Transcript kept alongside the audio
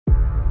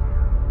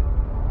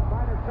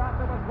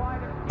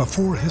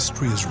Before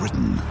history is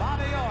written,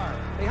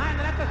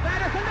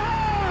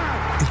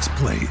 it's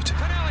played.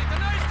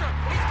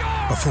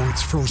 Before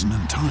it's frozen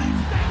in time,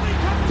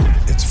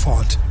 it's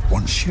fought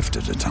one shift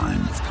at a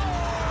time.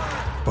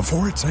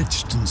 Before it's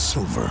etched in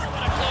silver,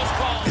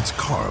 it's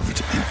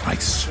carved in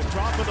ice.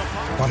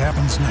 What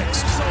happens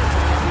next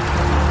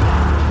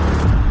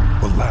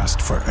will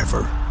last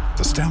forever.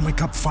 The Stanley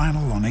Cup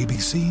Final on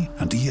ABC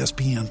and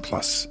ESPN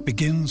Plus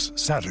begins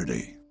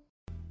Saturday.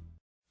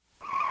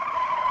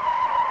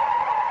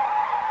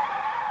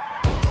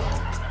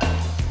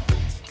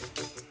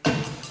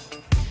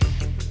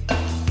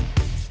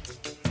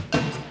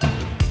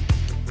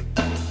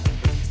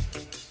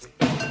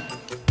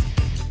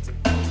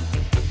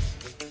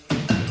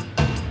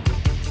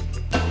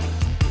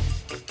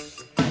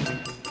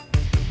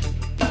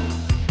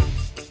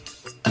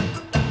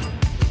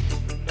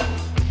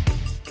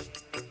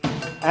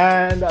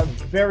 And a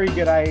very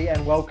good day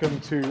and welcome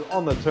to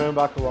On the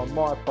Turnbuckle on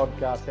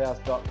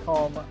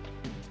mypodcasthouse.com.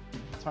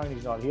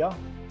 Tony's not here,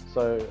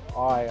 so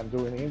I am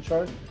doing the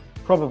intro.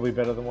 Probably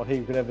better than what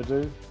he could ever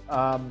do.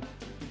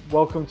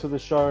 Welcome to the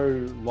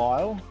show,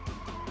 Lyle.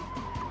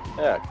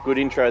 Yeah, good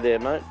intro there,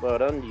 mate. Well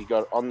done. You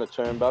got On the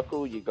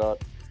Turnbuckle. You got,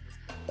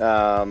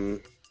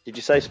 did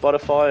you say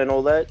Spotify and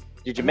all that?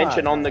 Did you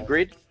mention On the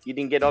Grid? You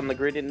didn't get On the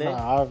Grid in there? No,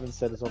 I haven't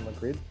said it's On the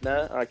Grid.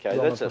 No? Okay.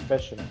 That's a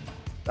professional.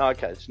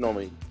 Okay, it's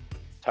normally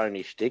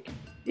Tony shtick.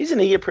 Isn't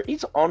he?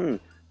 He's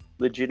on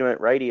legitimate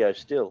radio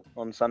still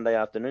on Sunday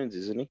afternoons,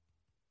 isn't he?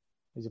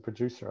 He's a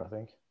producer, I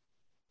think.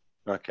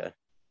 Okay.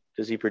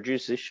 Does he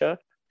produce this show?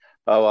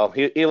 Oh, well,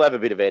 he'll have a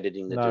bit of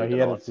editing to do. No,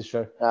 he edits the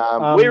show.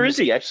 Where is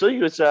he, actually?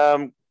 It was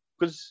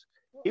because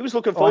he was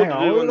looking forward to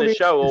doing the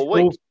show all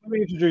week. Let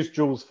me introduce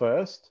Jules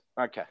first.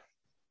 Okay.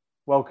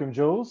 Welcome,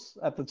 Jules,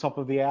 at the top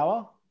of the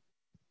hour.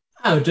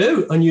 How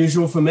do?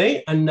 Unusual for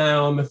me. And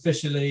now I'm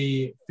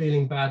officially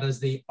feeling bad as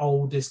the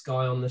oldest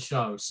guy on the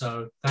show.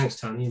 So thanks,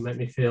 Tony. You make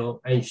me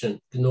feel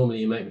ancient. Normally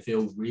you make me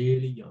feel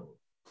really young.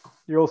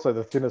 You're also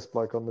the thinnest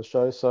bloke on the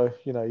show, so,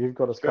 you know, you've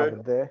got us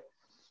covered there.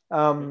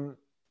 Tony,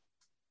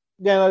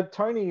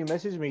 you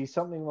messaged me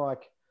something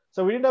like,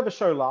 so we didn't have a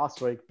show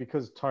last week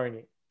because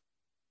Tony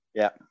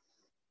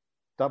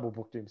double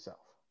booked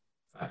himself.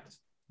 Fact.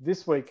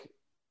 This week,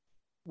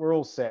 we're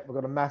all set. We've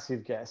got a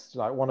massive guest,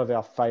 like one of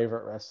our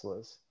favourite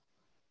wrestlers.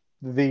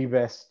 The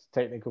best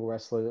technical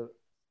wrestler,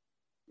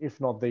 if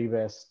not the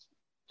best,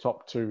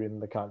 top two in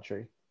the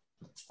country.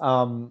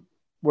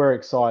 We're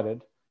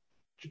excited.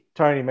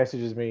 Tony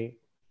messages me,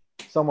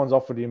 someone's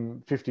offered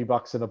him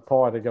 $50 and a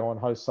pie to go and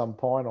host some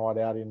pie night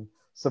out in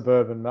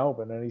suburban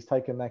Melbourne, and he's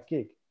taken that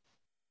gig.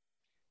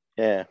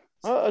 Yeah.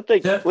 Well, I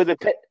think with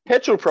the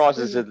petrol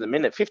prices at the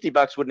minute,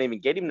 $50 wouldn't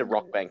even get him to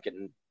Rockbank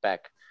and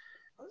back.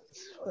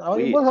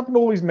 What happened to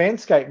all his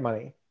Manscaped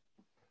money?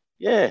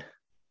 Yeah.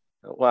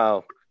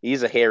 Well,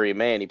 he's a hairy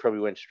man. He probably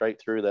went straight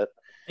through that.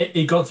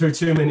 He got through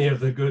too many of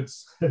the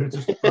goods.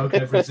 Just broke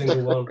every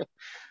single one.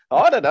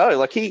 I don't know.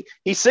 Like he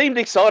seemed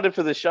excited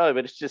for the show,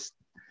 but it's just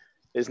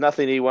there's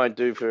nothing he won't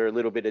do for a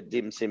little bit of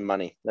dim sim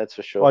money. That's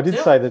for sure. Well, I did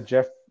say that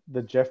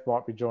Jeff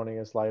might be joining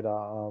us later.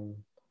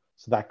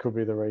 So that could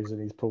be the reason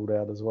he's pulled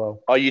out as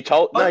well. Oh, you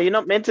told? No, you're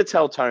not meant to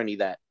tell Tony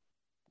that.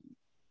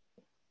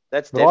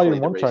 That's but definitely I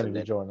didn't want the reason Tony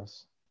to join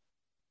us.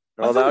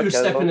 I thought he was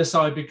stepping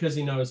aside because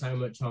he knows how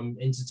much I'm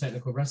into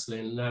technical wrestling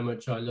and how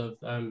much I love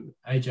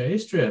AJ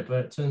Istria,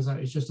 but it turns out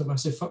he's just a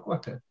massive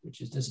fuckwhacker,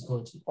 which is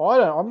disappointing.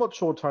 I'm not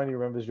sure Tony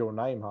remembers your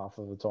name half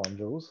of the time,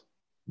 Jules.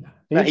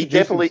 No, he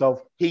definitely.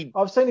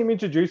 I've seen him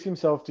introduce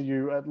himself to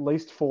you at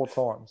least 4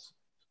 times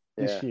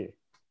this year.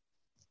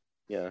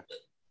 Yeah.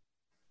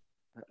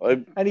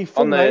 And he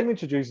full name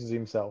introduces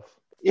himself.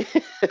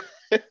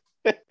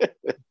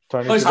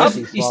 Tony, half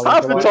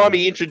the time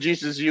he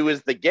introduces you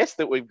as the guest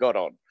that we've got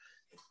on.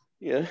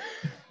 Yeah,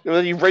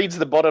 well, he reads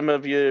the bottom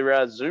of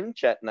your Zoom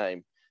chat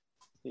name.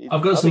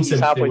 I've got some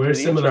sympathy. We're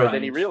similar age.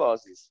 Then he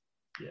realizes.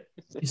 Yeah.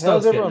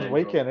 How's everyone's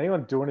weekend?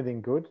 Anyone do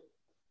anything good?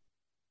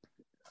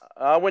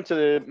 I went to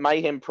the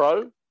Mayhem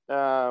Pro,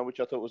 which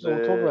I thought was.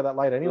 We'll talk about that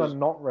later. Anyone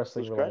not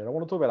wrestling related? I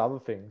want to talk about other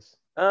things.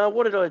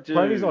 What did I do?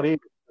 Tony's not here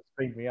to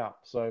speed me up.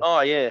 So. Oh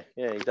yeah,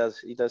 he does.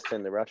 He does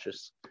tend to rush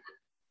us.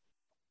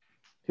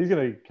 He's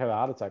going to have a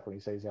heart attack when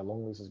he sees how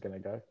long this is going to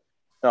go.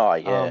 Oh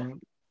yeah.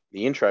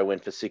 The intro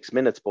went for 6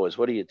 minutes, boys.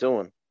 What are you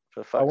doing?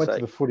 For fuck's sake. I went to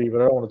the footy,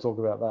 but I don't want to talk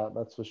about that.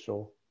 That's for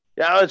sure.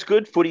 Yeah, it's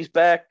good. Footy's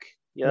back.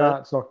 No,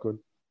 it's not good.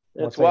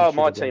 That's why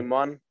my team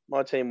won.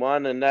 My team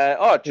won. And,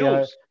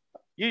 Jules,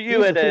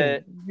 you had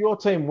a... Your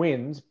team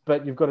wins,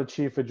 but you've got to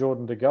cheer for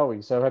Jordan De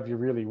Goey. So have you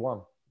really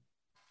won?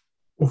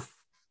 Oof.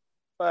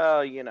 Well,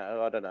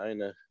 I don't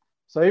know.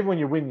 So even when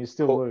you win, you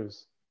still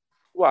lose.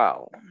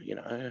 Well,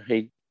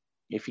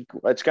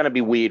 it's going to be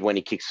weird when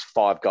he kicks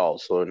 5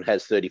 goals and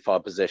has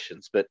 35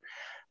 possessions, but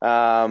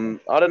I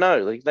don't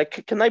know.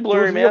 Can they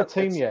blur him out?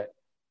 Team yet?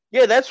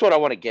 Yeah, that's what I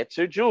want to get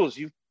to. Jules,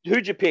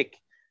 who'd you pick?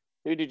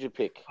 Who did you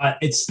pick?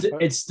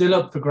 It's still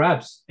up for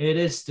grabs. It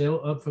is still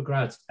up for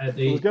grabs.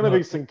 It was going to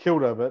be St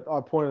Kilda, but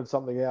I pointed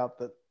something out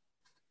that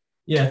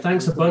Yeah,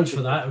 thanks a bunch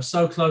for that. It was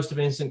so close to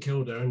being St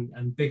Kilda,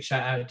 and big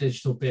shout out to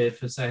Digital Beard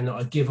for saying that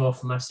I give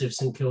off massive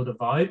St Kilda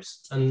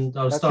vibes, and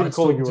I was starting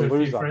talking to a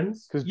few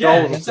friends. Because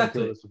yeah,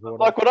 exactly.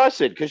 Like what I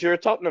said, because you're a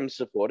Tottenham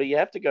supporter, you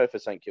have to go for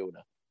St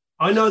Kilda.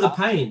 I know the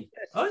pain.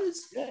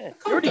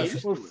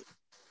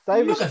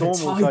 David Storm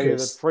will tell you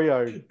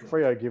that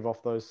Freo give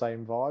off those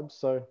same vibes.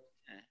 So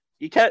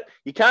you can't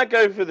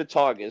go for the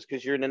Tigers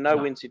because you're in a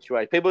no-win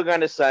situation. People are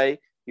going to say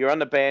you're on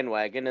the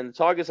bandwagon, and the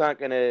Tigers aren't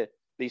going to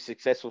be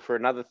successful for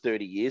another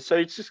 30 years. So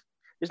it's just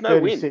there's no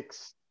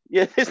 36. Win.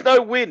 Yeah, there's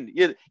no win.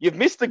 You've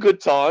missed the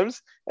good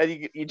times,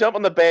 and you jump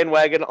on the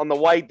bandwagon on the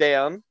way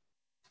down.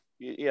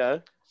 You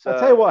know. So. I'll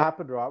tell you what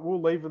happened. Right, we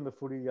were leaving the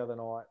footy the other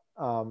night,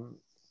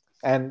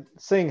 and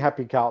seeing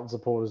happy Carlton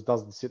supporters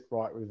doesn't sit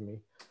right with me,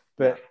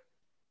 but.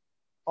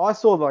 I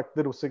saw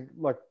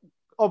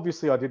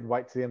obviously I didn't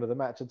wait to the end of the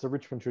match. It's a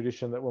Richmond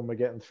tradition that when we're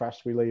getting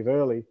thrashed, we leave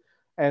early.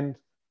 And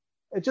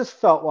it just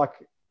felt like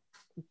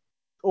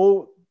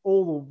all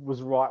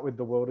was right with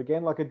the world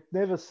again. Like it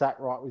never sat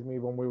right with me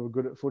when we were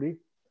good at footy.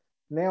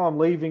 Now I'm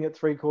leaving at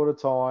 3/4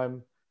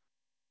 time.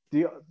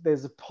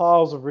 There's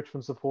piles of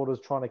Richmond supporters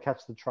trying to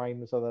catch the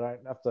train so they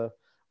don't have to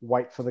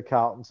wait for the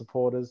Carlton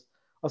supporters.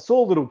 I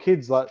saw little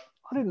kids they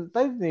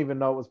didn't even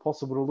know it was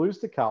possible to lose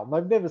to Carlton.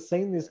 They've never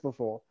seen this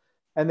before.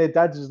 And their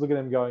dad's just looking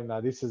at them going,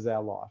 no, this is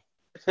our life.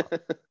 So,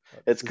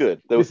 it's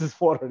good. This is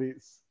what it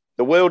is.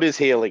 The world is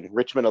healing.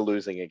 Richmond are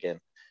losing again.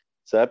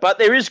 So, but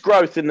there is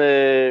growth in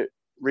the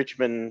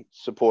Richmond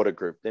supporter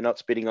group. They're not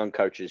spitting on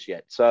coaches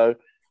yet. So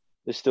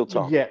there's still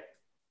time.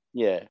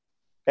 Yeah.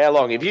 How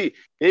long?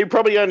 You're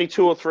probably only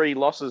 2 or 3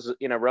 losses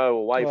in a row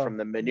away from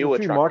the manure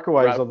truck.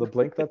 Microwaves on the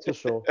blink, that's for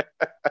sure.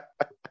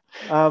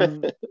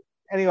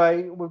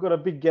 Anyway, we've got a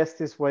big guest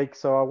this week,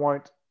 so I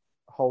won't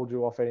hold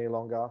you off any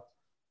longer.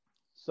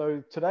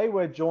 So today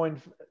we're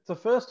joined, it's the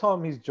first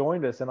time he's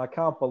joined us, and I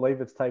can't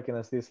believe it's taken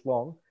us this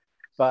long,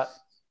 but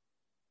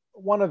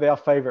one of our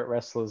favourite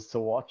wrestlers to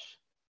watch,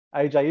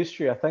 AJ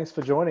Istria. Thanks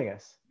for joining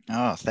us.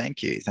 Oh,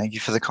 thank you. Thank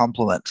you for the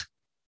compliment.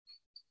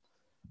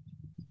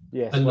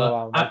 Yes,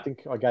 I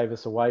think I gave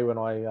us away when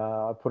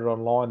I put it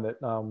online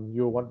that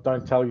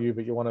don't tell you,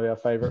 but you're one of our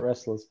favourite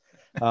wrestlers.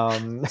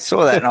 I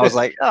saw that and I was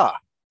like,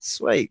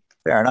 sweet,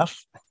 fair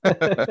enough.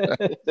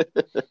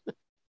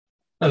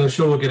 And I'm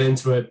sure we'll get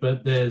into it,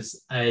 but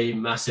there's a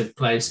massive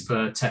place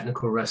for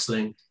technical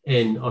wrestling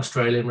in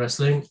Australian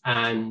wrestling,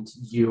 and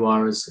you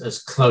are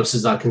as close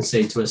as I can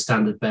see to a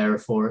standard bearer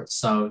for it.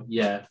 So,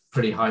 yeah,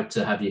 pretty hyped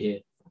to have you here.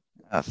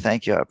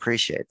 Thank you. I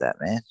appreciate that,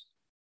 man.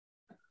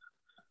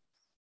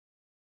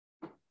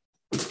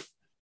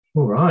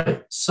 All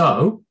right.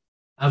 So,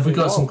 have we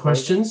got some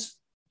questions?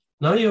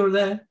 No, you were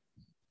there.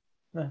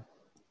 No.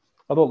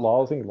 I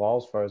think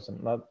Lyle's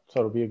frozen. So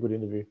it'll be a good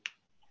interview.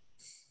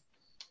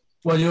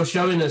 Well, you're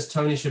showing us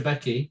Tony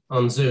Shebeki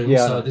on Zoom,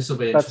 so this will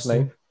be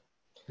interesting.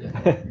 That's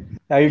me. Yeah.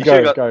 Now you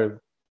go.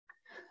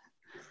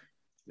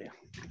 Yeah.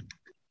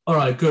 All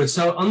right, good.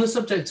 So on the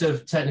subject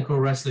of technical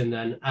wrestling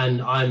then,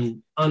 and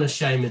I'm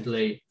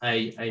unashamedly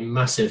a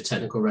massive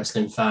technical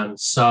wrestling fan.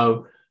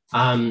 So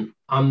I'm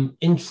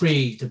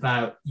intrigued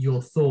about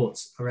your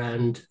thoughts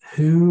around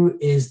who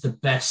is the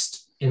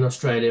best in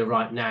Australia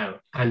right now,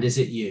 and is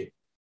it you?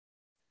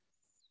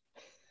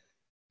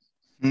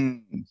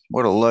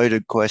 What a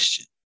loaded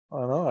question. I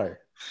know.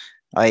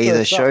 I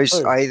either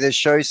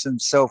show some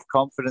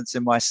self-confidence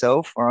in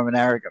myself or I'm an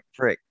arrogant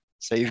prick.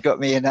 So you've got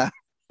me in a...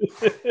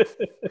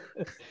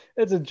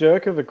 It's a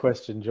jerk of a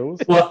question, Jules.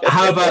 Well,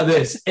 how about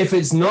this? If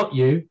it's not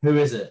you, who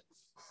is it?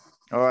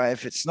 All right,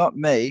 if it's not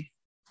me,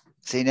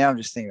 see, now I'm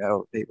just thinking about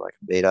all the people I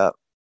can beat up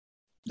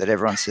that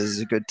everyone says is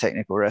a good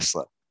technical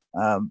wrestler.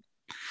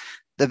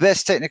 The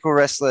best technical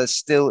wrestler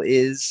still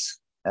is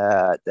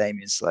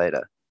Damien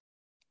Slater.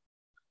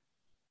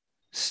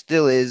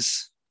 Still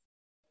is.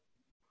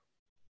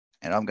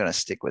 And I'm going to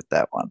stick with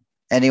that one.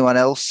 Anyone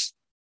else?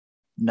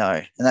 No.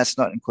 And that's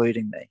not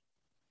including me.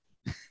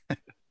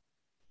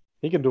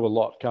 He can do a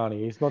lot, can't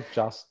he? He's not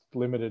just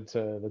limited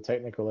to the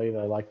technical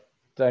either. Like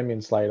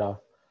Damien Slater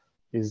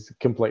is a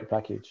complete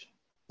package.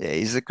 Yeah,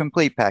 he's a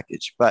complete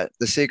package. But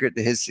the secret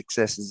to his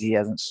success is he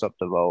hasn't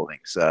stopped evolving.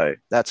 So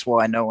that's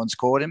why no one's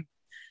caught him.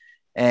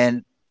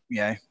 And,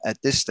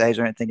 at this stage,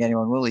 I don't think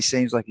anyone will. He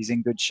seems like he's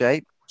in good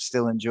shape,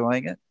 still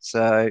enjoying it.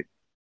 So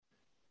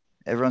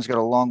everyone's got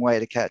a long way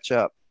to catch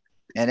up.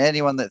 And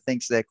anyone that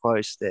thinks they're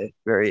close, they're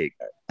very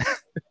ego.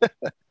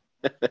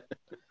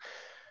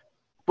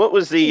 What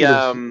was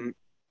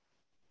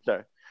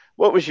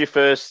what was your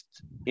first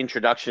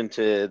introduction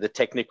to the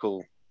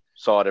technical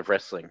side of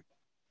wrestling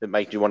that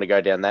made you want to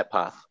go down that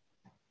path?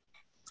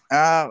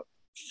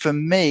 For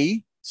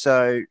me,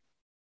 so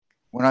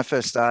when I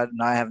first started,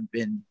 and I haven't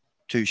been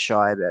too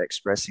shy about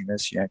expressing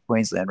this,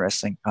 Queensland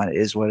wrestling kind of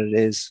is what it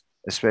is,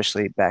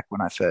 especially back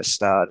when I first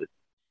started.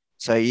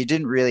 So you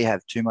didn't really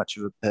have too much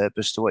of a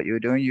purpose to what you were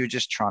doing. You were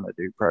just trying to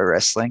do pro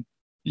wrestling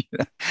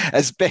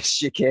as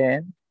best you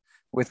can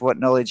with what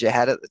knowledge you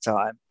had at the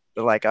time.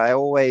 But I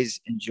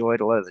always enjoyed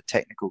a lot of the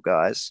technical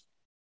guys.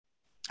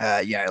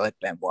 like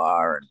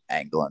Benoit and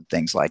Angle and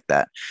things like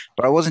that.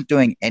 But I wasn't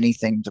doing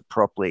anything to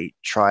properly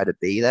try to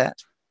be that.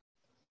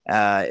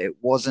 It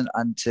wasn't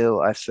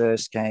until I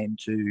first came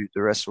to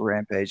the Wrestle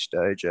Rampage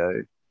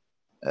dojo,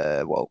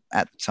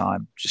 at the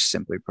time, just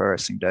simply Pro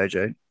Wrestling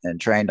Dojo, and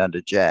trained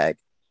under Jag,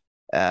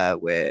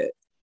 where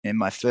in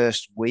my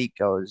first week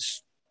I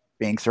was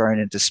being thrown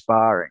into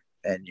sparring.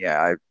 And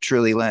I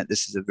truly learned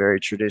this is a very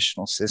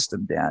traditional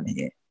system down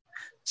here.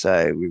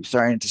 So we were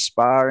thrown into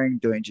sparring,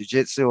 doing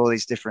jiu-jitsu, all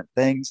these different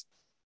things,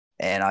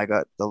 and I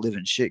got the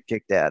living shit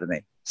kicked out of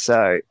me.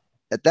 So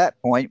at that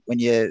point, when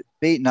you're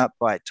beaten up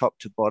by top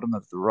to bottom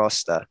of the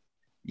roster,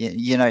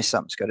 you know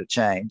something's got to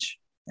change.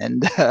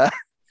 And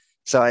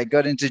so I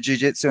got into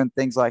jiu-jitsu and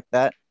things like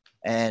that.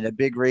 And a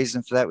big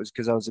reason for that was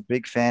because I was a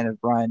big fan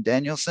of Bryan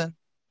Danielson.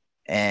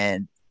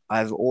 And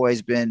I've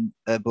always been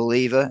a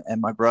believer, and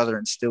my brother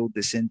instilled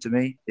this into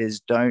me,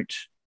 is don't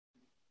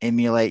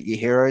emulate your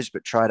heroes,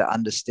 but try to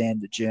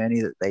understand the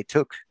journey that they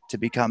took to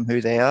become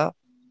who they are.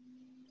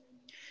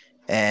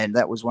 And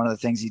that was one of the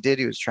things he did.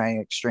 He was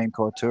training Extreme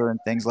Couture and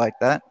things like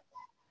that.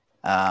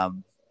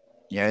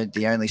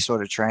 The only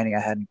sort of training I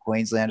had in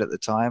Queensland at the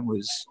time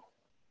was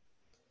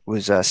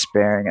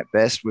sparing at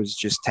best, was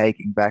just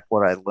taking back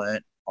what I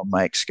learned on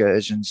my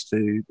excursions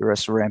to the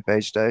Wrestle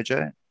Rampage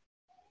dojo.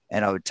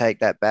 And I would take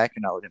that back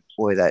and I would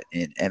employ that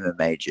in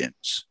MMA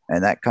gyms.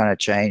 And that kind of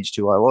changed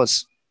who I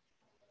was.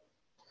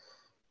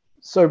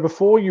 So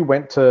before you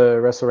went to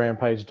Wrestle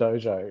Rampage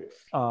dojo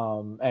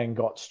and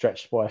got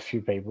stretched by a few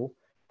people,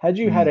 had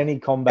you had any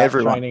combat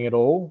training at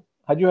all?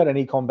 Had you had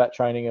any combat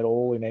training at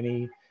all in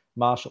any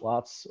martial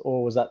arts,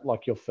 or was that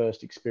like your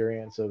first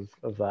experience of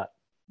that?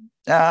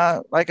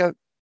 Like a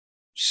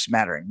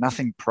smattering,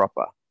 nothing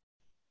proper.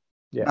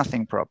 Yeah.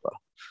 Nothing proper.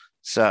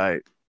 So,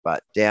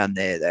 but down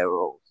there, they were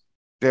all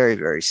very,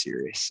 very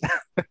serious.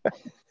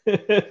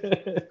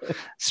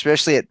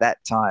 Especially at that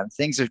time.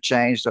 Things have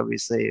changed,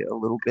 obviously, a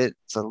little bit.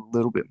 It's a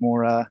little bit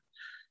more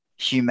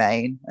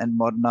humane and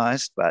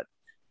modernized, but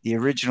the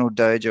original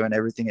dojo and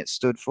everything it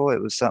stood for,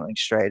 it was something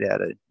straight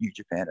out of New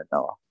Japan and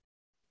Noah.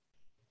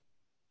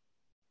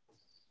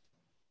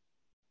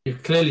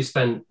 You've clearly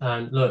spent,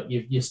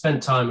 you've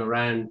spent time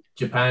around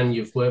Japan.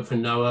 You've worked for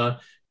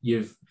Noah.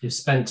 You've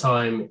spent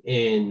time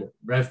in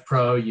Rev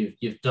Pro.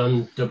 You've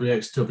done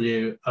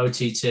WXW,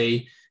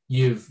 OTT.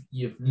 You've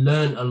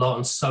learned a lot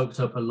and soaked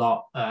up a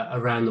lot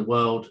around the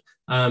world.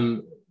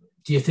 What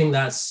do you think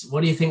that's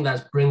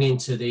bringing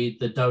to the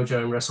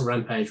dojo and Wrestle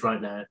Rampage right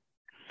now?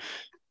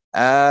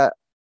 I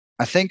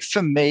think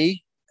for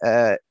me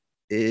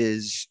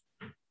is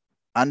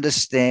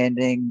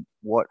understanding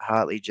what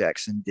Hartley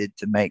Jackson did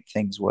to make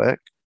things work.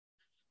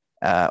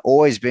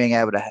 Always being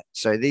able to.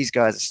 So these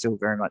guys are still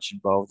very much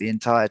involved. The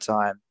entire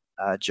time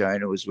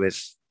Jonah was with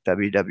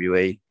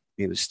WWE,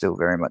 he was still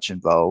very much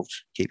involved,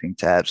 keeping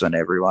tabs on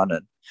everyone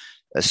and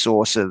a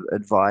source of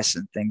advice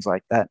and things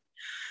like that.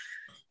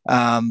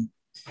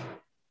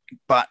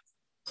 But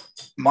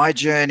my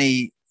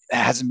journey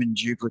hasn't been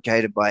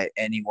duplicated by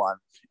anyone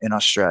in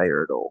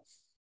Australia at all.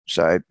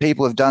 So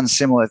people have done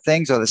similar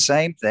things or the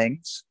same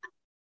things,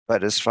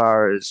 but as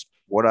far as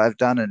what I've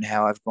done and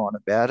how I've gone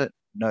about it,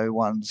 no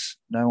one's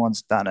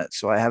done it.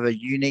 So I have a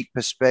unique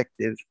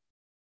perspective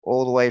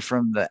all the way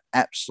from the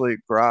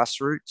absolute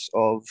grassroots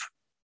of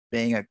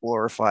being a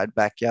glorified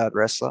backyard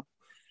wrestler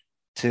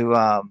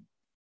to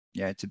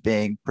to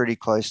being pretty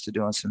close to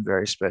doing some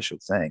very special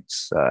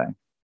things. So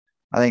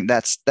I think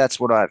that's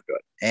what I've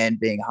got, and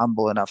being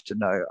humble enough to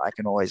know I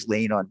can always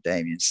lean on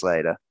Damian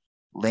Slater,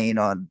 lean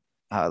on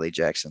Harley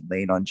Jackson,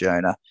 lean on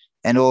Jonah,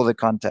 and all the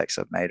contacts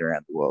I've made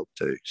around the world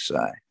too. So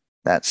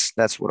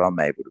that's what I'm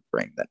able to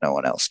bring that no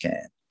one else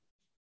can.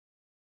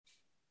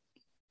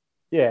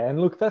 Yeah,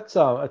 and look, that's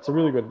it's a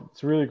really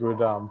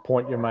good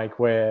point you make,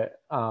 where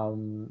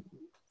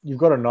you've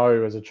got to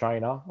know as a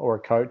trainer or a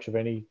coach of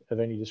any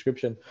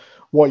description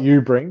what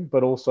you bring,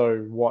 but also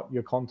what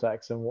your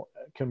contacts and what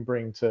can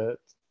bring to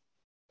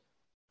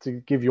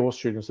give your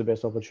students the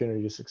best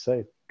opportunity to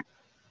succeed.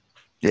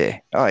 Yeah,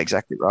 oh,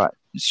 exactly right.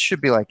 It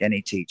should be like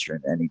any teacher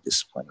in any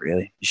discipline,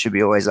 really. You should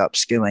be always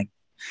upskilling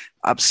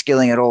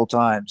at all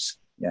times.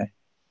 Yeah,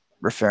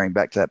 referring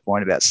back to that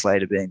point about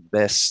Slater being the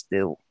best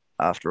still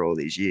after all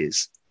these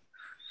years.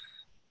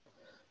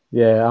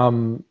 Yeah,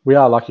 we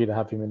are lucky to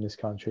have him in this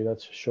country,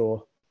 that's for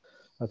sure.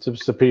 It's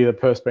just a pity the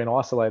Perth's been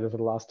isolated for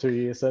the last 2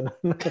 years, and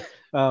the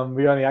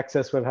only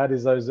access we've had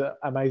is those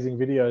amazing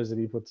videos that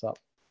he puts up.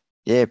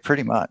 Yeah,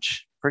 pretty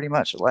much.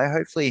 Like,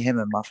 hopefully him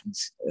and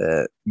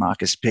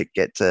Marcus Pitt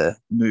get to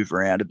move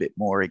around a bit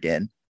more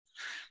again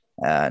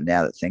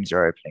now that things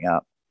are opening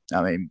up.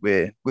 I mean,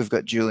 we've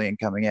got Julian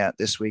coming out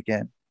this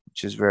weekend,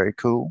 which is very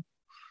cool.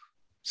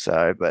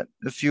 So, but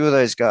a few of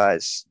those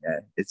guys,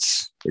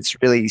 it's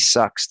really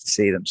sucks to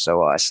see them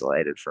so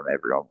isolated from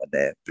everyone when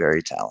they're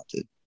very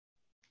talented.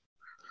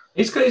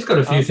 He's got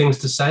a few things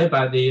to say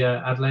about the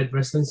Adelaide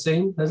wrestling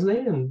scene, hasn't he?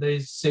 And there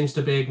seems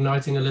to be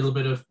igniting a little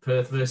bit of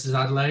Perth versus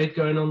Adelaide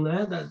going on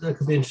there. That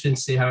could be interesting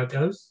to see how it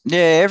goes. Yeah,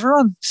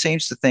 everyone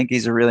seems to think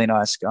he's a really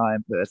nice guy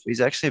in Perth.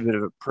 He's actually a bit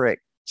of a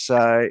prick.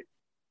 So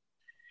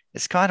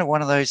it's kind of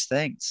one of those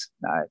things.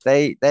 No,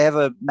 they have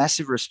a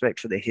massive respect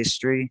for the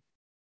history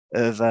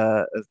of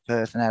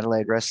Perth and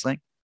Adelaide wrestling,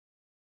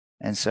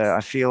 and so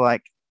I feel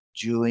like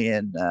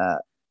Julian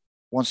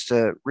wants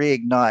to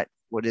reignite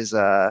what is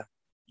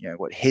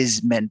what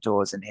his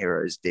mentors and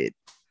heroes did,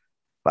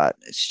 but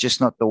it's just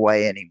not the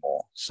way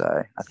anymore. So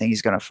I think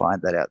he's going to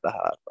find that out the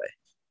hard way.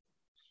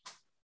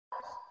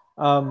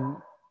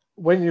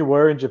 When you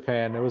were in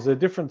Japan, there was a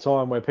different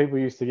time where people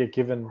used to get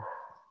given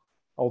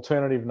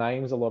alternative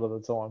names a lot of the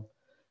time.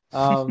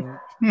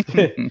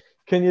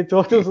 Can you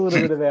talk to us a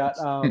little bit about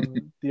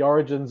the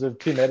origins of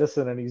Tim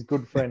Edison and his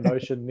good friend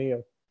Ocean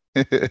Neal?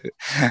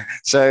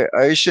 So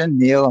Ocean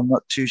Neal, I'm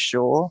not too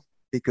sure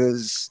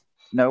because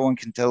no one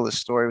can tell the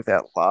story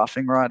without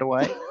laughing right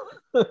away.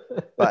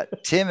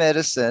 But Tim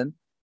Edison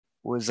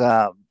was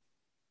so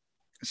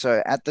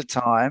at the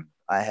time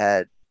I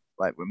had,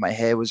 like, when my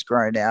hair was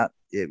grown out,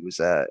 it was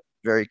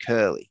very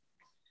curly.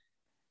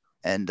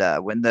 And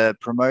when the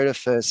promoter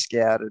first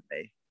scouted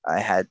me, I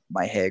had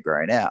my hair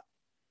grown out.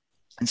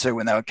 And so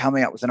when they were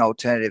coming up with an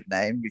alternative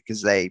name,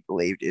 because they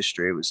believed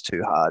history was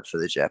too hard for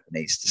the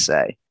Japanese to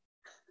say,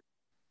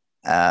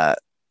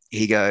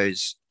 he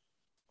goes,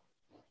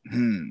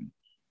 And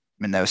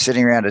they were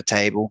sitting around a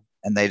table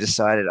and they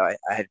decided I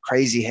had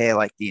crazy hair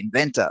like the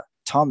inventor,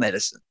 Tom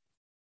Edison.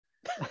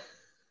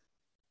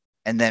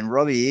 And then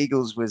Robbie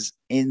Eagles was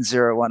in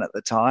 01 at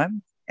the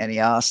time, and he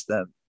asked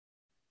them,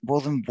 well,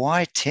 then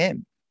why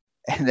Tim?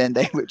 And then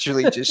they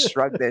literally just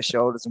shrugged their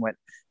shoulders and went,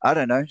 I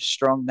don't know,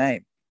 strong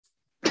name.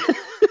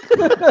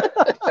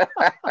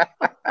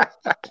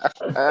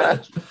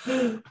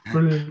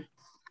 Brilliant.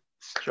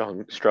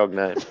 Strong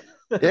name.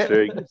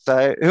 Yeah.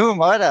 So who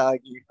am I to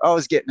argue? I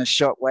was getting a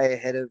shot way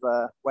ahead of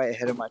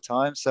my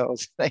time, so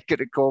they could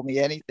have called me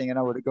anything, and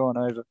I would have gone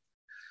over.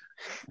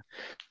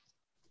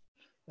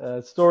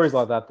 Stories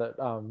like that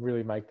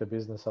really make the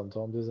business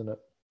sometimes, isn't it?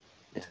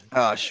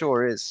 Oh,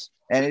 sure is.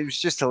 And it was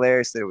just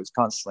hilarious that it was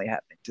constantly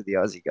happening to the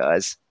Aussie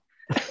guys,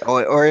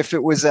 or if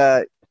it was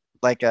one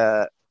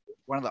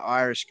of the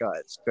Irish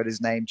guys got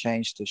his name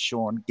changed to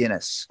Sean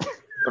Guinness.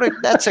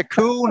 That's a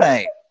cool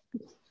name.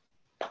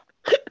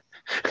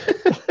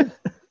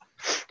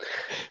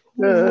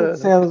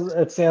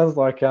 It sounds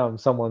like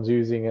someone's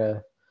using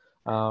a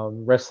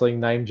wrestling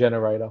name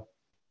generator.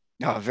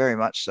 Oh, very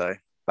much so.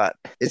 But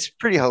it's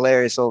pretty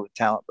hilarious, all the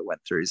talent that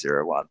went through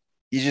 01.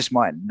 You just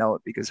might know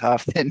it because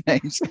half their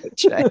names got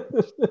changed.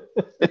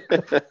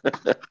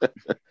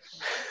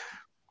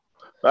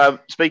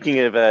 Speaking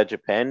of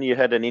Japan, you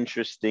had an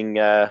interesting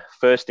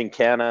first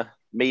encounter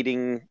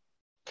meeting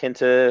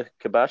Kenta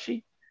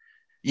Kobashi.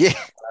 Yeah.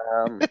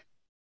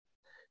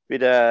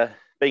 With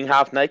being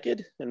half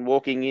naked and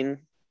walking in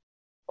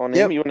on him.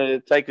 Yep. You want to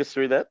take us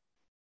through that?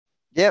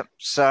 Yep.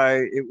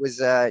 So it was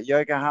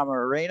Yokohama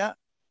Arena.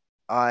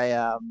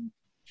 I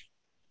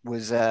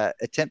was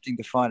attempting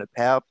to find a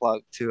power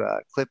plug to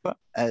Clipper,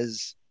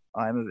 as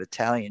I'm of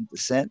Italian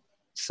descent.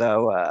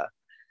 So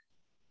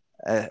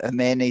a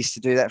man needs to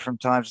do that from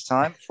time to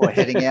time before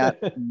heading out.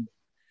 And,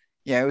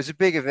 it was a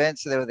big event,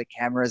 so there were the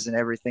cameras and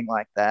everything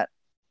like that.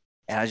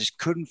 And I just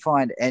couldn't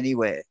find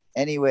anywhere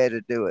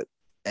to do it.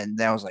 And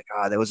then I was like,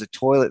 there was a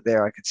toilet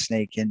there I could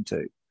sneak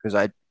into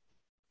because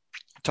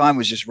time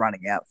was just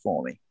running out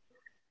for me.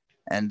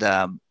 And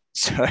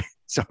so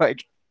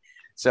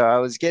I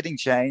was getting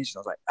changed. And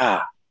I was like,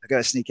 I got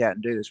to sneak out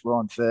and do this. We're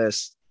on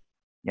first.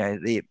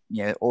 The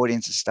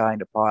audience is starting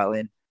to pile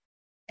in.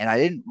 And I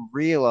didn't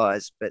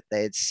realize, but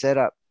they had set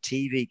up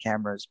TV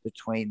cameras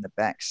between the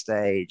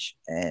backstage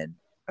and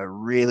a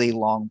really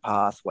long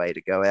pathway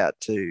to go out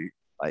to,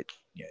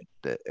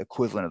 the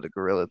equivalent of the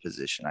gorilla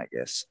position, I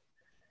guess.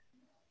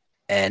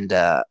 And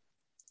I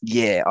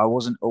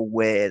wasn't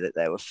aware that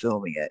they were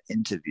filming an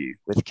interview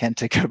with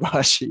Kenta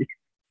Kobashi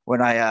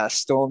when I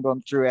stormed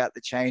on throughout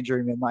the change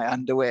room in my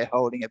underwear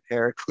holding a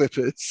pair of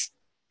clippers.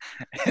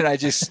 And I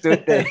just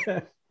stood there.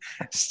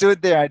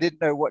 I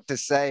didn't know what to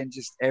say. And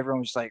just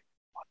everyone was like,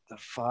 what the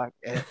fuck?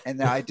 And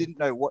then I didn't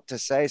know what to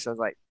say. So I was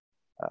like,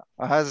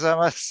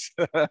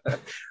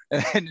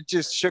 and then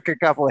just shook a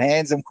couple of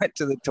hands and went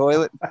to the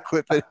toilet and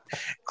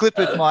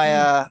clipped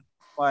my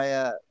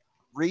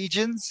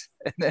regions,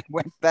 and then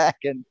went back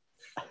and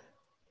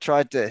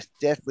tried to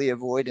deathly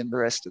avoid him the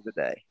rest of the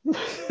day.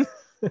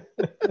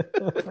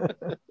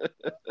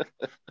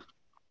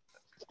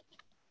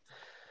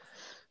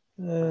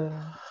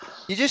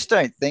 You just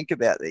don't think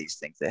about these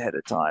things ahead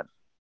of time,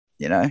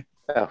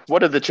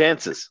 What are the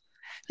chances?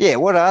 Yeah,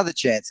 what are the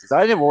chances?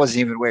 I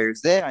wasn't even aware he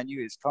was there. I knew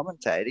he was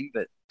commentating,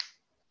 but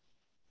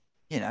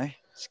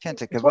it's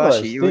Kenta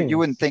Kobashi. You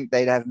wouldn't think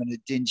they'd have him in a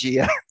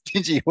dingy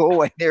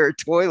hallway near a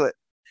toilet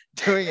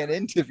doing an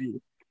interview.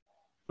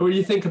 Well,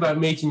 you think about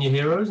meeting your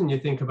heroes, and you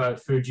think about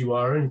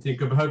Fujiwara, and you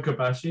think about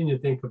Kobashi, and you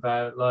think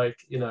about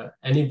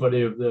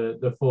anybody of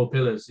the four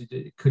pillars.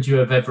 Could you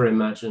have ever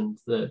imagined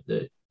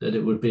that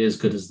it would be as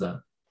good as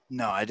that?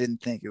 No, I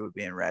didn't think it would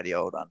be in ratty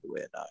old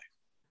underwear. No.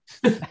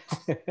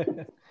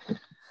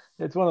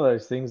 It's one of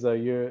those things, though.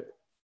 You've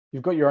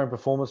got your own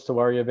performance to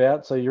worry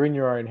about, so you're in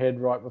your own head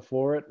right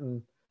before it,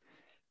 and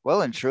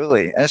Well and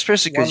truly, and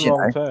especially because One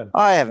wrong turn.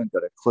 I haven't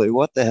got a clue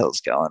what the hell's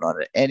going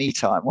on at any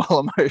time while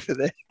I'm over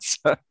there.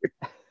 So, at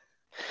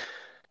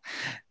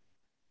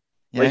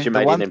least you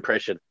made an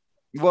impression.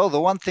 Well,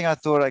 the one thing I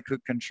thought I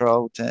could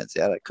control turns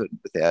out I couldn't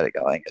without it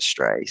going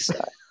astray.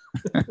 So,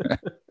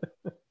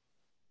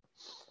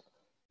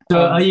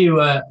 so are you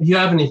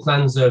have any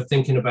plans of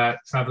thinking about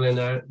traveling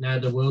now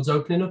the world's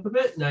opening up a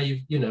bit? Now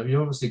you've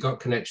obviously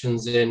got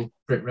connections in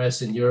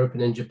BritWres in Europe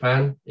and in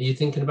Japan. Are you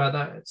thinking about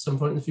that at some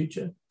point in the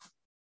future?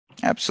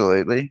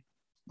 Absolutely.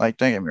 Like,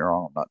 don't get me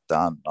wrong, I'm not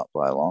done, not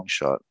by a long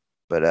shot.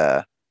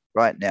 But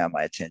right now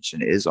my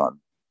attention is on,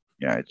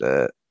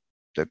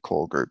 the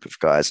core group of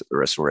guys at the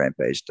Wrestle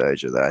Rampage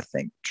Dojo that I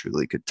think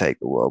truly could take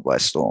the world by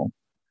storm.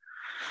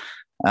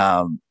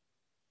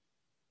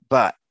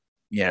 But,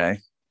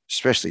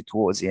 especially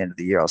towards the end of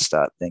the year, I'll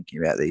start thinking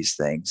about these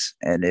things.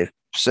 And if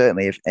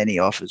any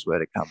offers were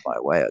to come my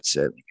way, I'd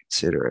certainly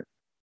consider it.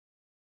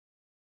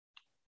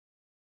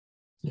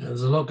 Yeah,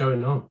 there's a lot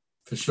going on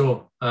for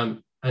sure.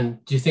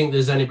 And do you think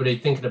there's anybody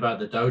thinking about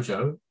the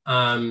dojo?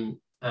 And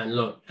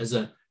look, as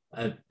a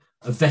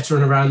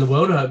veteran around the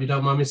world, I hope you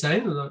don't mind me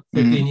saying,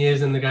 15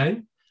 years in the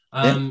game.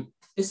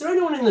 Is there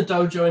anyone in the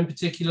dojo in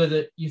particular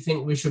that you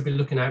think we should be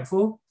looking out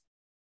for?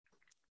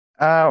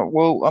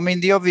 Well, I mean,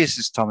 the obvious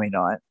is Tommy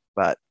Knight,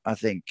 but I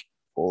think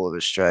all of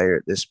Australia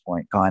at this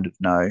point kind of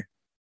know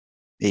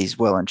he's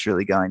well and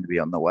truly going to be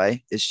on the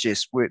way. It's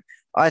just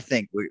I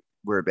think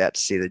we're about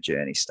to see the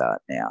journey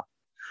start now.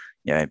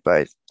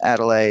 Both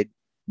Adelaide,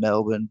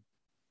 Melbourne,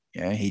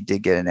 he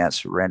did get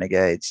announced for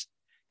Renegades,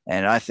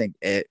 and I think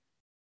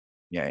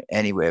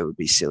anywhere would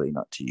be silly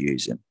not to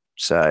use him.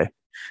 So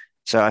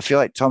I feel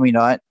like Tommy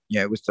Knight,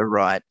 with the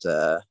right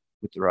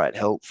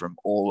help from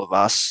all of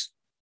us,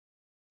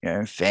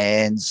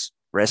 fans,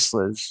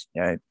 wrestlers,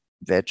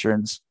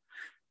 veterans,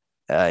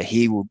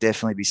 he will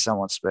definitely be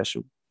someone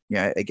special.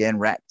 Again,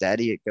 Rat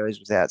Daddy, it goes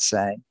without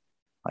saying.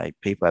 Like,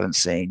 people haven't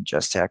seen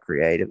just how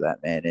creative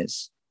that man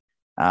is.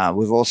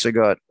 We've also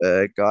got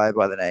a guy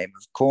by the name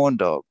of Corn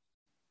Dog,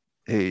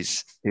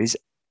 who's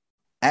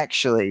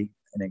actually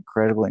an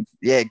incredible,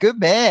 good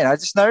man. I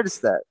just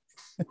noticed that.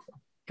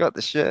 Got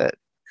the shirt.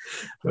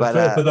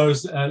 But for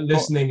those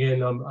listening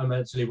in, I'm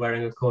actually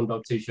wearing a Corn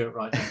Dog t-shirt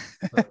right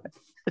now.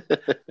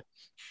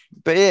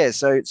 But yeah,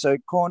 so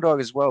Corn Dog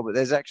as well. But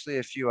there's actually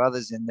a few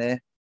others in there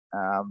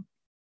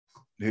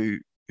who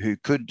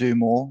could do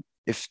more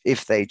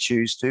if they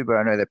choose to. But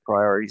I know their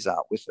priorities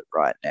aren't with it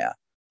right now.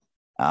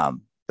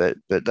 But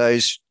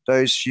those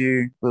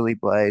few, Lily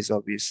Blaze,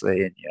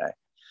 obviously, and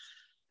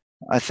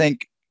I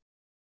think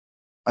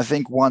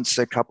once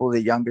a couple of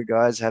the younger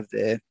guys have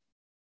their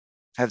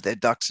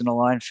ducks in a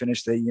line,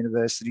 finish their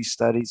university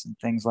studies and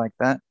things like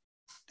that,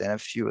 then a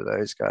few of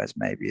those guys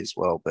maybe as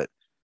well. But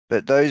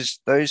those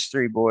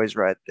three boys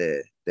right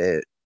there,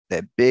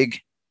 they're big.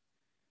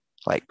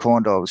 Like,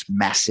 Corn Dog's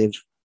massive.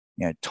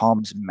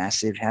 Tom's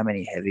massive. How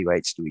many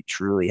heavyweights do we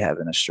truly have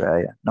in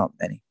Australia? Not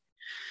many.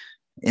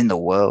 In the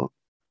world.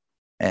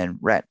 And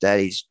Rat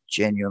Daddy's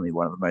genuinely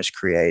one of the most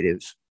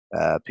creative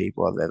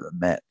people I've ever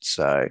met.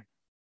 So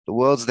the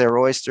world's their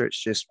oyster.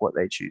 It's just what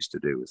they choose to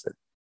do with it.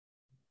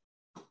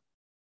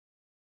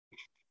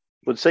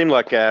 Would seem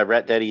like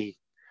Rat Daddy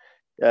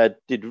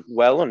did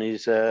well on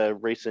his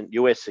recent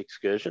US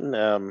excursion.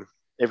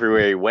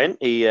 Everywhere he went,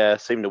 he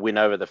seemed to win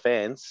over the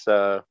fans.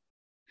 So.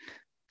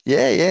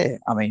 Yeah.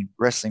 I mean,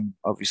 wrestling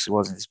obviously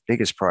wasn't his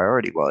biggest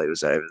priority while he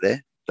was over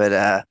there.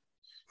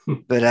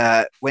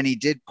 But when he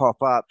did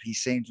pop up, he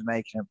seemed to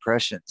make an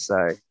impression.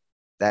 So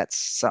that's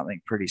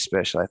something pretty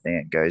special, I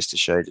think. It goes to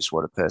show just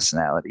what a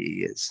personality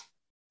he is.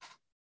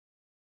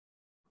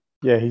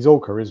 Yeah, he's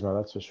all charisma,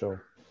 that's for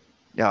sure.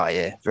 Oh,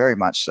 yeah, very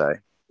much so.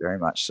 Very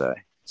much so.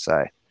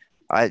 So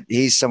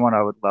he's someone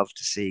I would love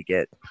to see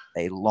get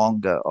a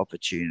longer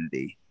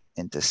opportunity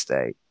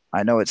interstate.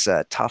 I know it's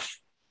tough,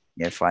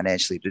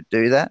 financially to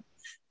do that,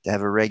 to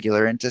have a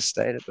regular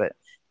interstater, but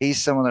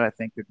he's someone that I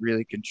think could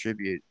really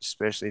contribute,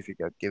 especially if he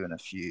got given a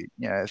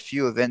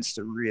few events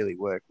to really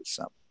work with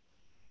something.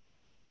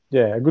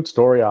 Yeah, a good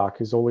story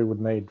arc is all he would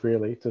need,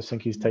 really, to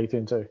sink his teeth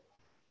into.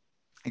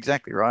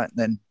 Exactly right.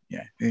 And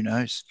then, who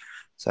knows?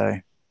 So,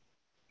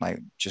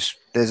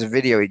 there's a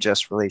video he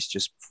just released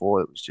just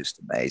before. It was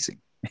just amazing.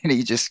 And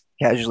he just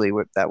casually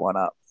whipped that one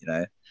up.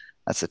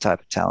 That's the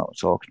type of talent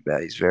we're talking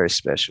about. He's very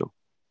special.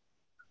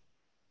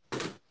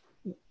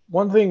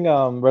 One thing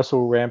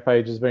Wrestle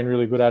Rampage has been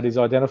really good at is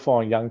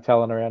identifying young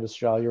talent around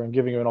Australia and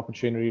giving them an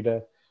opportunity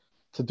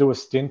to do a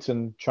stint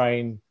and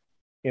train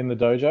in the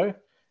dojo.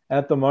 And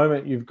at the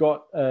moment, you've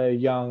got a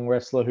young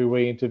wrestler who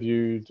we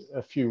interviewed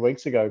a few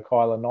weeks ago,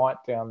 Kyla Knight,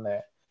 down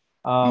there.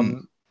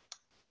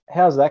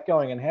 How's that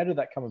going, and how did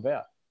that come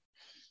about?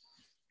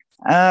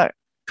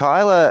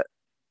 Kyla,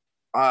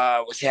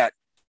 without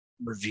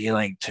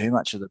revealing too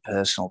much of the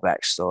personal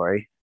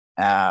backstory,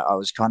 I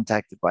was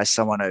contacted by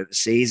someone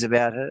overseas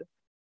about her.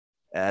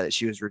 That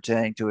she was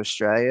returning to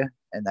Australia,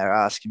 and they were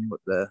asking me what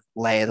the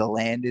lay of the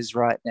land is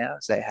right now,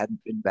 as they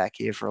hadn't been back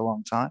here for a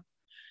long time.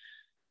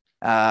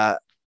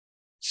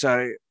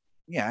 So,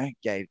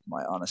 gave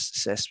my honest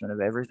assessment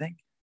of everything.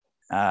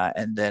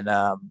 And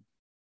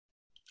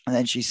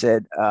then she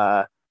said,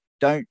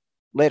 don't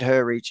let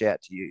her reach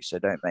out to you. So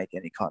don't make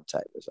any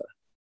contact with her.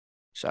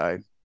 So,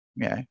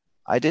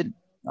 I didn't.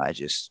 I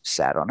just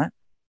sat on it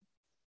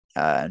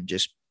and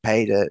just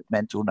paid a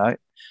mental note.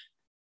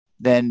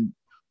 Then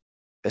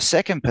a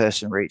second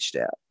person reached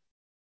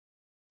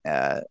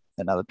out.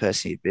 Another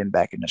person who'd been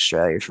back in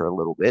Australia for a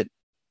little bit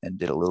and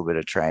did a little bit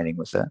of training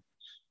with her.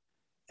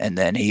 And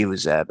then he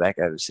was back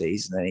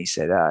overseas, and then he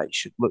said, you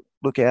should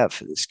look out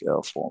for this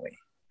girl for me.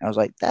 I was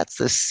like, that's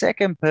the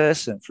second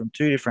person from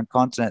 2 different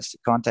continents to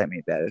contact me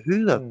about it.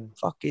 Who the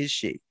fuck is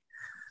she?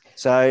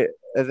 So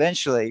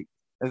eventually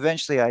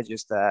I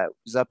just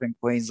was up in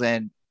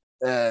Queensland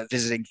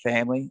visiting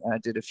family, and I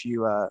did a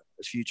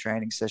few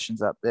training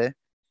sessions up there.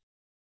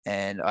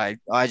 And I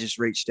just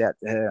reached out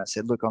to her. I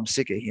said, look, I'm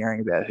sick of hearing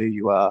about who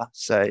you are.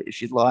 So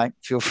if you'd like,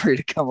 feel free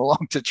to come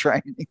along to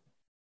training.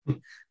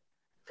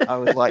 I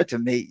would like to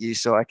meet you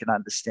so I can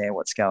understand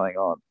what's going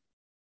on.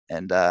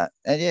 And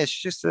yeah,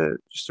 she's just a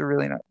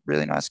really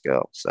nice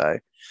girl. So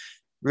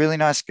really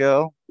nice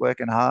girl,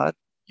 working hard,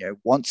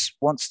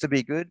 wants to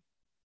be good,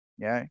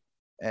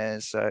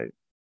 and so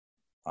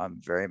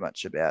I'm very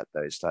much about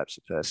those types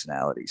of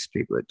personalities.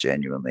 People that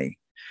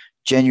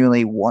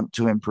genuinely want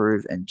to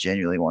improve and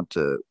genuinely want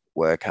to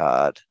work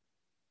hard,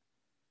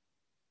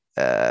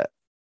 and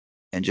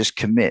just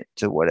commit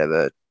to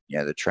whatever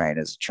the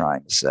trainers are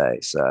trying to say.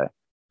 So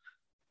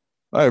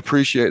I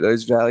appreciate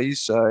those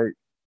values. So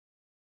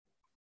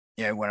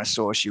when I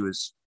saw she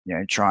was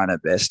trying her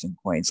best in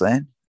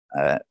Queensland,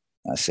 I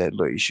said,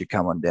 look, you should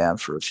come on down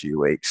for a few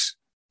weeks.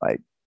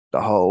 Like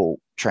the whole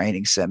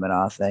training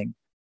seminar thing,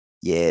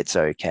 yeah, it's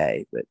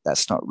okay, but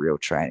that's not real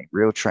training.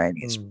 Real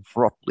training is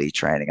properly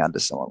training under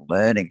someone,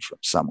 learning from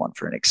someone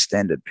for an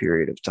extended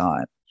period of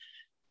time.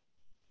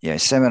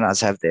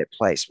 Seminars have their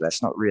place, but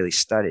that's not really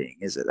studying,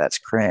 is it? That's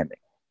cramming.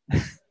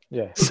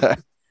 Yeah.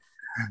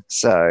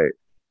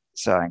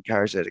 So I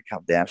encouraged her to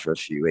come down for a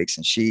few weeks,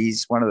 and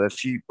she's one of the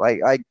few.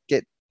 Like I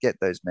get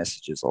those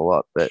messages a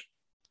lot, but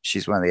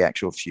she's one of the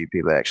actual few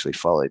people that actually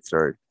followed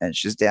through, and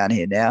she's down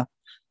here now,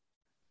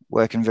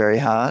 working very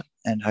hard,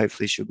 and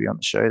hopefully she'll be on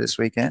the show this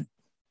weekend.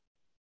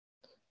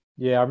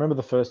 Yeah, I remember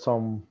the first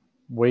time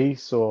we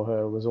saw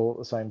her was all at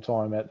the same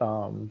time at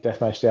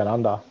Deathmatch Down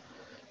Under,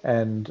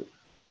 and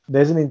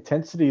there's an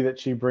intensity that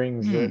she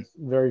brings that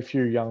very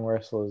few young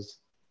wrestlers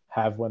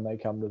have when they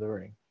come to the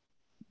ring.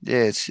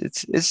 Yeah,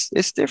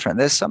 it's different.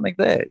 There's something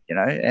there,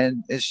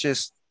 and it's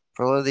just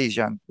for a lot of these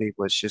young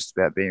people, it's just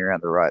about being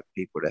around the right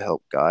people to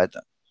help guide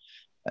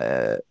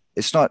them.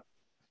 It's not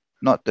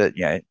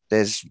that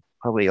there's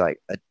probably like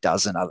a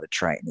dozen other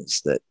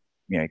trainers that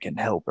can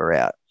help her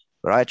out,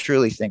 but I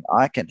truly think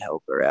I can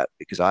help her out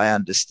because I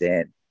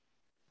understand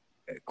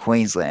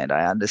Queensland.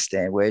 I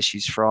understand where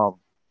she's from.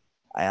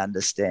 I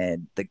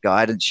understand the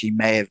guidance she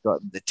may have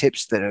gotten, the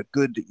tips that are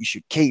good that you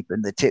should keep,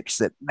 and the tips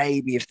that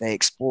maybe if they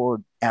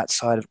explored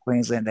outside of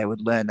Queensland, they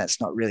would learn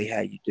that's not really how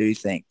you do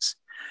things.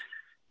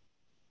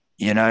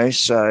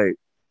 So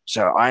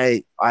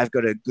I've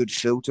got a good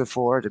filter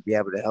for her to be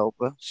able to help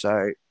her.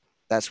 So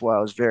that's why I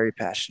was very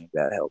passionate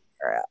about helping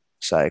her out.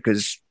 So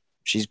because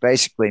she's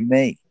basically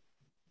me,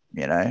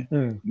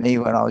 me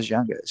when I was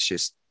younger. It's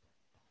just,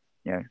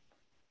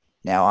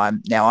 now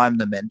I'm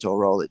the mentor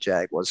role that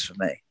Jag was for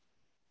me.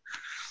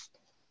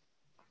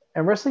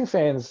 And wrestling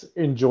fans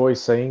enjoy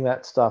seeing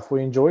that stuff.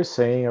 We enjoy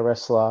seeing a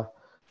wrestler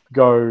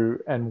go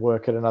and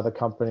work at another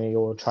company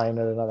or train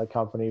at another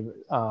company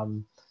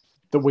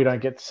that we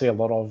don't get to see a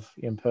lot of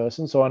in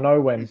person. So I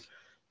know when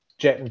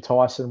Jet and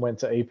Tyson went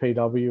to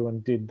EPW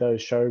and did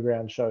those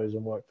showground shows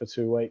and worked for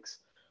 2 weeks,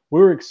 we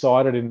were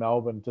excited in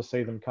Melbourne to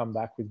see them come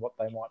back with what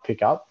they might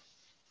pick up.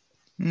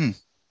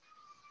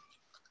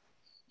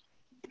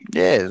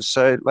 Yeah,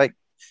 so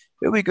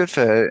it'll be good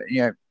for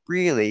her,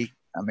 really.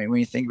 I mean, when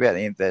you think about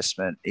the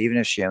investment, even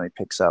if she only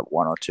picks up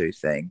 1 or 2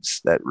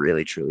 things that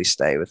really, truly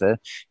stay with her,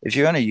 if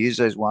you're going to use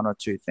those 1 or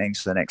 2 things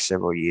for the next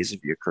several years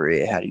of your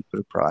career, how do you put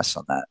a price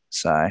on that?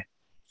 So,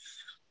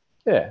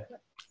 yeah.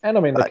 And I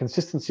mean, the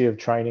consistency of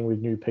training with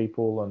new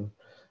people and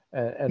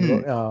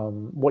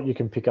what you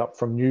can pick up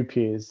from new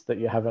peers that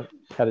you haven't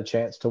had a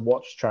chance to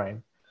watch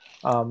train,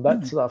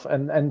 that stuff,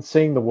 and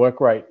seeing the work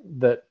rate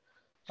that,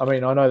 I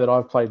mean, I know that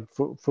I've played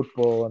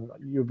football and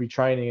you'll be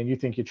training and you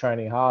think you're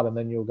training hard and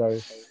then you'll go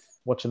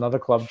watch another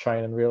club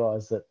train and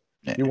realize that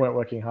you weren't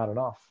working hard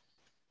enough.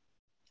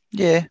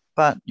 Yeah,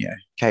 but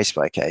case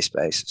by case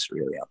basis,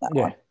 really on that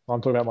one.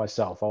 I'm talking about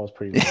myself. I was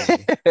pretty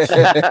lazy.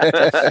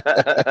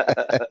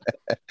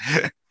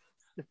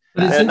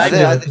 But it's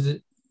interesting because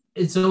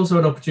it's also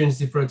an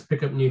opportunity for her to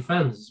pick up new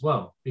fans as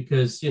well,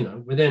 because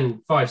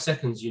within 5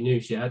 seconds you knew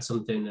she had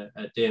something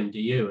at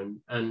DMDU,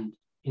 and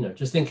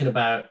just thinking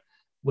about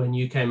when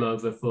you came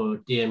over for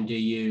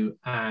DMDU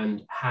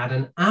and had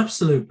an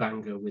absolute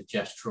banger with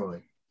Jess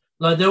Troy.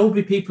 Like, there will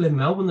be people in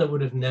Melbourne that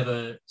would have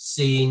never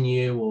seen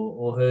you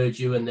or heard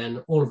you, and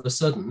then all of a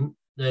sudden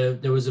there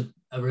was a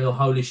real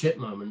holy shit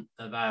moment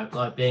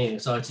about being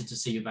excited to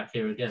see you back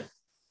here again.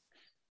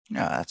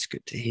 No, that's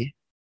good to hear.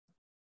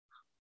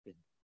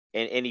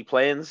 Any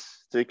plans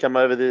to come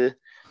over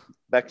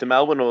back to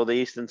Melbourne or the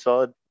eastern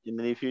side in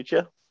the near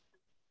future?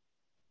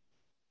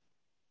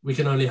 We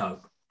can only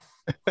hope.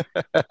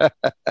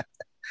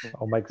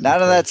 I'll make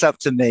None of that's up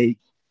to me.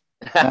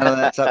 None of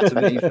that's up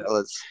to me,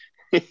 fellas.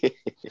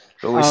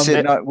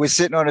 But we're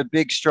sitting on a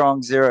big,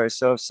 strong 0.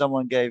 So if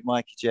someone gave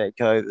Mikey J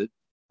COVID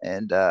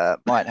and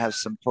might have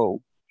some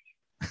pull.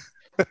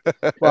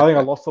 Well, I think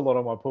I lost a lot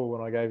of my pull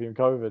when I gave him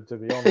COVID, to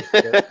be honest.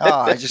 But...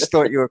 I just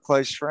thought you were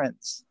close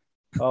friends.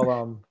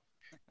 I'll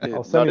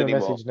send you a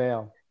message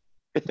now.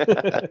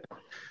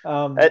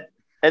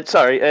 And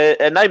sorry,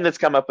 a name that's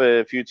come up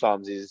a few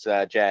times is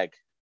Jag,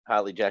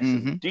 Harley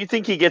Jackson. Mm-hmm. Do you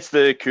think he gets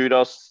the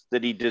kudos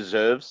that he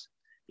deserves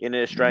in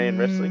Australian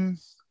wrestling?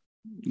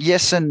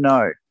 Yes and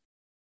no.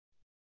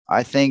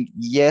 I think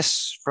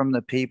yes from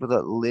the people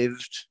that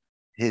lived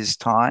his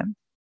time.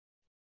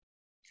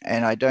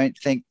 And I don't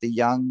think the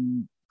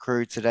young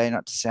crew today,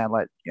 not to sound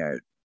like,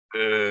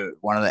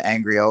 one of the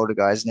angry older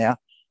guys now,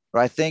 but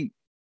I think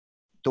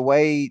the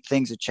way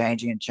things are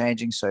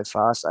changing so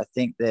fast, I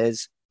think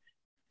there's,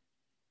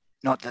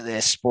 not that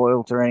they're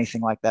spoiled or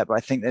anything like that, but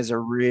I think there's a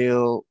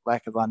real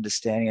lack of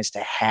understanding as to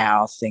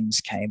how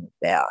things came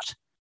about,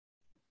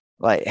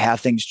 like how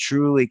things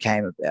truly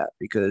came about,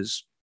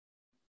 because,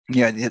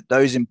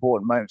 those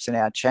important moments are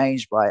now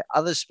changed by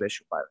other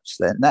special moments.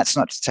 Then that's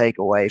not to take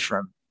away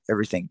from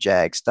everything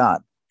Jag's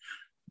done,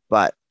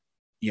 but,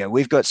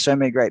 we've got so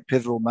many great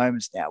pivotal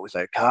moments now with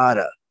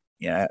Okada,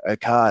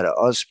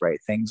 Ospreay,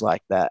 things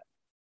like that.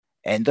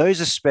 And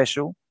those are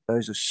special.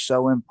 Those are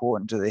so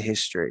important to the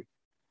history.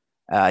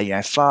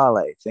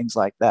 Farley, things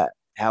like that.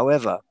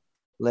 However,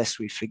 lest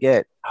we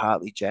forget,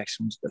 Hartley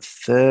Jackson was the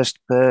first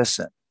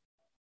person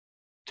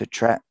to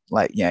track,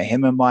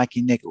 him and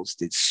Mikey Nichols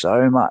did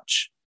so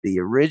much. The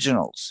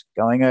originals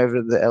going over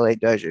to the LA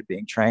Dojo,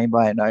 being trained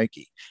by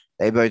Inoki,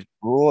 they both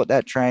brought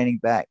that training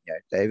back,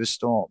 David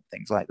Storm,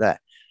 things like that.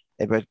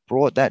 They both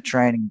brought that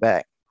training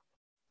back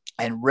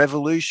and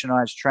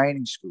revolutionized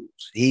training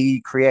schools. He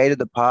created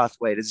the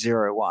pathway to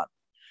 0-1.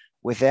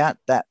 Without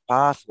that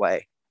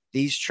pathway,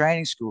 these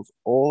training schools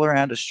all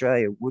around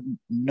Australia wouldn't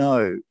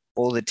know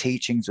all the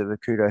teachings of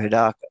Akuto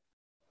Hidaka.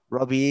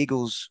 Robbie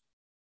Eagles,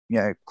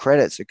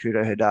 credits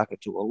Akuto Hidaka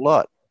to a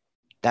lot.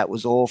 That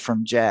was all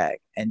from Jag,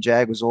 and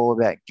Jag was all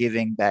about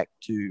giving back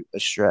to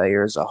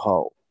Australia as a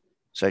whole.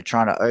 So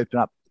trying to open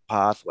up the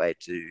pathway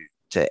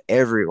to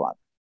everyone.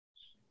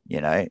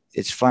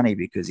 It's funny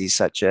because he's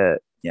such a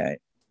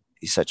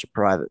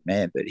private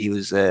man, but he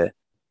was the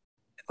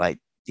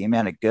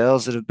amount of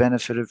girls that have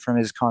benefited from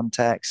his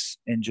contacts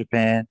in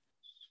Japan,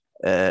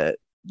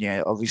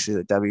 obviously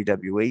the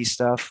WWE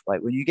stuff.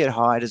 Like when you get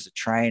hired as a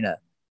trainer,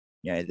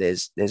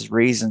 there's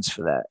reasons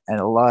for that. And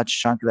a large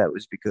chunk of that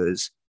was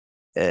because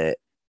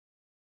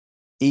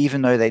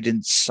even though they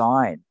didn't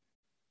sign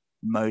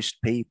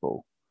most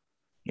people,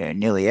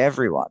 nearly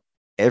everyone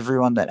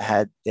that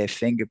had their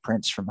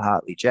fingerprints from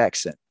Hartley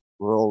Jackson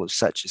were all of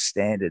such a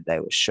standard,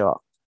 they were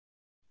shocked.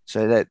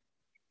 So that,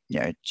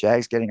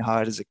 Jag's getting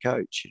hired as a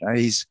coach.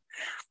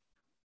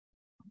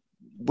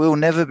 We'll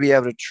never be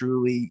able to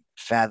truly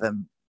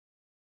fathom,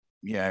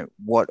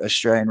 what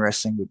Australian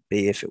wrestling would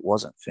be if it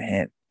wasn't for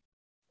him.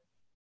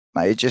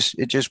 It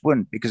just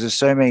wouldn't, because there's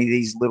so many of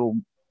these little,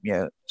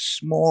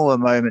 smaller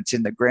moments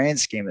in the grand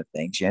scheme of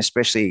things,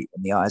 especially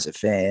in the eyes of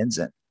fans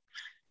and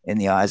in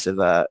the eyes of,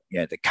 the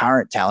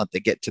current talent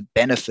that get to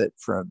benefit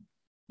from,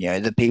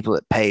 the people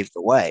that paved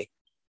the way.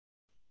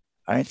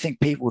 I don't think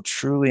people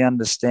truly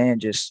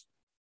understand just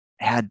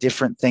how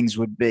different things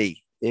would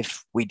be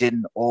if we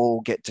didn't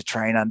all get to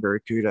train under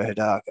Akuto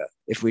Hidaka,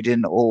 if we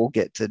didn't all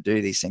get to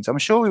do these things. I'm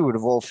sure we would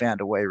have all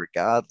found a way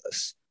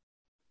regardless,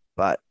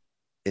 but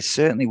it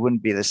certainly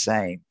wouldn't be the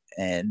same.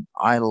 And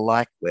I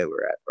like where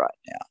we're at right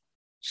now.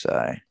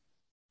 So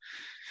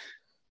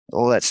a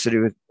lot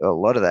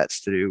of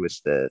that's to do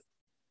with the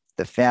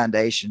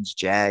foundations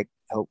Jag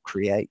helped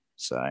create.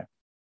 So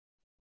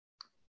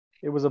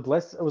it was it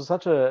was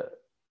such a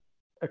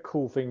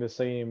cool thing to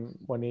see him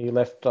when he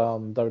left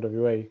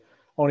WWE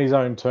on his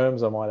own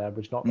terms, I might add,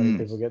 which not many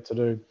people get to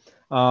do.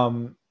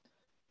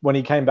 When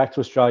he came back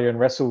to Australia and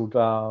wrestled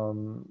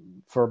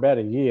for about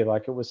a year,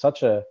 it was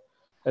such a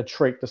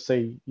treat to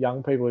see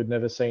young people who'd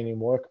never seen him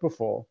work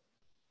before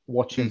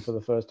watch him for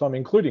the first time,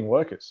 including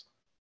workers.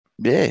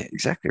 Yeah,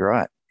 exactly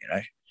right.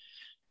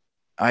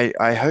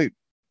 I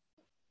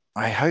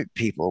hope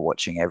people are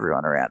watching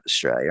everyone around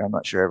Australia. I'm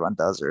not sure everyone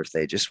does, or if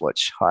they just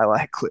watch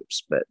highlight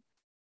clips, but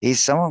he's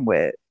someone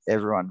where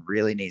everyone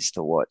really needs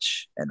to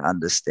watch and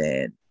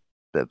understand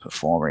the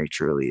performer he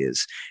truly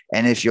is.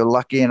 And if you're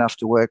lucky enough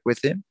to work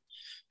with him,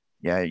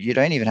 you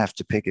don't even have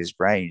to pick his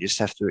brain. You just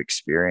have to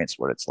experience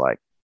what it's like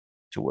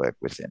to work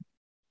with him.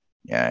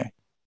 And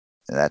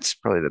that's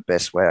probably the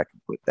best way I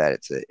can put that.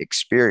 It's an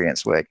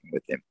experience working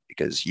with him,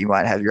 because you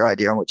might have your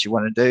idea on what you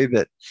want to do,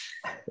 but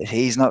if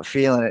he's not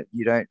feeling it,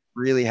 you don't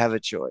really have a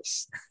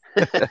choice.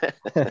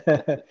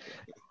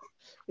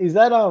 Is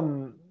that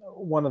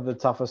one of the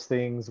toughest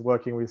things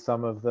working with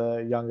some of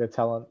the younger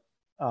talent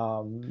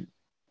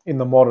in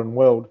the modern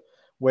world,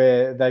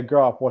 where they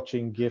grow up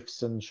watching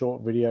GIFs and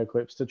short video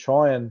clips to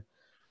try and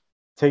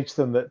teach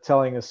them that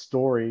telling a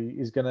story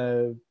is going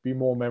to be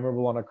more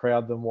memorable on a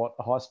crowd than what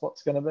a high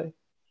spot's going to be?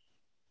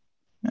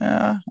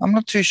 I'm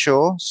not too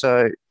sure.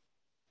 So,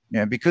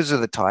 because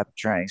of the type of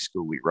training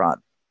school we run,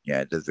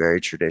 the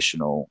very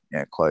traditional,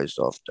 closed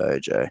off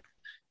dojo,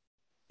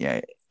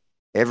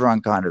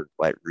 everyone kind of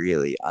like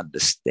really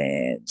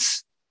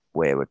understands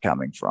where we're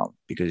coming from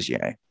because,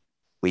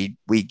 we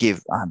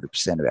give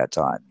 100% of our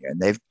time.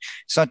 And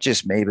it's not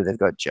just me, but they've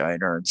got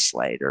Jonah and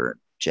Slater and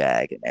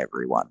Jag and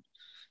everyone,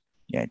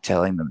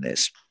 telling them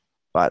this.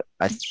 But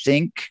I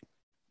think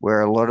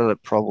where a lot of the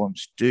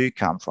problems do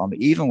come from,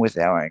 even with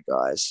our own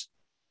guys,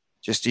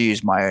 just to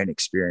use my own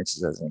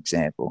experiences as an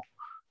example,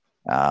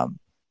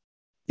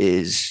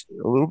 is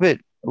a little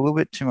bit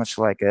too much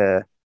like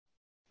a.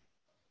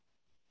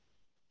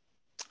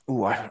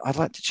 Oh, I'd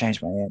like to change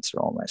my answer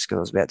almost because I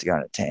was about to go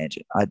on a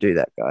tangent. I do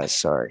that, guys.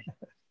 Sorry.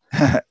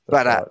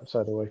 But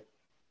so do we.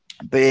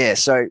 But yeah,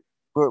 so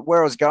where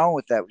I was going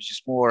with that was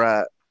just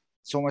more.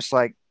 It's almost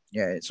like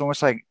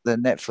the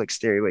Netflix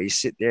theory where you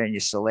sit there and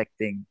you're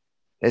selecting.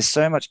 There's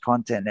so much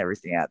content and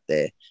everything out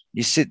there.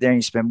 You sit there and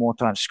you spend more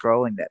time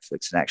scrolling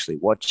Netflix than actually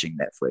watching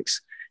Netflix.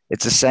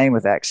 It's the same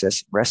with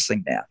Access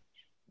Wrestling now.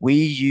 We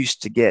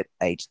used to get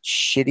a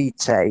shitty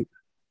tape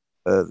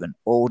of an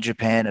All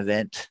Japan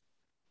event,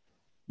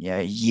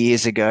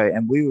 years ago,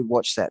 and we would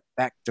watch that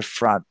back to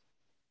front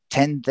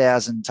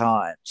 10,000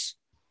 times.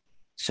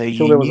 So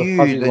you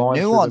knew the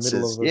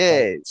nuances.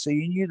 So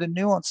you knew the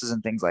nuances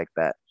and things like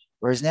that.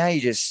 Whereas now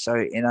you're just so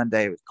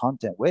inundated with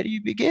content. Where do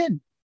you begin?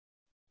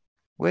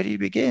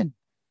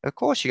 Of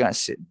course, you're going to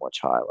sit and watch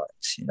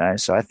highlights,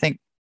 So I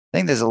think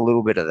there's a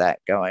little bit of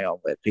that going on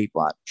where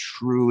people aren't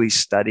truly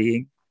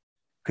studying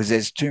because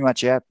there's too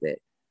much out there.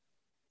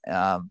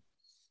 And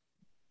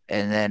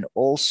then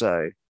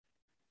also,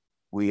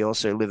 we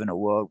also live in a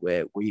world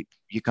where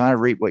you kind of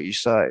reap what you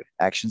sow.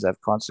 Actions have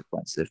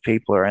consequences. If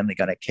people are only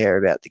going to care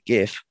about the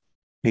GIF,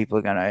 people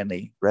are going to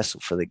only wrestle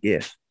for the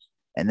GIF.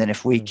 And then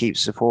if we keep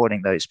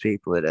supporting those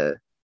people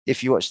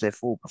if you watch their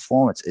full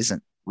performance,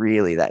 isn't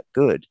really that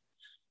good,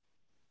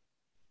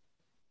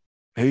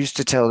 who's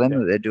to tell them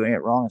that they're doing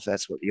it wrong if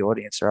that's what the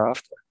audience are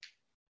after?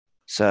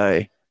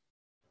 So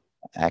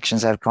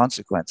actions have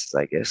consequences,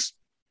 I guess.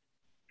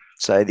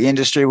 So the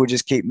industry will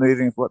just keep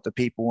moving with what the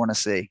people want to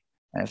see.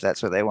 And if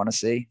that's what they want to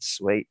see,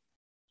 sweet.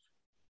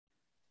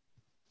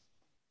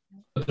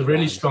 The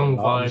really strong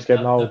vibe. Just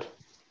getting old.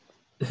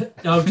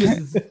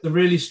 The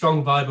really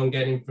strong vibe I'm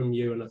getting from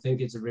you, and I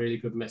think it's a really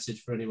good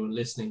message for anyone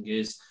listening,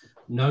 is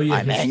know your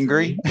history.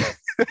 Angry.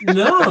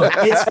 No,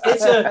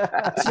 it's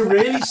a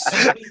really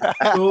sweet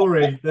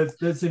story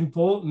that's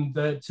important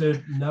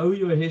to know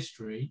your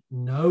history,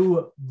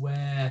 know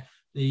where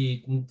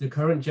the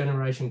current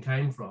generation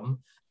came from,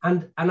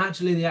 and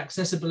actually the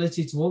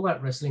accessibility to all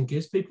that wrestling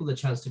gives people the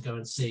chance to go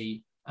and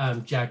see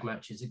JAG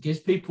matches. It gives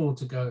people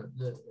to go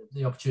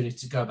the opportunity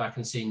to go back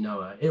and see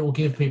Noah. It will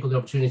give people the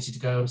opportunity to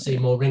go and see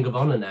more Ring of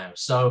Honor now.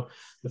 So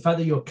the fact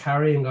that you're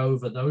carrying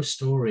over those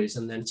stories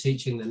and then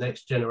teaching the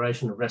next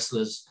generation of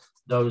wrestlers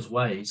those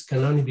ways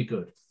can only be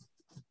good.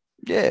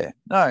 Yeah,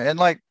 no, and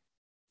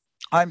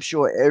I'm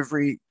sure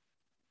every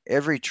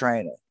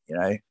trainer,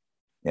 EPW,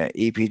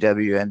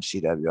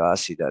 MCW,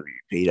 RCW,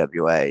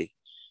 PWA,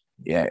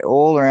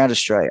 all around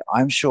Australia,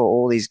 I'm sure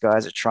all these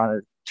guys are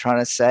trying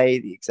to say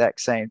the exact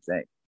same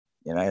thing.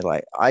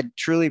 I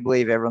truly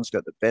believe everyone's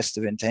got the best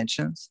of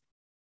intentions.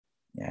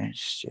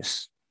 It's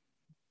just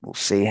we'll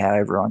see how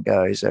everyone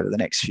goes over the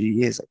next few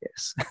years, I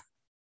guess.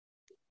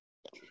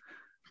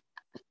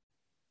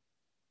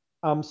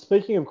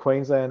 Speaking of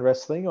Queensland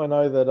wrestling, I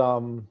know that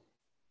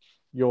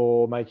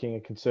you're making a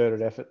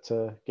concerted effort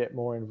to get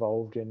more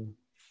involved in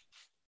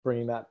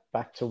bringing that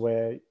back to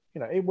where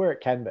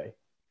it can be.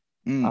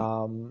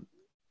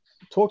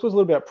 Talk to us a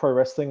little bit about Pro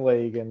Wrestling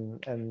League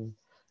and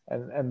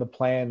the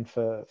plan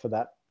for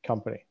that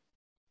company.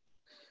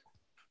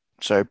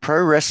 So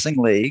Pro Wrestling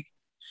League,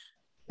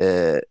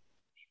 the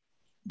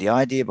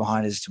idea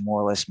behind it is to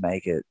more or less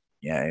make it,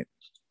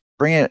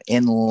 bring it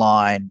in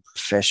line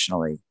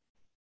professionally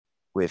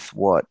with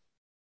what,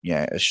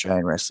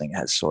 Australian wrestling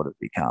has sort of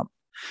become,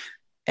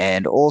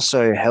 and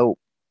also help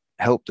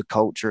the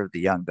culture of the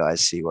young guys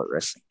see what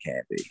wrestling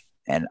can be.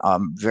 And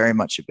I'm very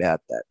much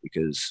about that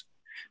because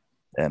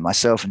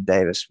myself and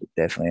Davis were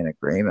definitely in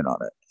agreement on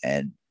it,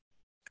 and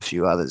a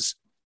few others.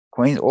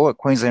 All that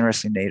Queensland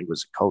wrestling needed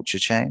was a culture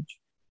change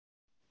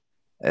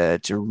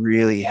to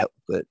really help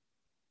it,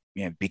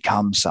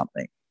 become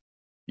something.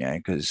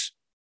 Because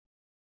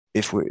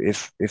if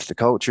the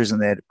culture isn't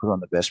there to put on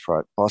the best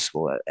product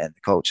possible, and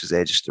the culture's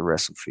there just to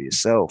wrestle for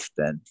yourself,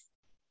 then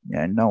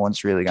no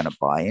one's really going to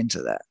buy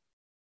into that.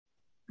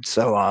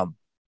 So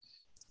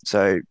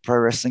Pro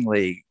Wrestling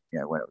League,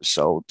 when it was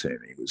sold to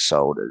me, it was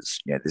sold as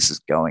this is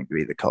going to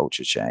be the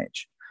culture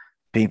change.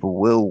 People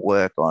will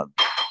work on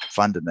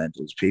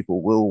fundamentals.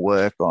 People will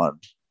work on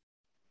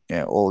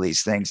all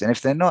these things, and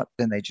if they're not,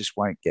 then they just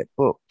won't get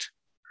booked.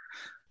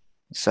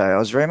 So I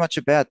was very much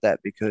about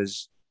that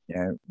because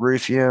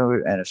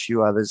Rufio and a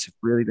few others have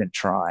really been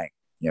trying,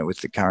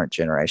 with the current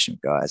generation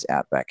of guys,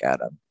 Outback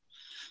Adam,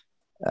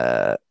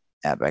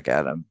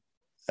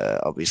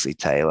 obviously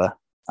Taylor.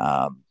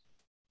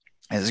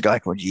 There's a guy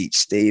called Yeet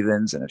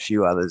Stevens and a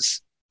few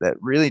others that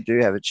really do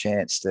have a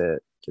chance to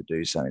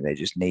do something. They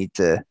just need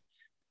to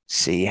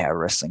see how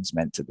wrestling's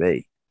meant to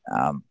be.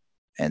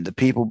 And the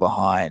people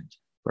behind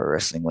Pro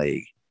Wrestling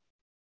League,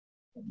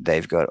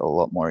 they've got a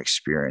lot more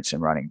experience in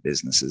running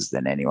businesses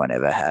than anyone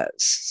ever has.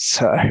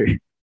 So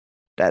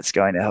that's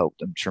going to help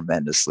them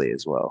tremendously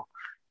as well.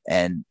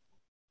 And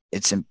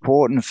it's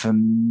important for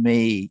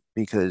me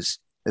because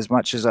as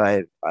much as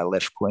I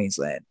left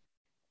Queensland,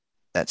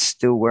 that's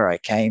still where I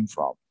came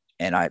from.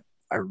 And I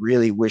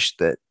really wish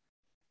that,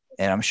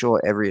 and I'm sure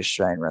every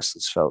Australian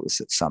wrestler's felt this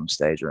at some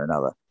stage or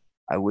another,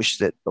 I wish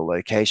that the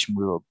location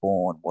we were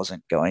born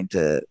wasn't going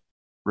to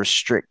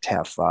restrict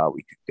how far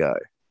we could go.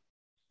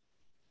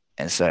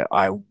 And so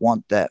I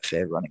want that for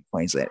everyone in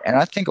Queensland. And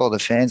I think all the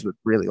fans would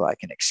really like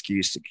an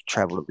excuse to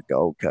travel to the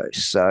Gold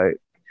Coast. So,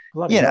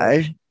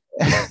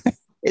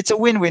 it's a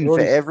win-win for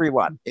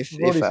everyone if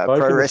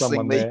Pro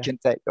Wrestling League can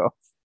take off.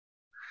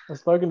 I've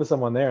spoken to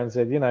someone there and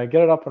said,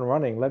 get it up and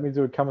running. Let me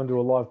come and do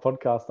a live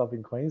podcast up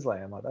in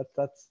Queensland. Like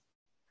that's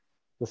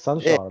the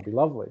sunshine. It'd be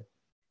lovely.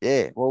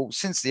 Yeah. Well,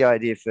 since the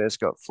idea first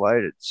got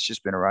floated, it's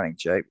just been a running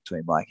joke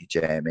between Mikey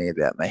J and me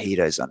about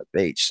mojitos on the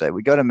beach. So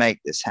we got to make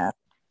this happen.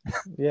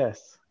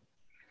 Yes.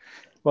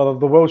 Well,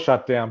 the world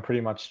shut down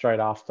pretty much straight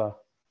after.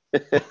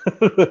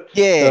 the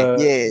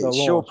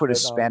sure launch, put a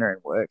spanner in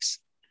works.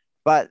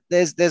 But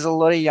there's a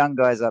lot of young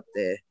guys up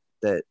there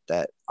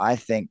that I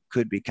think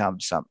could become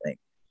something.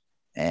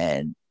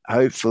 And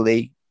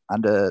hopefully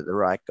under the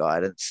right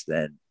guidance,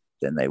 then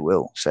they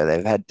will. So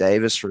they've had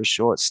Davis for a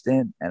short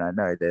stint, and I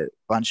know that a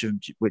bunch of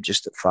them were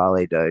just at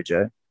Farley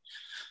Dojo.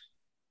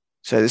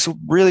 So this will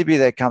really be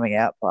their coming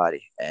out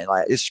party. And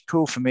it's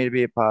cool for me to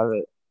be a part of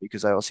it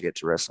because I also get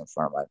to wrestle in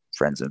front of my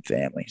friends and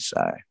family.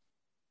 So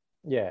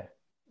yeah.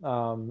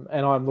 And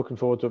I'm looking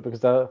forward to it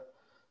because the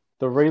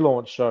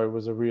relaunch show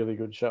was a really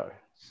good show.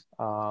 It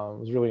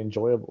was really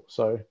enjoyable.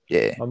 So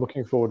yeah, I'm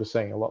looking forward to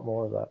seeing a lot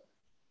more of that.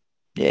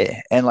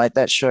 Yeah, and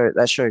that show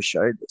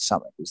showed that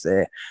something was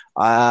there.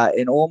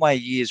 In all my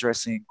years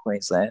wrestling in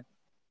Queensland,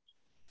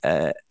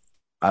 I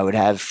would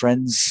have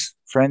friends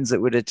that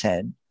would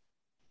attend,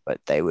 but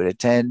they would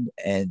attend,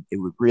 and it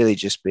would really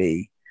just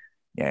be,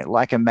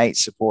 like a mate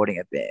supporting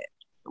a band.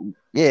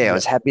 Yeah, I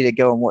was happy to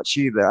go and watch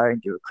you, but I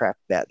didn't give a crap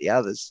about the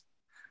others.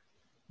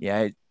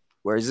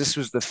 Whereas this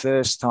was the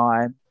first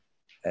time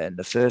and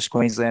the first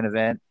Queensland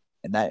event,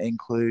 and that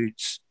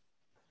includes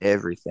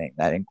everything.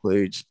 That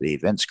includes the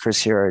events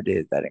Chris Hero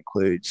did. That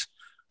includes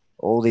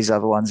all these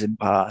other ones in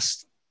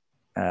past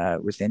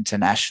with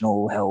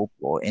international help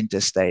or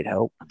interstate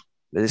help.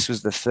 But this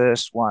was the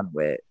first one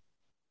where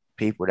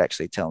people would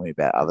actually tell me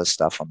about other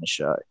stuff on the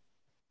show.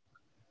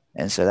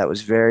 And so that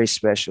was very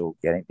special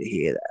getting to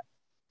hear that.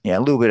 A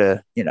little bit of,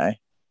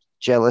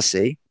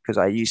 jealousy because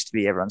I used to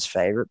be everyone's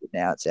favorite, but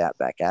now it's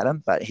Outback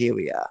Adam. But here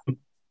we are.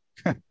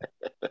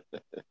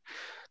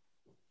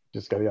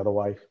 Just go the other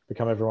way,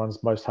 become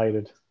everyone's most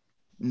hated.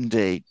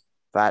 Indeed,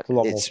 but it's a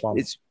lot more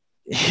fun.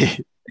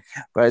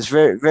 But it's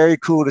very, very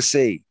cool to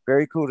see.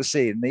 Very cool to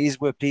see. And these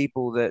were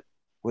people that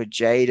were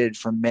jaded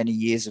from many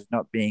years of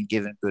not being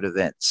given good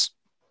events.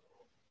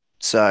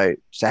 So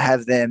to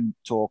have them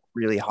talk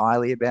really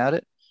highly about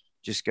it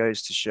just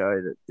goes to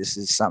show that this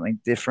is something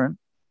different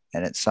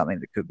and it's something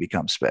that could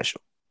become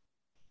special.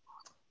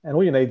 And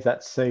all you need is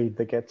that seed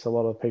that gets a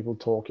lot of people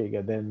talking,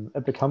 and then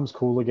it becomes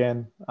cool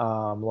again.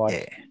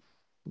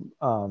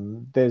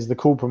 There's the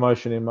cool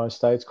promotion in most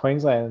states.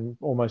 Queensland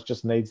almost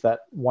just needs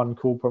that one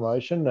cool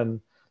promotion, and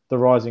the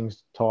rising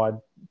tide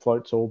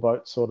floats all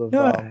boats sort of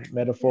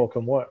metaphor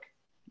can work.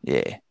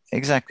 Yeah,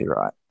 exactly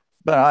right.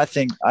 But I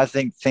think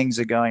things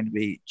are going to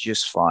be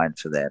just fine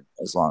for them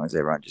as long as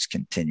everyone just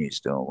continues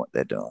doing what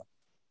they're doing.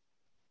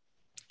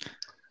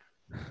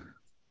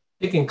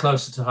 Picking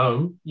closer to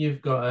home,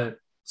 you've got a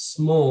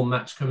small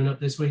match coming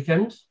up this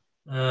weekend.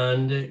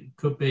 And it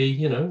could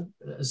be,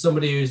 as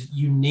somebody who's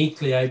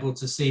uniquely able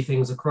to see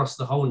things across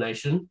the whole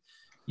nation,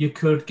 you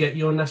could get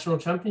your national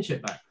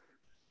championship back.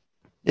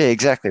 Yeah,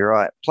 exactly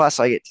right. Plus,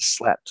 I get to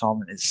slap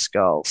Tom in his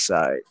skull.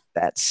 So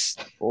that's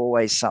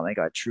always something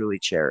I truly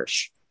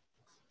cherish.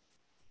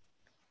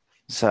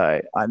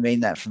 So I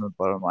mean that from the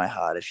bottom of my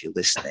heart if you're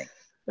listening.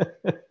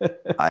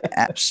 I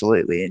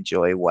absolutely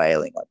enjoy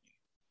wailing on you.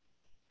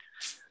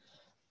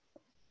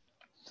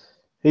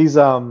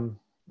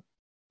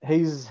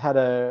 He's had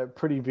a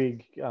pretty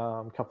big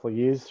couple of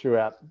years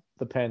throughout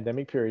the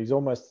pandemic period.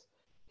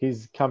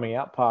 His coming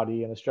out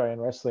party in Australian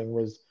wrestling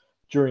was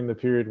during the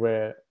period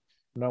where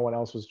no one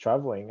else was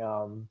traveling.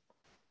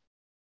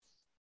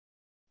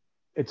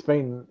 It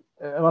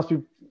must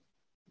be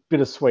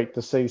bittersweet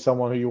to see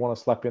someone who you want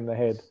to slap in the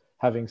head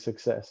having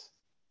success.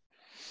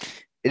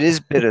 It is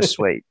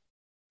bittersweet.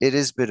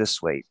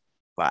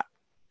 But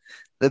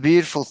the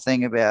beautiful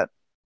thing about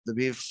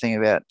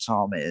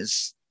Tom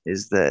is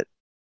that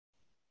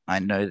I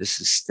know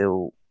this is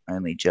still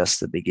only just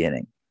the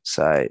beginning.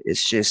 So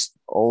it's just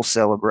all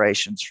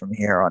celebrations from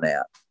here on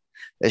out,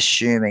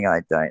 assuming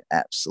I don't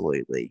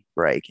absolutely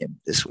break him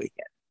this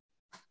weekend.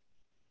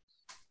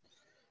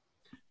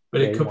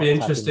 But it could be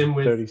interesting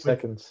with 30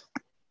 seconds.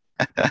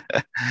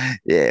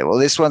 Yeah, well,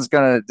 this one's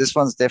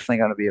definitely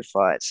gonna be a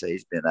fight. So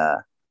he's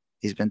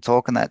been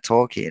talking that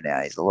talk here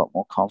now. He's a lot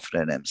more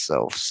confident in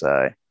himself.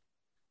 So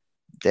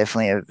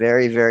definitely a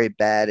very, very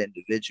bad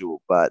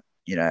individual. But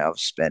I've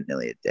spent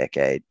nearly a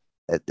decade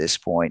at this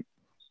point.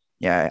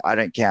 I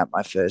don't count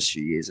my first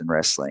few years in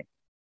wrestling.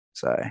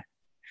 So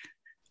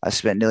I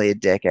spent nearly a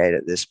decade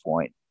at this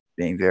point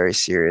being very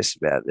serious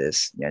about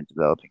this,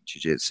 developing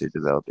jiu-jitsu,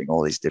 developing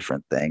all these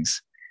different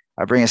things.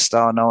 I bring a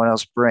style no one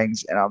else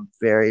brings, and I'm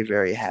very,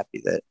 very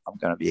happy that I'm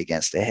going to be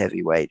against a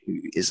heavyweight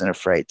who isn't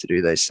afraid to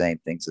do those same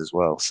things as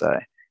well. So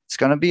it's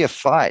going to be a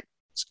fight.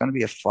 It's going to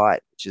be a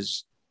fight, which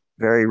is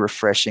very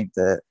refreshing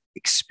to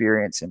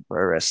experience in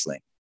pro wrestling.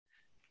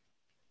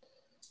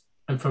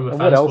 And from a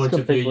fan's point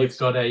of view,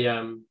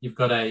 you've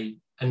got a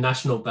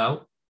national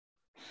belt.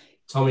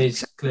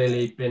 Tommy's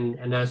clearly been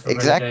announced for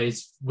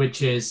Renegades,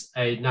 which is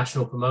a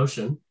national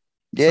promotion.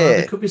 Yeah. So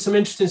there could be some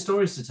interesting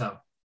stories to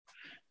tell.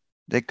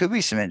 There could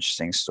be some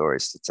interesting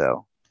stories to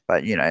tell.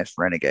 But, if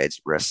Renegades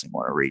Wrestling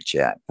want to reach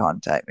out and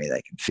contact me,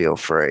 they can feel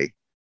free.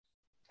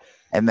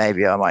 And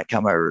maybe I might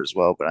come over as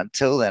well. But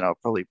until then, I'll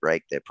probably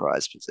break their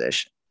prized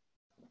possession.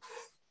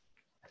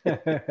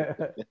 And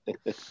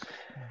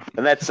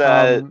that's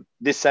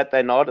this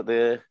Saturday night at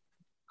the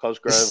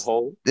Cosgrove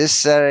Hall. This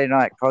Saturday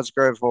night,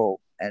 Cosgrove Hall,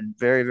 and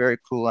very, very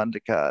cool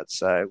undercard.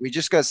 So we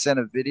just got sent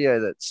a video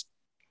that's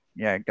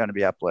going to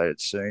be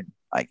uploaded soon,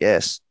 I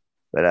guess.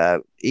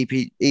 But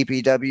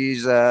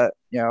EPW's,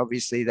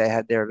 obviously they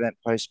had their event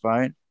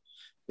postponed,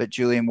 but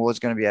Julian Ward's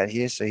going to be out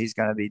here, so he's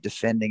going to be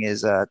defending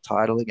his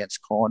title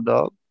against Corn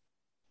Dog.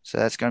 So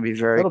that's going to be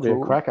very cool. That'll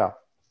be a cracker.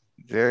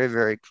 Very,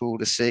 very cool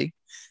to see.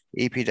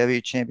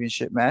 EPW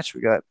championship match.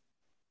 We got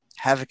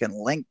Havoc and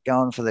Link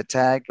going for the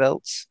tag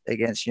belts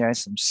against,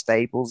 some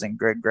staples and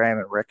Greg Graham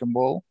and Wrecking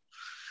Ball.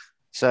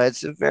 So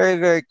it's a very,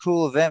 very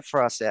cool event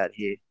for us out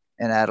here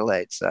in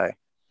Adelaide. So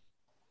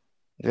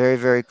very,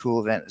 very cool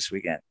event this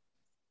weekend.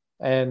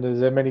 And is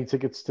there many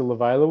tickets still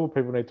available?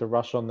 People need to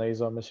rush on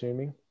these, I'm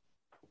assuming.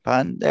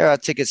 Pardon? There are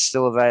tickets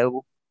still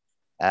available.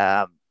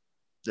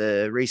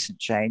 The recent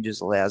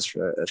changes allows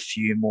for a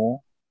few more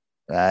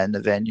in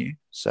the venue,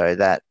 so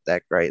that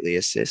greatly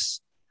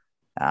assists.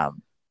 But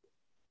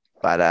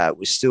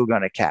we're still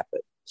going to cap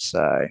it,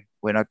 so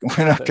we're not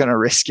going to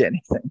risk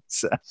anything.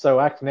 So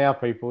act now,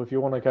 people. If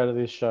you want to go to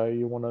this show,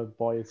 you want to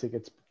buy your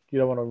tickets. You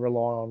don't want to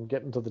rely on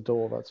getting to the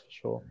door. That's for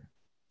sure.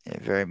 Yeah,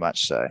 very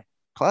much so.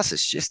 Plus,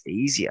 it's just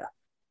easier.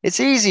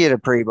 It's easier to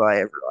pre-buy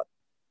everyone.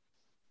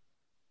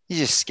 You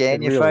just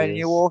scan your phone and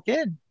you walk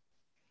in.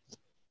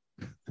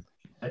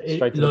 It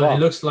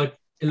looks like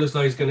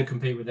he's going to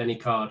compete with any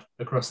card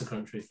across the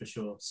country for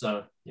sure.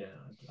 So yeah,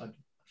 I'd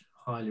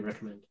highly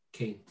recommend.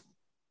 Keen.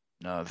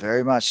 No,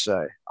 very much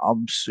so.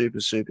 I'm super,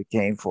 super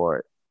keen for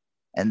it.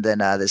 And then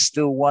there's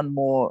still one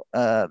more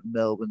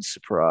Melbourne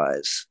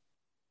surprise.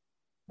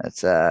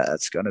 That's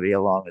going to be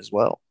along as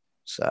well.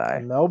 So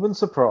a Melbourne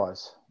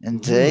surprise.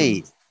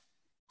 Indeed.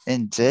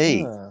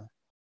 Indeed. Yeah.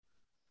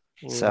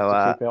 We'll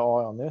have to keep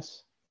our eye on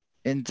this.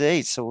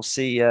 Indeed. So we'll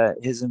see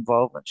his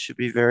involvement should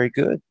be very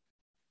good.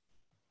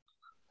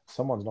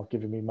 Someone's not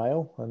giving me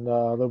mail, and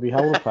there'll be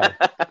hell to pay.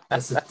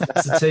 That's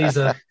a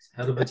teaser.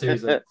 Hell of a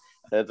teaser.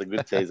 That's a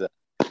good teaser.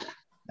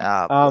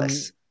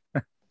 Bless.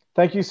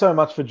 Thank you so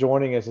much for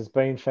joining us. It's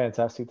been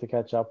fantastic to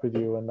catch up with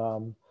you, and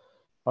I'm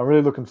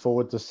really looking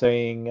forward to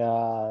seeing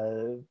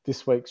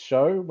this week's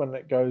show when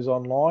it goes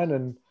online,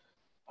 and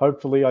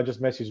hopefully I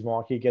just messaged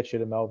Mikey, get you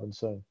to Melbourne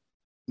soon.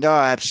 No,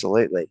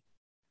 absolutely.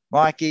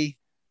 Mikey,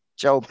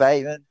 Joel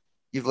Bateman,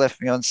 you've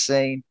left me on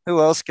scene.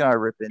 Who else can I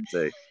rip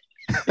into?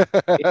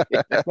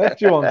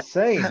 Left you on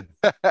scene.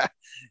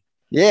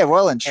 Yeah,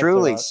 well and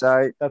truly.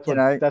 So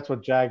that's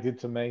what Jag did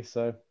to me.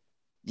 So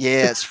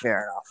yeah, it's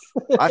fair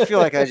enough. I feel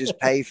like I just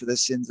pay for the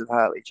sins of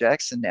Harley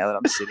Jackson now that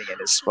I'm sitting in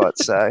his spot.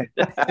 So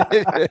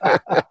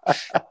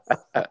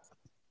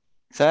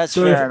that's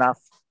fair enough.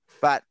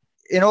 But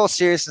in all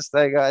seriousness,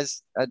 though,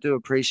 guys, I do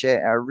appreciate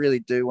it. I really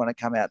do want to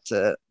come out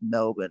to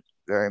Melbourne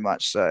very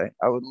much so.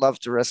 I would love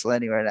to wrestle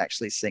anywhere and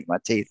actually sink my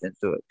teeth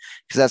into it,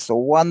 because that's the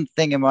one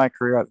thing in my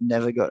career I've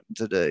never gotten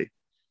to do.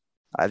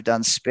 I've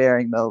done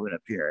sparing Melbourne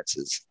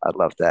appearances. I'd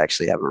love to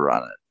actually have a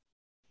run at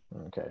it.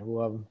 Okay,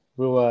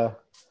 we'll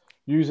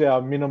use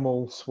our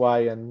minimal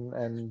sway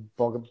and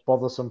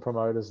bother some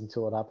promoters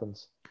until it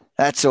happens.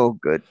 That's all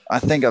good. I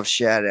think I've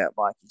shouted out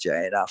Mikey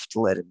J enough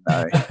to let him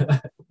know.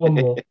 One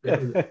more.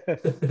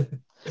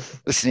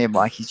 Listen here,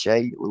 Mikey J,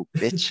 you little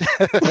bitch.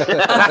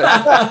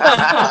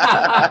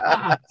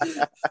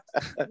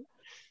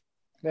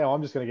 Now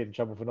I'm just going to get in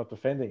trouble for not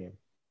defending him.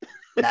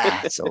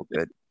 Nah, it's all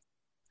good.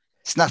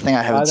 It's nothing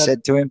I haven't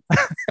said to him.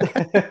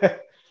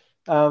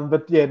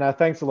 But yeah, no,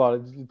 thanks a lot.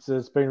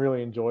 It's been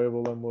really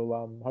enjoyable, and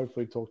we'll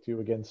hopefully talk to you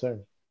again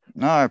soon.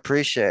 No, I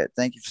appreciate it.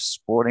 Thank you for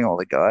supporting all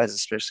the guys,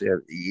 especially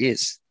over the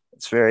years.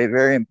 It's very,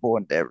 very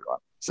important to everyone.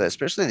 So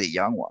especially the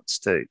young ones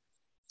too.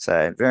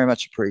 So very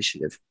much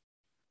appreciative.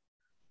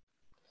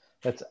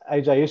 That's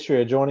AJ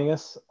Istria joining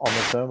us on the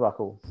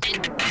Turnbuckle.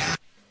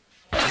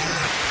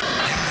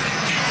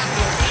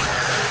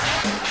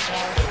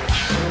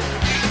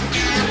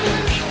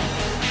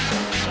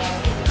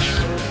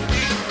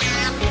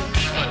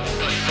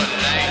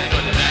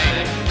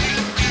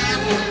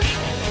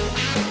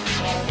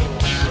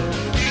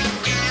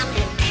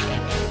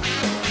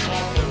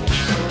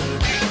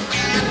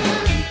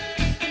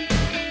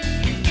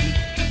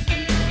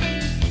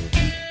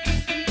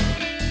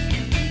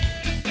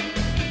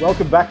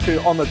 Welcome back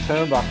to On the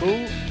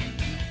Turnbuckle.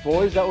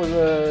 Boys, that was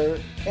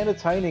a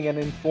entertaining and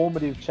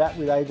informative chat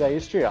with AJ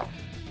Istria.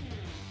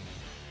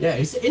 Yeah,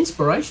 it's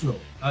inspirational.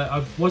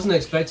 I wasn't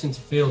expecting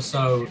to feel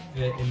so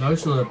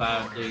emotional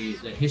about the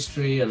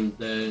history and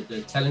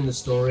the telling the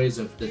stories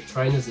of the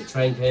trainers that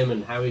trained him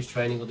and how he's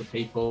training other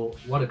people.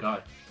 What a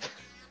guy.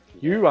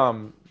 You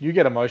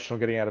get emotional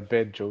getting out of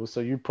bed, Jules,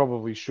 so you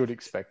probably should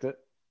expect it.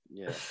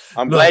 Yeah.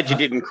 I'm glad you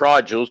didn't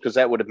cry, Jules, because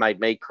that would have made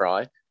me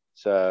cry.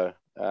 So...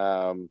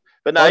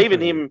 but no, even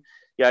him,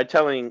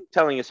 telling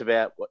us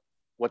about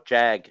what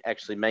Jag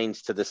actually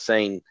means to the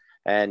scene,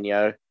 and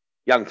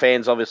young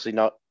fans obviously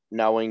not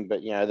knowing,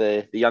 but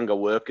the younger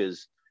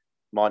workers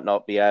might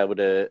not be able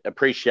to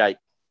appreciate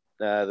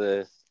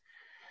the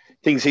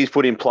things he's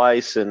put in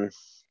place, and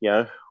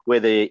where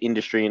the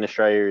industry in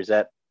Australia is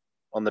at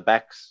on the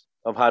backs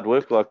of hard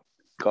work, like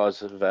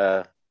guys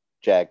of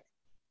Jag.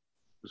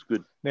 It was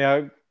good.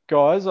 Now,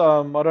 guys,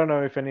 I don't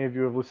know if any of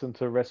you have listened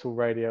to Wrestle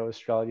Radio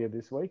Australia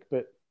this week,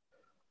 but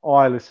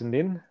I listened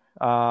in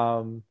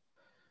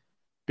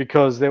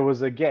because there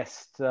was a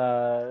guest.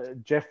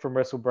 Jeff from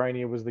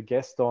WrestleBrania was the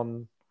guest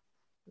on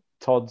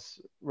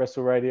Todd's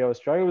Wrestle Radio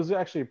Australia. It was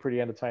actually a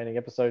pretty entertaining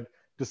episode,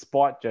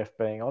 despite Jeff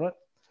being on it.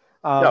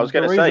 I was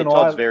going to say,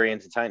 Todd's very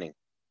entertaining.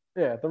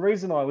 Yeah, the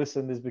reason I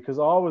listened is because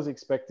I was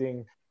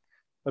expecting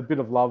a bit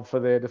of love for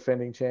their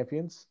defending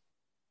champions.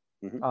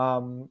 Mm-hmm.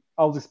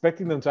 I was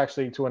expecting them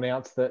to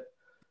announce that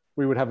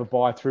we would have a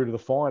bye through to the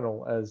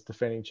final as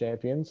defending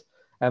champions.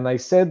 And they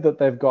said that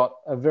they've got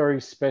a very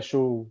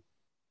special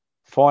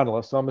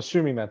finalist. I'm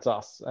assuming that's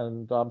us.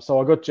 And so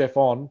I got Jeff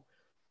on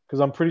because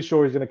I'm pretty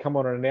sure he's going to come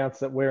on and announce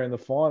that we're in the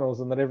finals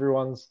and that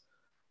everyone's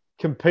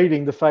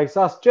competing to face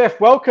us.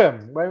 Jeff,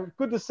 welcome.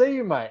 Good to see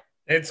you, mate.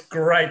 It's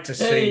great to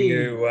see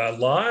you,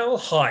 Lyle.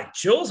 Hi,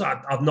 Jules.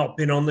 I've not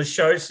been on the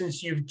show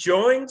since you've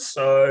joined,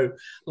 so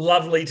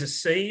lovely to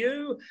see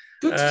you.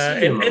 Good to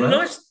see you, and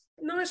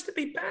nice to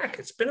be back.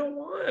 It's been a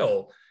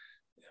while.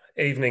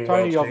 Evening,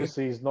 Tony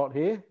obviously is not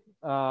here.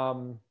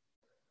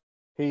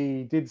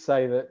 He did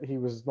say that he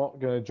was not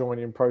going to join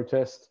in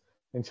protest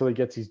until he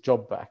gets his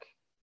job back.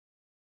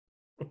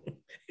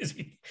 Is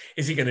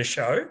he going to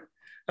show?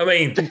 I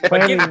mean,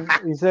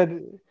 he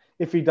said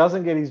if he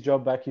doesn't get his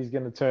job back, he's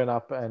going to turn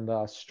up and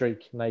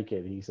streak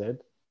naked, he said.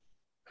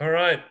 All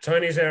right.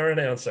 Tony's our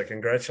announcer.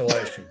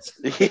 Congratulations.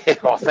 Yeah.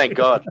 Oh, thank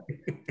God.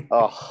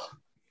 Oh,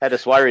 had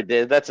us worried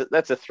there. That's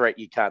a threat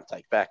you can't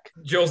take back.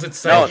 Jules, it's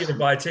safe to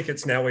buy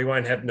tickets now. We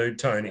won't have nude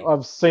Tony.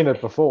 I've seen it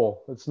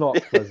before. It's not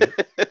pleasant.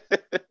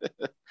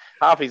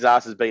 Half his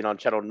ass has been on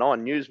Channel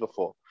 9 News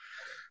before.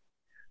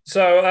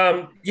 So,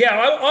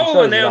 I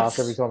will announce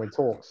every time he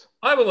talks.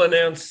 I will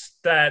announce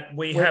that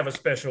we have a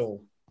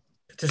special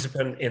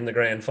participant in the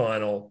grand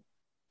final.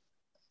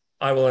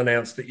 I will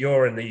announce that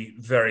you're in the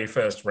very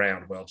first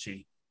round,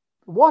 Welchie.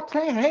 What?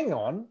 Hang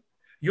on.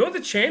 You're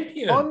the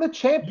champion. I'm the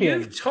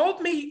champion. You've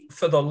told me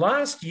for the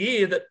last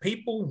year that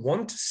people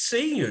want to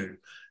see you.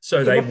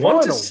 So they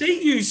want to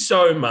see you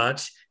so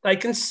much, they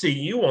can see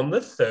you on the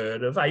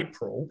 3rd of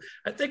April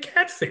at the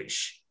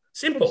Catfish.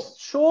 Simple. But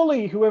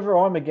surely whoever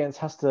I'm against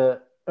has to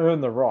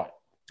earn the right.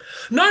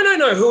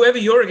 No. Whoever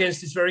you're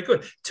against is very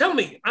good. Tell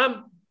me,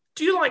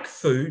 do you like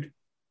food,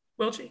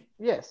 Welchie?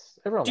 Yes,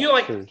 everyone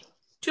likes food.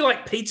 Do you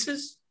like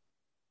pizzas?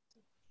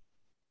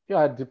 Yeah,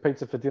 I had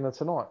pizza for dinner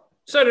tonight.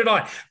 So did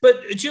I.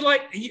 But do you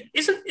like?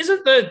 Isn't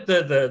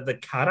the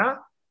cutter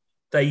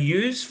they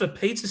use for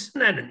pizza? Isn't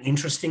that an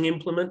interesting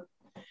implement?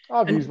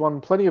 I've used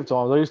one plenty of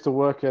times. I used to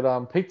work at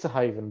Pizza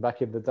Haven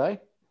back in the day.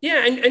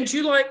 Yeah, and do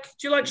you like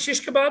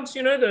shish kebabs?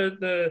 You know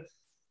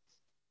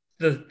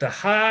the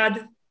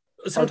hard,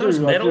 sometimes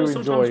metal.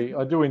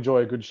 I do enjoy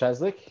a good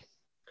shazlik.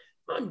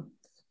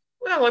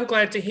 I'm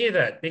glad to hear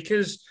that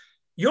because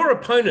your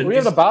opponent. We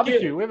have a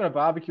barbecue. We're having a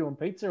barbecue and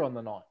pizza on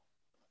the night.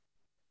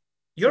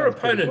 Your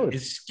opponent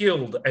is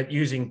skilled at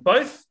using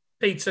both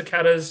pizza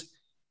cutters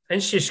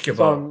and shish kebab.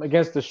 So I'm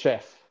against the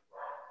chef.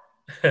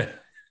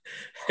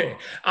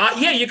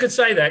 Yeah, you could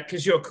say that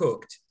because you're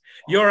cooked.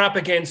 You're up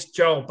against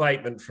Joel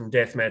Bateman from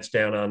Deathmatch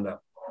Down Under.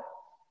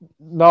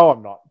 No,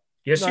 I'm not.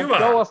 Yes, you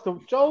are.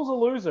 Joel's a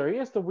loser. He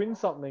has to win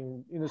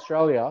something in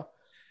Australia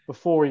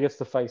before he gets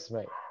to face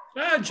me.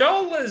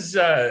 Joel has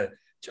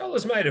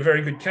made a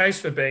very good case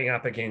for being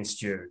up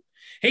against you.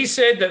 He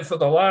said that for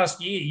the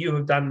last year, you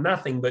have done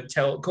nothing but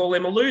call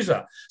him a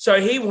loser.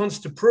 So he wants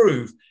to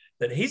prove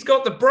that he's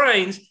got the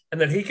brains and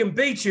that he can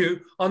beat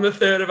you on the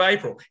 3rd of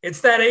April.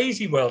 It's that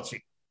easy,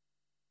 Welchie.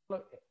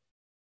 Look,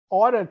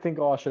 I don't think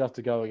I should have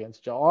to go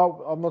against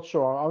Joel. I'm not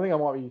sure. I think I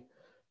might be.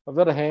 I've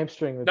got a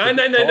hamstring. No.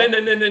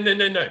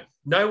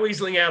 No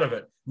weaseling out of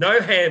it. No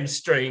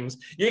hamstrings.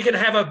 You can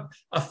have a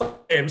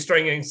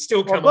hamstring and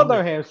still come. I've got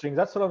no hamstrings.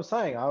 That's what I'm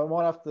saying. I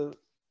might have to.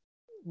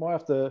 I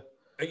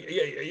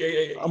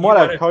might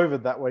have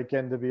COVID that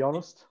weekend, to be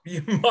honest.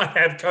 You might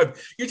have COVID.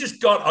 You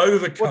just got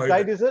over COVID. What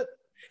date is it?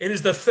 It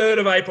is the 3rd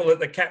of April at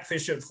the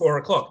Catfish at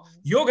 4:00.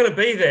 You're going to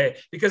be there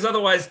because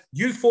otherwise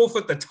you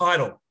forfeit the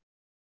title.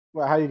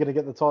 Well, how are you going to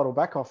get the title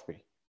back off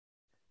me?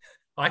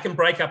 I can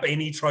break up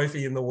any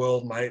trophy in the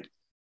world, mate.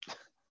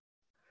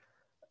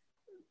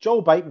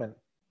 Joel Bateman.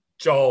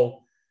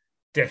 Joel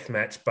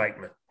Deathmatch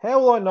Bateman. How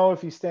will I know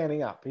if he's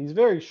standing up? He's a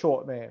very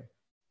short man.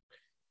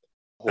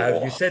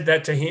 Have you said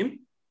that to him?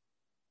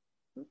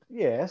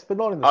 Yes, but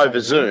not in the over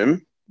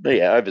Zoom.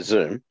 Yeah, over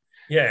Zoom.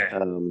 Yeah.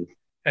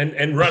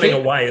 And running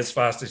away as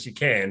fast as you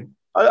can.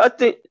 I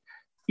think,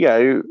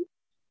 I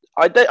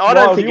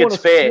don't think it's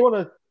fair.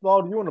 Do you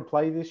want to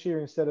play this year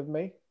instead of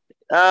me?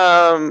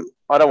 I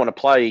don't want to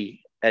play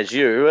as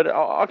you.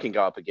 I can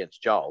go up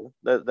against Joel.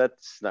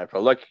 That's no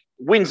problem. Like,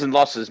 wins and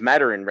losses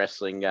matter in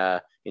wrestling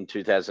in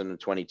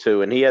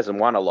 2022, and he hasn't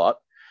won a lot.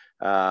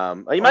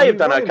 He may have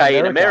done okay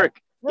in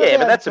America. Yeah,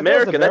 but that's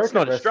America. That's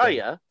not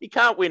Australia. He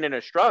can't win in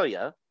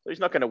Australia, so he's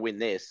not going to win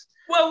this.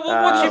 Well,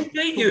 we'll watch him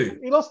beat you.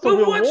 He lost to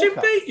Will Walker. Watch him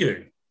beat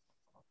you.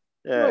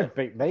 Yeah. He won't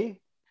beat me.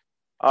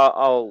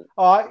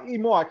 He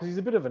might, because he's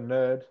a bit of a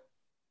nerd.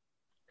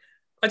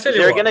 I tell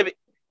you what.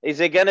 Is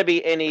there going to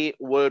be any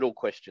Wordle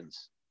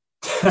questions?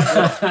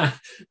 That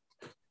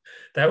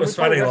was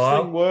funny,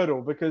 Lyle.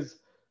 Wordle, because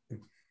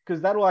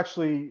that'll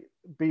actually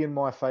be in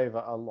my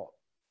favour a lot.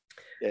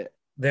 Yeah.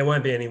 There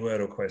won't be any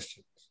Wordle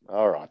questions.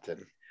 All right,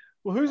 then.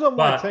 Well, who's on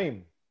my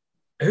team?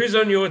 Who's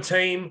on your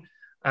team?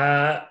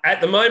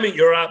 At the moment,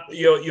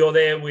 you're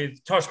there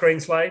with Tosh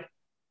Greenslade.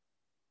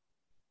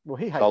 Well,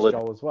 he hates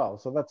Joel as well,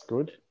 so that's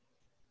good.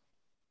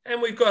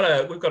 And we've got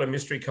a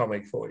mystery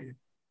comic for you.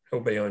 He'll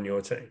be on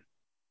your team.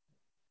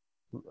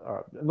 All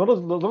right. As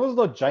long as it's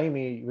not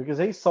Jamie, because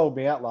he sold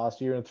me out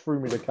last year and threw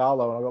me to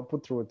Carlo, and I got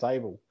put through a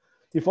table.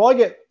 If I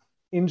get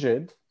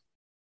injured,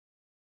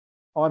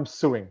 I'm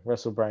suing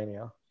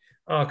WrestleBrania.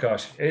 Oh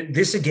gosh,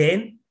 this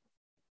again?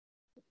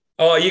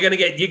 Oh, you're gonna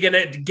get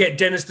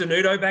Dennis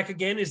Denudo back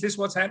again? Is this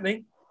what's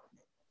happening?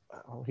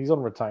 Oh, he's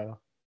on retainer.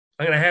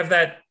 I'm gonna have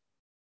that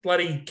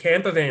bloody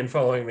camper van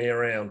following me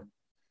around.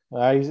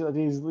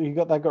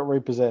 That got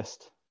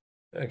repossessed.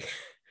 Okay.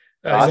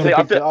 I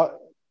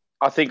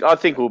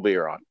think we'll be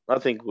all right. I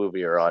think we'll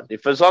be all right.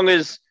 As long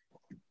as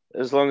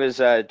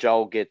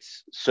Joel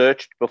gets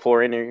searched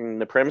before entering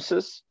the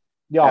premises.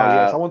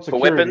 Yes, I want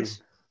security. For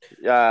weapons.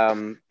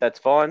 That's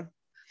fine.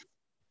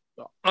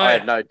 I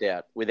have no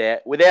doubt. With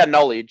our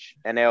knowledge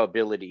and our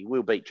ability,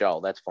 we'll beat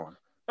Joel. That's fine.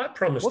 I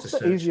promise. What's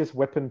the easiest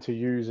weapon to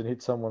use and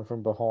hit someone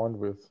from behind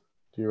with?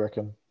 Do you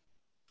reckon?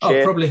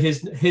 Oh, probably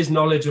his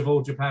knowledge of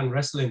All Japan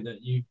wrestling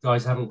that you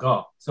guys haven't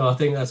got. So I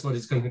think that's what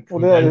it's going to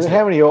come down to.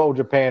 How many All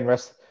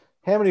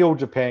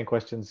Japan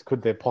questions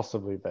could there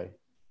possibly be?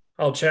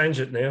 I'll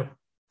change it now.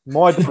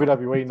 My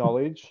WWE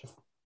knowledge,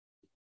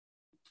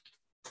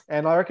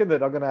 and I reckon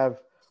that I'm gonna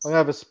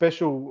have a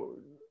special.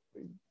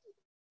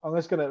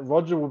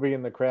 Roger will be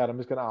in the crowd. I'm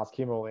just gonna ask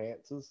him all the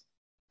answers.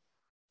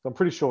 So I'm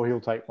pretty sure he'll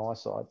take my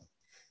side.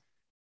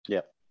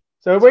 Yeah.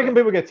 So where can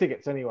people get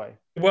tickets anyway?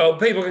 Well,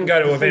 people can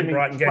go to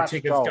Eventbrite and get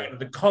tickets. Go to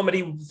the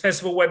Comedy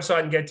Festival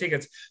website and get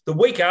tickets. The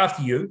week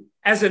after you,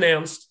 as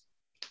announced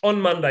on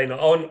Monday night,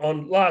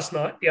 on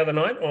the other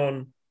night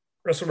on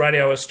Wrestle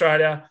Radio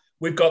Australia,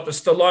 we've got the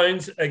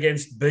Stallones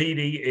against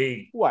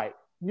BDE. Wait,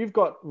 you've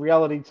got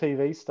reality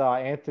TV star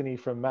Anthony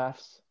from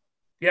MAFS.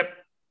 Yep.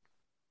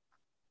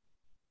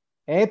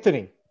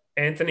 Anthony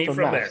from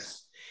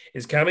MAFS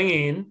is coming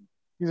in.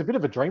 He's a bit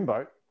of a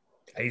dreamboat.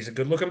 He's a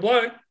good-looking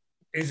bloke.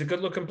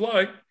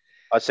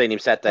 I've seen him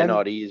Saturday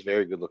night. He is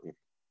very good looking.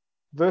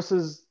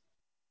 Versus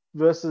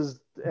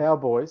our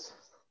boys.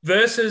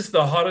 Versus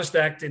the hottest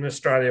act in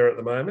Australia at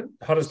the moment.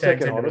 Hottest tag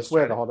team in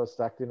Australia. We're the hottest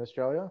act in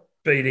Australia.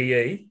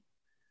 BDE.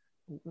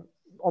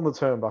 On the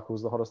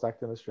turnbuckles, the hottest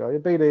act in Australia.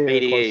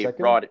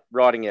 BDE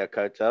riding our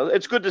coattails.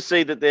 It's good to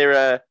see that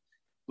they're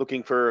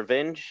looking for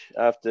revenge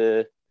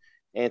after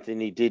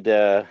Anthony did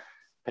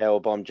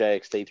powerbomb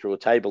JXT through a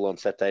table on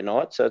Saturday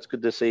night. So it's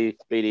good to see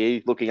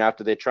BDE looking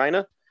after their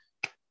trainer.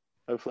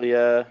 Hopefully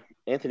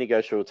Anthony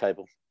goes through a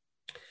table.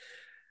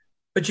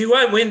 But you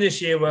won't win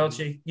this year,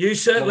 Welchie. You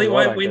certainly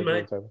won't win,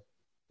 mate.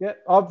 Yeah,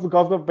 I've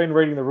been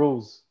reading the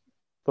rules,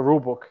 the rule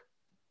book.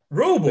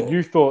 Rule book?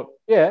 You thought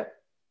there's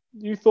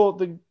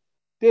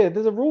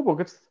a rule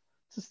book. It's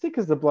as thick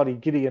as the bloody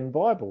Gideon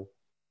Bible.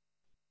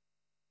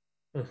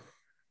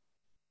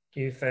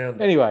 You found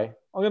it. Anyway,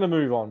 I'm going to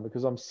move on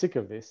because I'm sick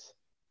of this.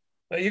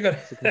 Well, you got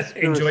to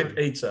enjoy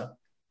pizza.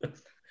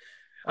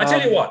 I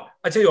tell you what,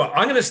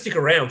 I'm going to stick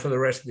around for the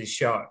rest of this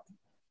show.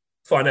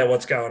 Find out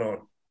what's going on.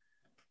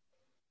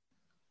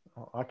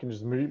 I can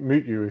just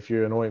mute you if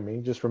you annoy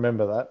me. Just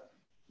remember that.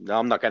 No,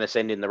 I'm not going to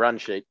send in the run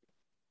sheet.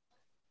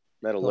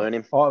 That'll learn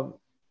him.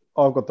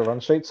 I've got the run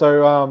sheet.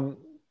 So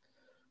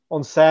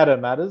on sadder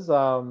matters,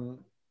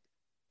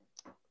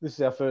 this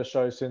is our first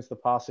show since the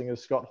passing of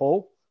Scott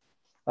Hall.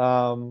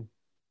 Lyle?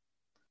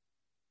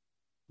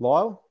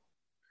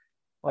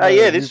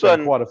 This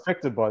one quite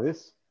affected by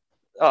this.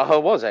 I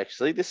was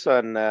actually. This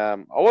one, I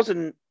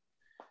wasn't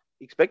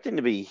expecting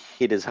to be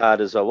hit as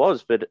hard as I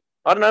was, but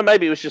I don't know.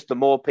 Maybe it was just the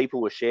more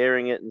people were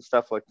sharing it and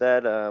stuff like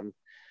that.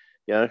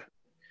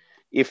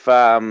 If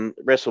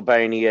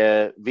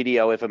WrestleMania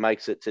video ever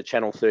makes it to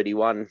Channel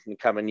 31 in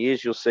coming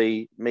years, you'll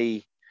see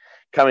me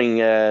coming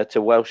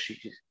to Welsh,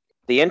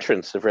 the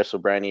entrance of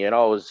WrestleMania, and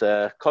I was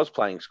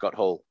cosplaying Scott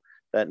Hall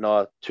that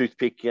night.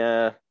 Toothpick,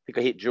 I think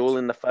I hit Jewel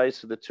in the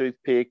face with a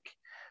toothpick.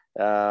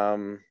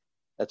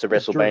 That's a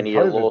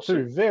WrestleMania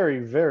lawsuit. Too. Very,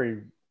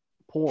 very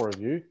poor of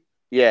you.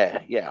 Yeah.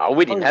 Oh,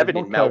 we didn't have it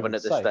in Melbourne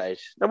at this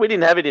stage. No, we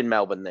didn't have it in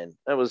Melbourne then.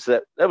 That was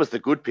the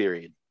good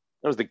period.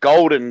 That was the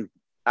golden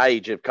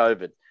age of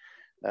COVID.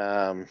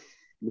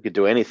 We could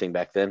do anything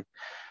back then.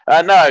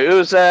 No, it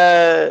was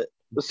sad.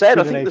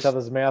 I think each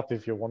other's mouth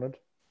if you wanted.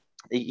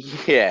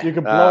 Yeah, you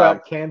could blow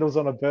out candles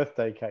on a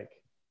birthday cake.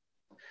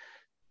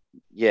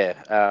 Yeah,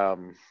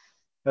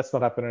 that's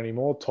not happening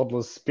anymore.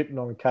 Toddlers spitting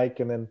on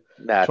cake and then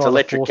it's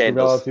electric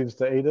candles. Relatives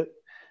to eat it.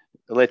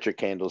 Electric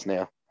candles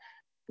now.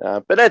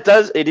 But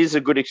it is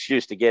a good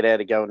excuse to get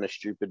out of going to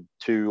stupid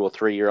 2 or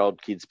 3 year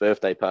old kids'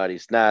 birthday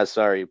parties.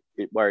 Sorry,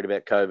 bit worried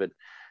about COVID,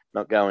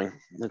 not going.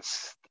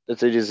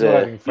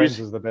 Having friends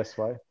is the best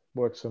way.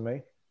 Works for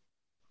me.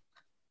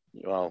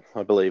 Well,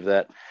 I believe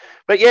that.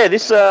 But yeah,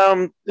 this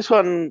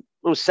one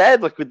was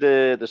sad, like with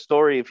the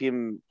story of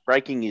him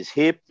breaking his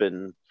hip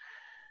and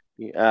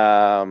being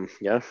on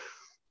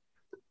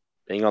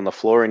the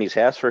floor in his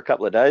house for a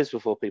couple of days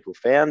before people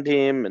found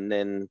him, and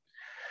then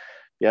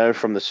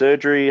from the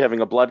surgery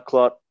having a blood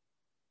clot,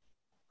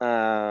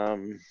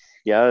 and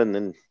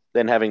then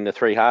having the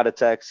 3 heart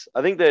attacks.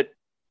 I think that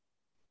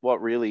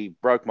what really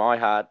broke my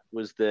heart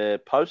was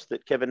the post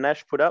that Kevin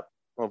Nash put up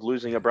of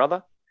losing a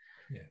brother.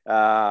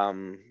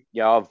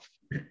 I've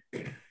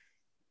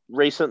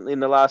recently, in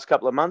the last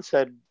couple of months,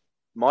 had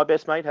my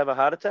best mate have a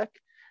heart attack.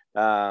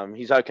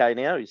 He's okay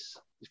now. He's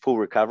full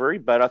recovery.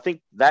 But I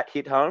think that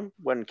hit home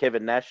when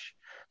Kevin Nash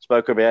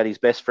spoke about his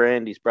best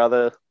friend, his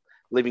brother,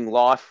 living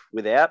life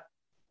without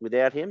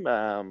him.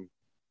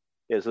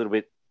 It was a little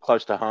bit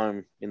close to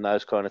home in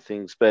those kind of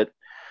things. But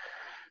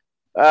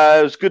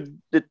it was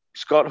good that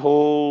Scott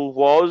Hall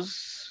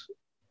was,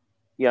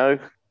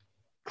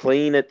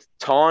 clean at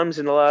times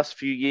in the last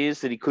few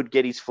years, that he could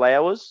get his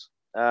flowers,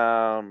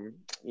 Hall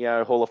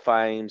of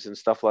Fames and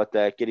stuff like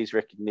that, get his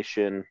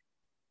recognition.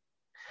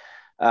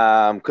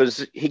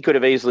 Because he could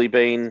have easily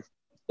been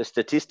a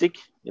statistic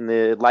in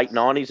the late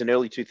 90s and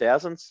early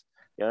 2000s,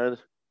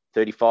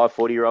 35,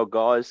 40-year-old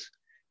guys,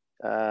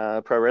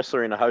 pro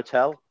wrestler in a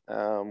hotel.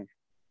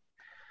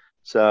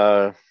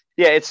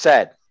 It's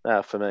sad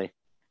for me.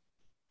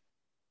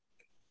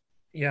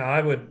 Yeah,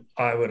 I would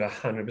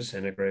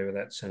 100% agree with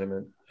that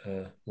sentiment,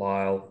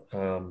 Lyle.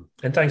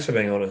 And thanks for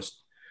being honest.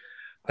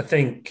 I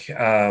think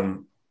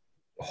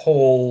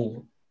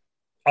Hall,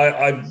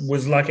 I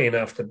was lucky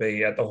enough to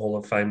be at the Hall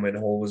of Fame when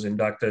Hall was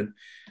inducted,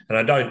 and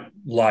I don't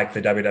like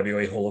the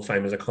WWE Hall of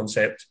Fame as a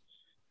concept,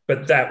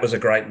 but that was a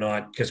great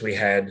night because we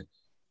had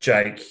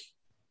Jake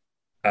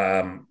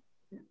and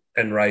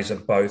Razor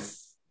both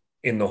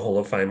in the Hall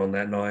of Fame on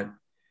that night.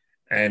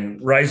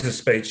 And Razor's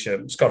speech,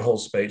 Scott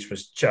Hall's speech,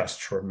 was just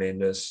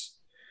tremendous.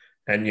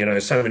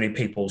 And, so many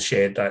people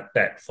shared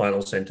that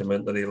final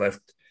sentiment that he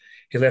left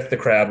the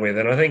crowd with.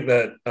 And I think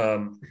that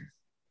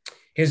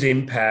his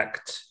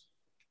impact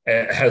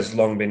has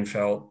long been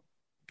felt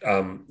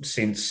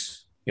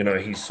since,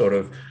 he's sort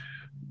of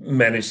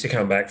managed to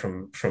come back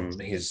from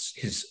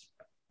his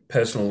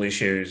personal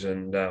issues,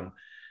 and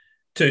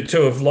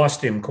to have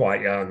lost him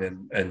quite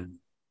young and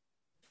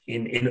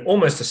in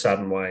almost a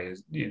sudden way,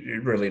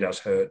 it really does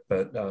hurt.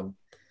 But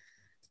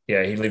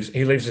he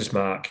leaves his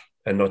mark,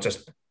 and not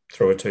just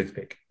through a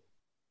toothpick.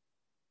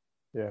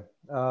 Yeah.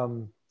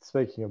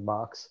 Speaking of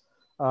marks,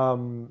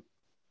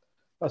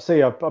 I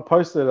see I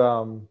posted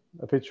a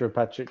picture of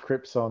Patrick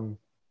Cripps on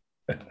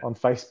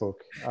Facebook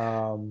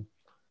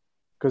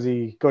because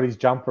he got his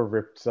jumper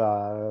ripped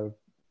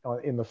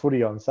in the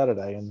footy on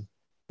Saturday, and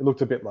it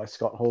looked a bit like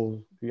Scott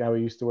Hall, how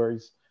he used to wear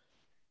his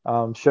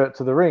shirt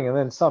to the ring, and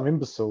then some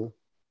imbecile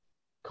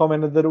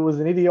commented that it was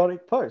an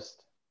idiotic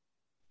post.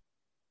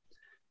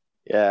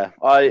 Yeah,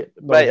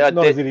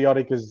 not as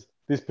idiotic as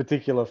this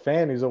particular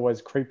fan who's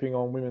always creeping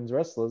on women's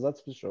wrestlers, that's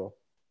for sure.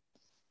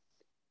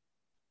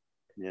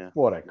 Yeah.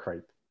 What a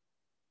creep.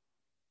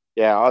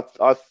 Yeah,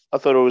 I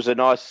thought it was a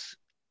nice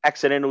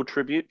accidental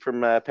tribute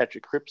from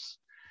Patrick Cripps.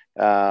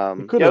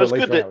 You could have at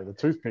least went out with a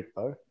toothpick,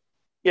 though.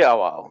 Yeah,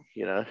 well,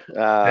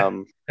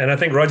 and I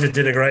think Roger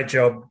did a great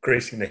job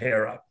greasing the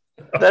hair up.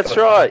 That's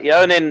right.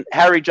 Yeah, and then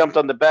Harry jumped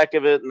on the back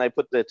of it, and they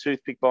put the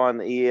toothpick behind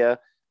the ear.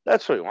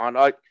 That's what you want.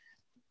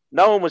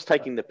 No one was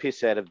taking the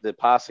piss out of the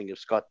passing of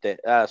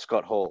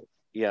Scott Hall.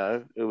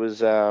 It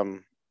was,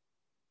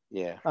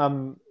 yeah.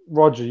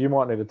 Roger, you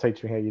might need to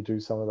teach me how you do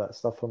some of that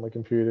stuff on the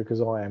computer, because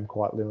I am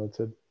quite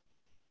limited.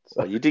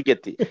 So you did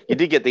get the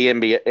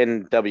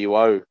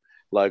NWO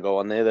logo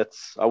on there.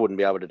 I wouldn't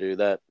be able to do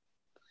that.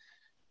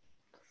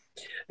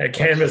 That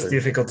canvas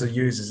difficult to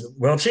use, is it?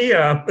 Welchie?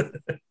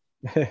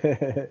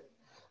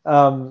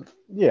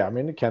 Yeah, I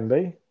mean, it can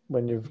be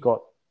when you've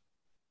got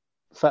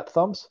fat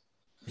thumbs.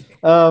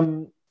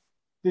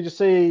 Did you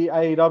see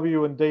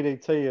AEW and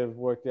DDT have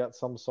worked out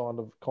some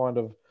kind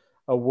of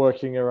a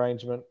working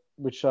arrangement?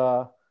 Which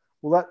will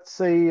that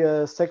see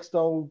a sex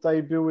doll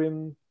debut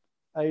in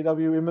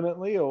AEW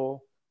imminently,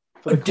 or?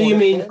 Do you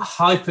mean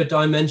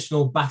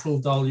hyper-dimensional battle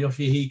doll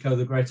Yoshihiko,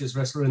 the greatest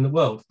wrestler in the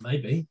world?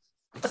 Maybe.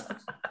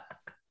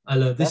 I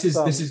know this is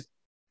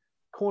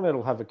Cornette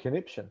will have a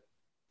conniption.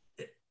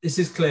 This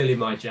is clearly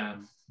my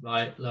jam,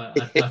 right?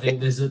 Like, I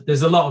think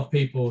there's a lot of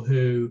people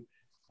who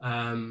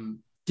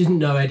didn't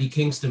know Eddie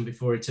Kingston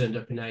before he turned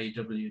up in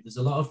AEW. There's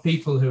a lot of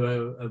people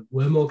who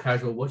were more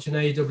casual watching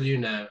AEW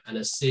now and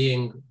are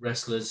seeing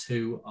wrestlers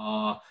who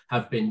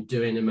have been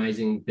doing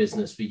amazing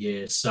business for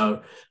years.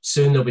 So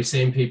soon they'll be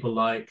seeing people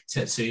like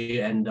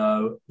Tetsuya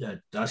Endo,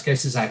 Daisuke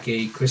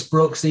Sasaki, Chris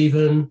Brooks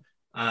even,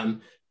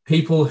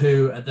 people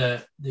who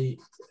are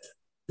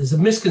there's a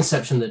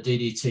misconception that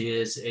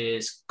DDT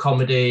is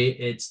comedy,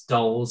 it's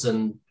dolls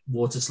and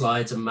water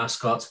slides and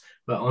mascots,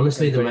 but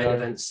honestly, the main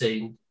event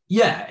scene,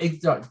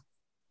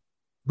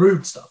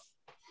 rude stuff.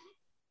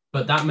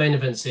 But that main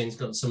event scene's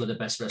got some of the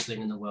best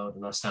wrestling in the world,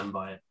 and I stand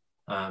by it.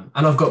 And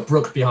I've got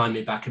Brooke behind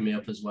me, backing me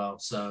up as well.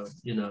 So,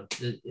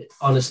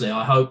 honestly,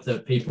 I hope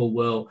that people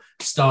will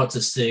start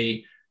to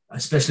see,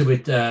 especially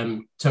with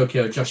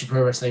Tokyo Joshi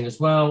Pro Wrestling as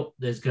well,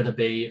 there's going to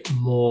be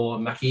more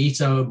Maki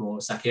Ito,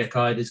 more Saki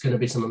Akai. There's going to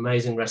be some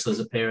amazing wrestlers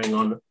appearing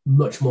on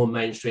much more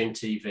mainstream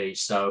TV.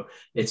 So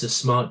it's a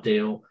smart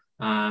deal.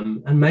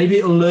 And maybe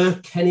it'll lure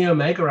Kenny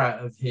Omega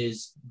out of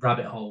his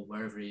rabbit hole,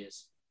 wherever he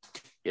is.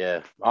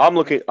 Yeah, I'm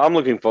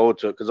looking forward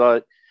to it,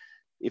 because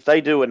if they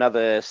do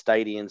another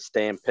Stadium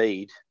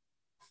Stampede,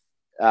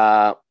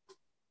 if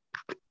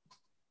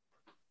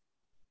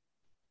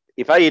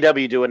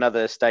AEW do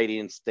another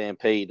Stadium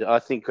Stampede, I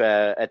think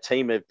a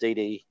team of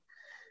DDT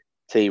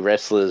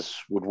wrestlers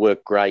would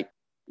work great,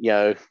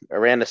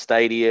 around the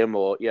stadium,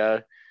 or,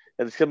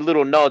 and some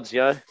little nods,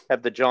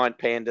 have the giant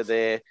panda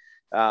there,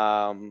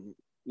 on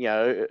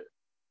a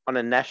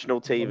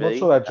national TV. I'm not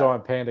sure that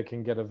giant panda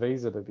can get a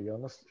visa, to be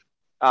honest.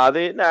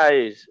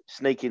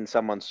 Sneak in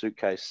someone's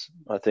suitcase,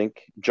 I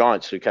think.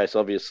 Giant suitcase,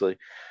 obviously.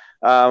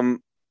 I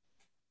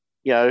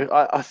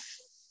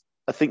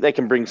think they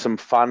can bring some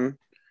fun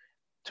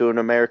to an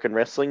American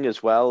wrestling,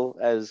 as well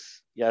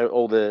as,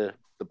 all the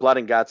blood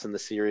and guts and the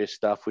serious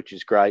stuff, which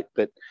is great,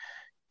 but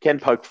can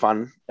poke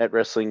fun at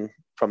wrestling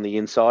from the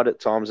inside at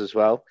times as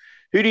well.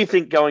 Who do you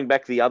think going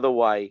back the other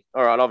way?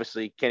 All right,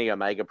 obviously Kenny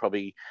Omega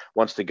probably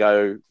wants to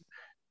go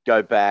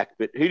back,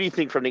 but who do you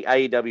think from the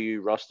AEW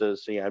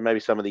rosters, maybe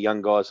some of the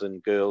young guys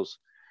and girls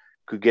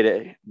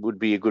would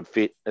be a good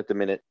fit at the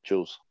minute,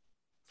 Jules?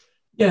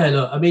 Yeah,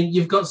 look, I mean,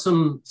 you've got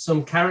some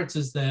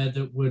characters there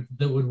that would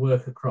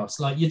work across.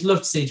 Like, you'd love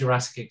to see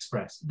Jurassic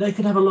Express. They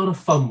could have a lot of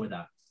fun with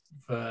that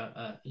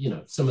for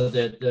some of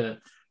the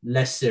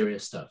less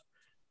serious stuff.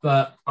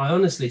 But I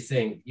honestly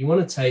think you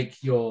want to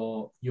take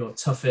your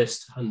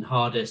toughest and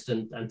hardest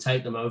and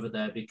take them over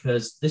there,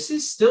 because this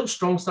is still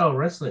strong style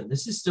wrestling.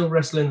 This is still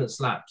wrestling that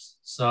slaps.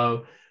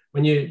 So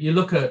when you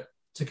look at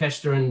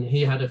Takeshita, and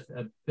he had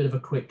a bit of a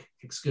quick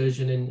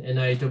excursion in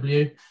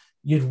AEW,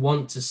 you'd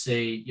want to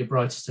see your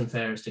brightest and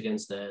fairest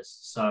against theirs.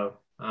 So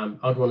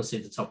I'd want to see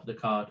the top of the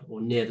card, or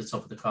near the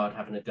top of the card,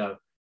 having a go.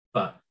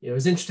 But it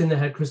was interesting they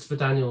had Christopher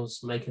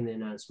Daniels making the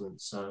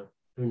announcement. So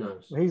who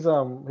knows? He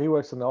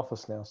works in the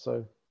office now,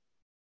 so.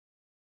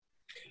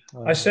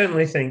 I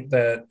certainly think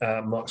that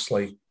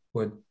Moxley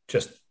would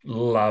just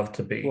love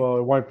to be. Well,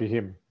 it won't be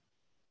him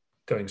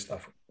doing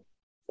stuff.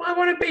 Why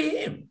won't it be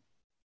him?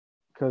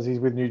 Because he's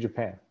with New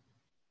Japan.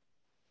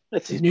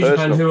 That's his New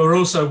personal. Japan, who are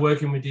also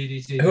working with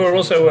DDT. Who are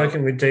also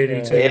working with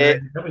DDT. Yeah.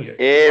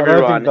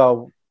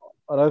 Everyone.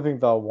 I don't think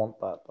they'll want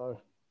that, though.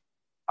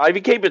 If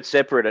you keep it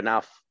separate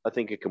enough, I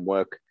think it can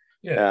work.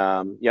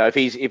 Yeah.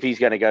 If he's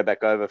going to go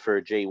back over for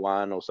a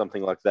G1 or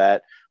something like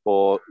that,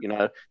 or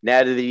now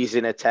that he's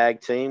in a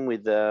tag team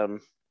with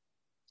Bryan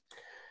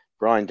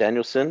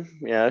Danielson,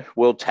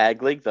 World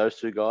Tag League, those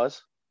two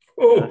guys.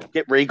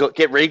 Get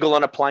Regal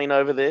on a plane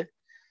over there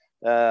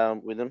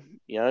with them,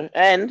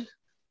 and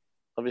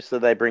obviously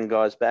they bring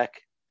guys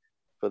back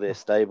for their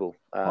stable.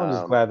 I'm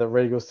just glad that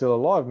Regal's still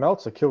alive.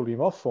 Meltzer killed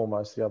him off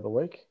almost the other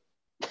week.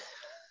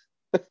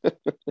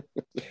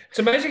 It's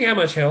amazing how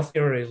much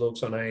healthier he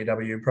looks on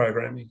AEW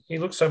programming. He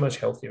looks so much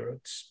healthier.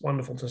 It's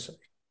wonderful to see.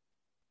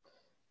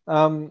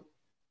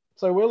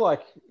 So we're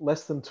like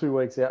less than 2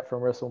 weeks out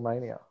from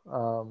WrestleMania.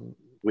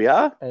 We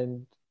are?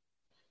 And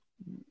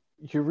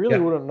you really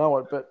wouldn't know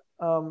it, but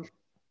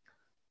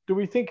do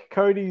we think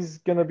Cody's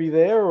going to be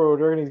there, or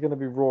do you reckon he's going to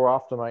be Raw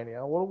after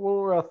Mania? What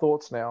are our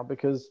thoughts now?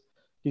 Because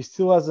he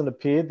still hasn't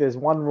appeared. There's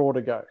one Raw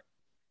to go.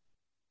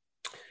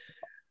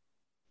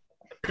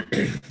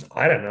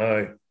 I don't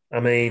know. I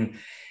mean,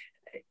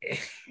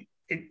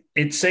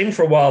 it seemed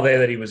for a while there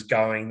that he was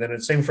going, then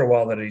it seemed for a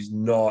while that he's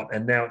not,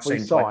 and now it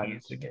seems like he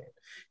is again.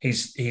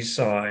 He's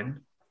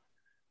signed.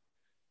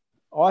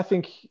 I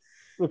think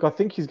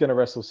he's going to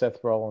wrestle Seth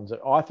Rollins.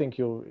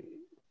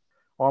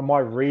 My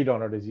read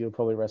on it is he'll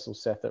probably wrestle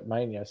Seth at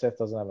Mania. Seth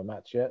doesn't have a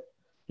match yet.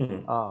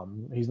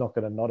 Mm-hmm. He's not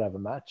going to not have a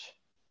match.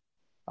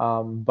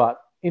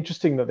 But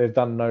interesting that they've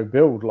done no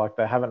build. Like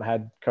they haven't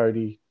had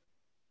Cody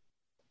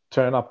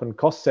turn up and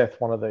cost Seth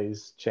one of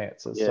these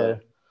chances. Yeah.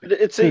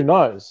 So who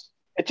knows?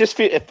 I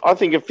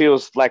think it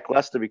feels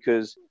lackluster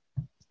because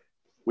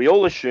we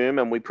all assume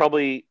and we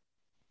probably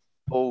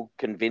all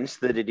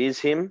convinced that it is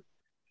him,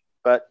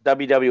 but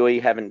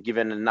WWE haven't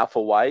given enough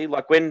away.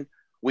 Like when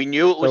we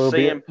knew it was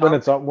CM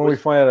Punk. When we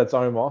find out it's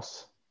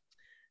Omos.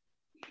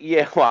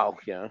 Yeah, well,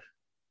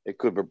 it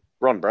could be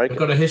Ron Breakker. We've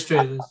got a history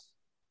of this.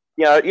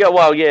 I don't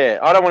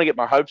want to get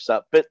my hopes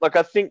up, but like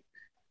I think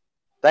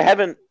they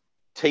haven't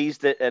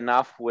teased it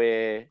enough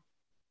where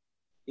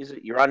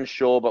you're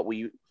unsure, but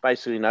we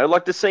basically know.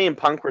 Like the CM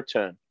Punk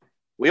return.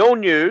 We all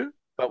knew,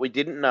 but we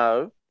didn't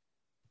know.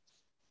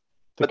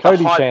 The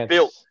hype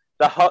built.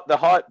 The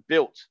hype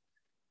built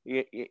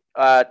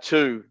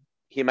to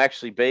him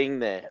actually being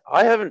there.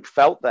 I haven't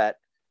felt that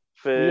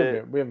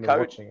for. We haven't been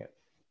watching it.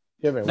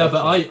 You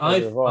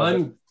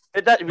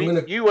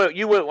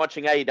weren't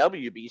watching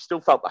AEW, but you still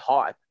felt the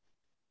hype.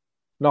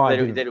 No, I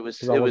didn't. It was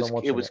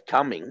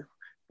coming.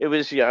 It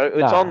was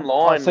it's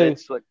online.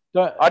 It's like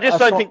I just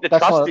don't think the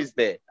trust is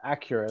there.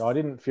 Accurate. I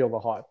didn't feel the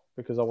hype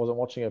because I wasn't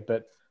watching it,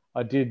 but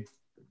I did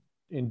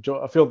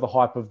enjoy. I feel the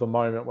hype of the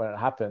moment when it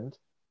happened,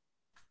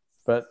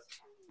 but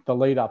the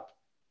lead up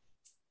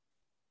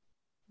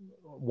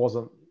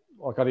wasn't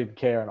like I didn't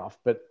care enough.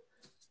 But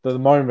the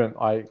moment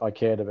I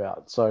cared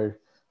about. So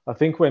I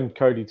think when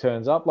Cody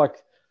turns up, like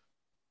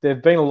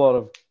there've been a lot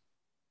of,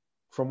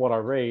 from what I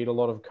read, a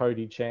lot of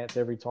Cody chants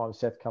every time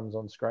Seth comes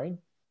on screen.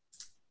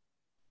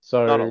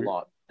 So not a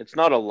lot. It's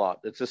not a lot.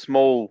 It's a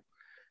small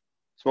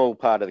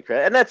part of the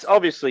crowd, and that's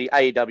obviously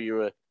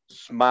AEW a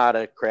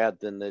smarter crowd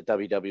than the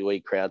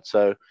WWE crowd,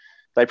 so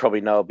they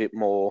probably know a bit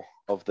more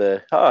of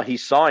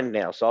he's signed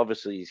now, so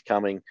obviously he's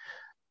coming.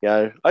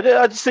 I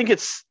just think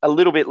it's a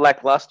little bit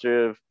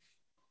lackluster. Of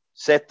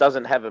Seth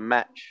doesn't have a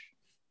match,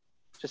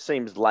 just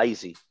seems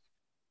lazy.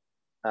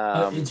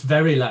 It's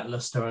very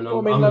lackluster, and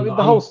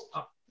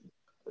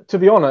to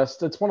be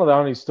honest, it's one of the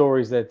only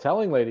stories they're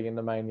telling leading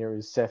into Mania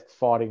is Seth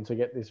fighting to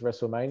get this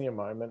WrestleMania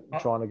moment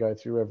and trying to go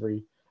through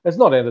every... It's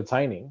not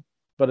entertaining,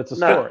 but it's a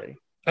story.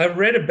 I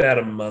read about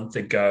a month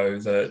ago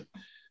that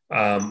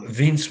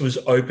Vince was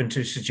open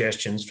to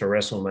suggestions for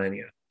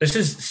WrestleMania. This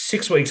is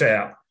 6 weeks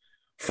out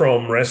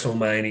from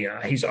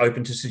WrestleMania. He's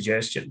open to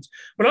suggestions.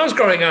 When I was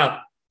growing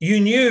up, you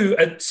knew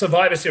at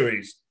Survivor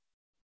Series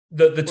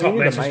the top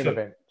matches main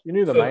event. You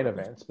knew the main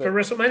events. For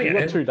WrestleMania.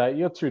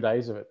 You got 2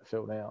 days of it to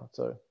fill now,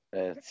 so...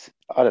 I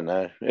don't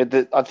know.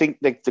 I think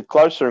the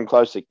closer and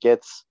closer it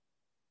gets,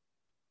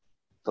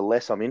 the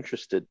less I'm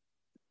interested.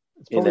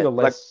 It's probably the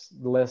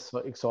less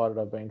excited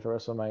I've been for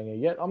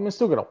WrestleMania yet. I'm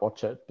still going to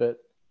watch it, but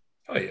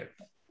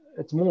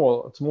it's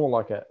more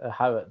like a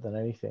habit than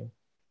anything.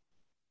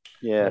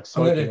 Yeah, like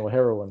smoking or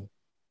heroin.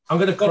 I'm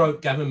going to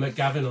quote Gavin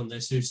McGavin on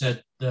this, who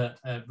said that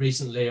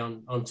recently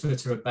on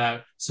Twitter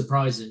about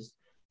surprises.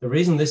 The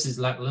reason this is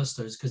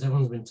lackluster is because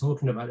everyone's been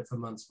talking about it for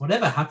months.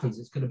 Whatever happens,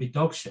 it's going to be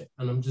dog shit.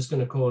 And I'm just going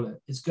to call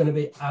it. It's going to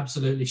be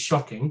absolutely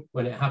shocking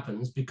when it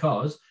happens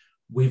because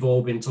we've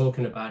all been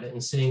talking about it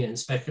and seeing it and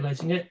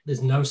speculating it.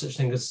 There's no such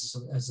thing as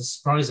a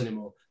surprise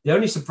anymore. The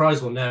only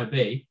surprise will now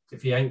be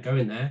if he ain't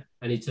going there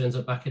and he turns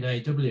up back in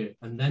AEW,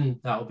 and then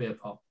that'll be a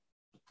pop.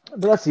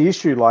 But that's the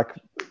issue. Like,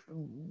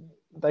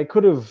 they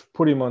could have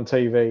put him on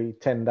TV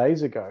 10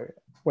 days ago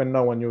when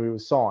no one knew he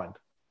was signed.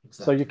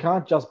 Exactly. So you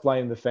can't just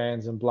blame the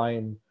fans and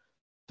blame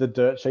the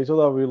dirt sheets,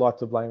 although we like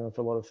to blame them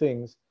for a lot of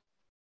things.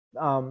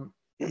 You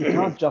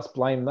can't just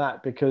blame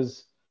that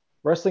because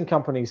wrestling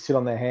companies sit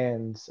on their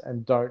hands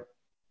and don't.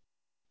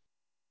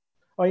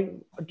 I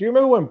mean, do you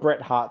remember when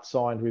Bret Hart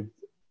signed with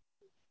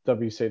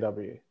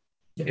WCW?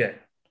 Yeah.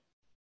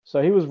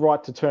 So he was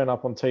right to turn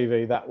up on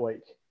TV that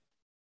week.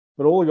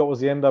 But all he got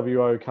was the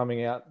NWO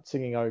coming out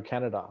singing "Oh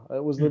Canada."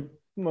 It was the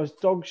most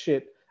dog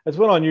shit. It's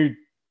when I knew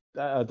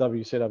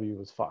WCW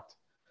was fucked.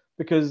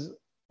 Because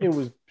it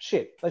was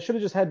shit. They should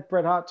have just had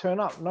Bret Hart turn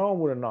up. No one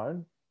would have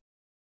known.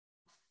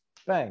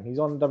 Bang, he's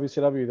on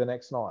WCW the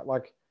next night.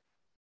 Like,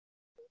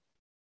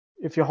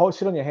 if you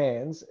sit on your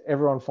hands,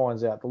 everyone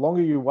finds out. The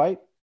longer you wait,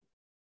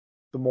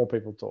 the more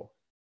people talk.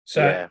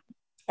 So yeah.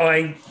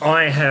 I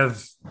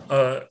have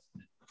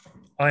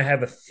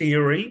a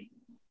theory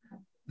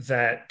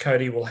that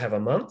Cody will have a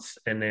month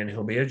and then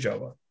he'll be a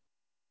jobber.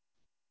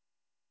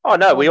 Oh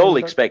no, we all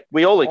expect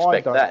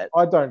that.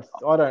 I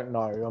don't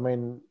know. I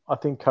mean, I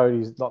think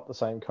Cody's not the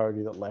same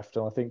Cody that left,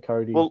 and I think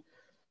Cody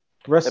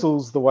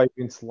wrestles the way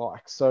Vince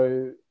likes.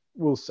 So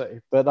we'll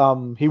see. But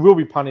he will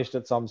be punished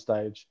at some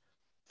stage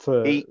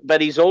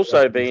but he's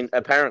also been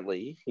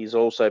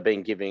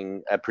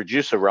giving a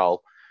producer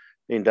role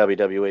in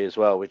WWE as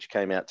well, which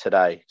came out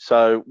today.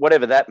 So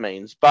whatever that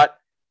means, but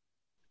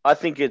I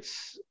think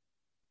it's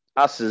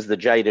us as the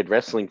jaded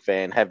wrestling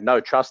fan have no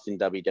trust in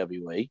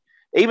WWE,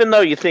 even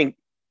though you think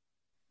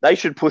they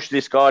should push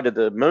this guy to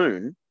the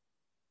moon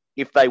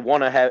if they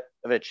want to have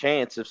a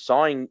chance of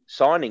signing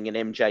an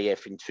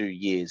MJF in 2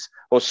 years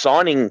or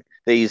signing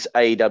these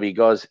AEW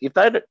guys.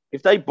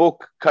 If they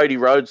book Cody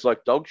Rhodes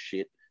like dog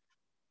shit,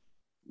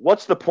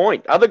 what's the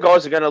point? Other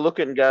guys are going to look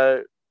at it and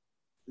go,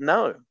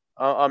 no,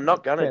 I'm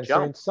not going to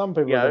jump. So some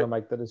people are going to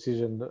make the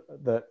decision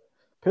that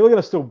people are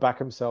going to still back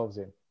themselves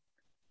in.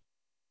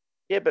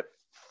 Yeah, but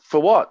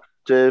for what?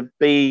 To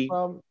be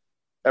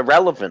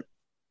irrelevant.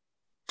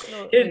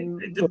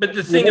 But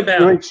the thing about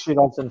you eat shit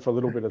often for a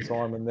little bit of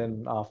time, and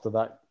then after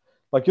that,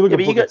 like you look at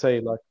Booker T,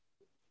 like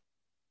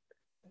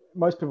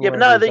most people. Yeah, but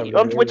no,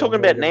 we're talking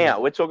about now.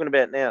 We're talking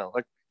about now.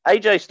 Like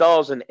AJ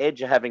Styles and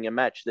Edge are having a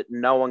match that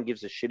no one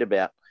gives a shit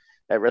about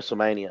at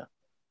WrestleMania,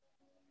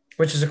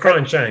 which is a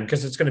crying shame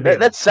because it's going to be.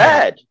 That's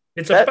sad.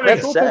 It's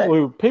that's sad.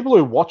 People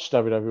who watch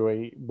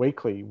WWE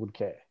weekly would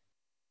care.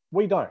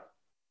 We don't.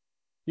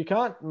 You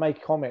can't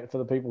make comment for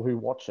the people who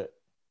watch it.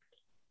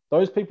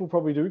 Those people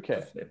probably do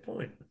care. That's their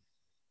point.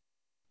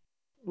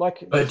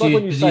 Like, it's like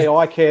when you say,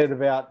 I cared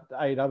about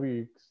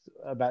AEW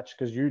match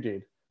because you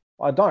did.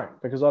 I don't,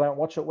 because I don't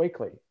watch it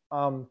weekly.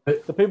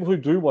 The people who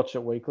do watch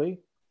it weekly,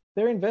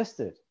 they're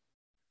invested.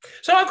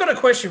 So I've got a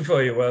question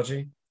for you,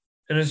 Welgie,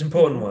 and it's an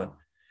important one.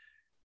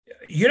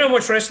 You don't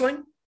watch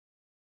wrestling?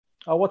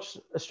 I watch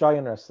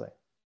Australian wrestling.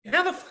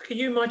 How the fuck are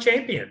you my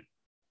champion?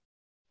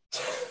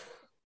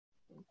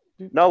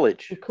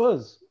 Knowledge.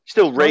 Because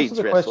still reads most of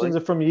the wrestling. questions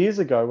are from years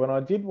ago when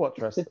I did watch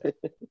wrestling.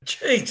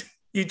 Cheat.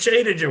 You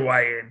cheated your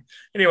way in.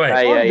 Anyway.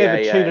 I've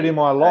never cheated in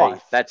my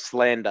life. That's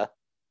slander.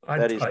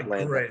 That is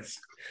slander.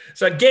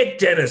 So get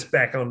Dennis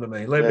back onto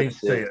me. Let me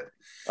see it.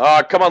 All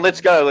right, come on,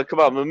 let's go. Come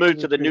on, we'll move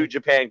to the New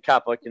Japan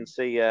Cup. I can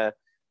see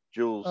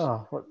Jules.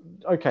 Oh,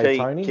 okay,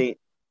 Tony.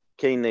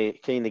 Keen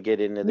to get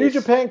into this. New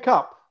Japan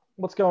Cup.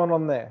 What's going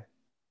on there?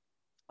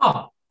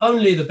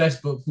 Only the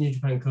best booked New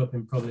Japan Cup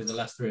in probably the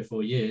last 3 or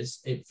 4 years.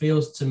 It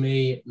feels to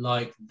me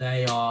like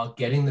they are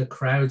getting the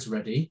crowds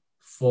ready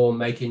for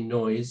making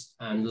noise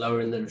and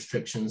lowering the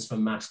restrictions for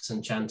masks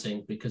and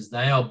chanting, because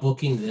they are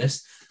booking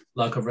this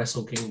like a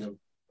Wrestle Kingdom.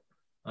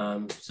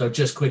 So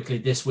just quickly,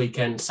 this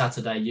weekend,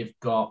 Saturday, you've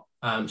got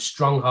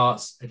Strong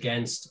Hearts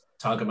against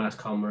Tiger Mask,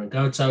 Kama and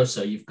Goto.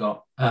 So you've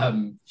got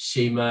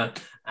Shima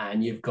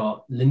and you've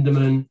got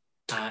Lindemann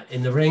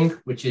in the ring,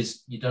 which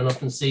is, you don't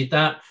often see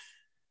that.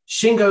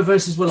 Shingo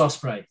versus Will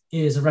Ospreay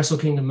is a Wrestle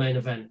Kingdom main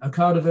event.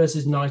 Okada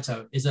versus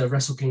Naito is a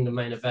Wrestle Kingdom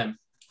main event.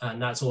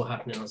 And that's all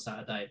happening on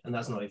Saturday. And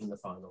that's not even the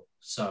final.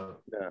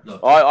 So, look.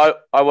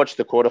 I watched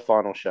the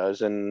quarterfinal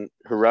shows, and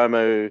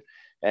Hiromu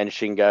and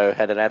Shingo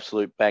had an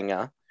absolute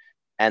banger.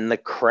 And the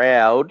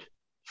crowd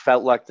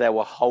felt like they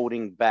were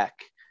holding back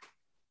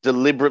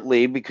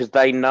deliberately because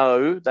they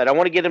know they don't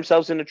want to get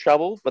themselves into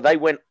trouble, but they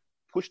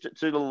pushed it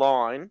to the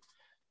line.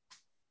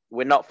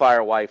 We're not far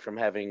away from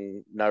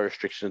having no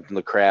restrictions in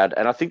the crowd.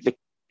 And I think the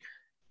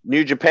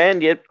New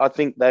Japan, I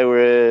think they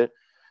were,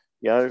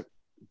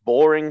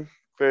 boring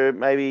for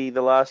maybe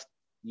the last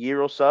year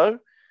or so.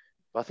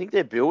 But I think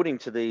they're building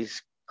to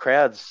these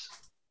crowds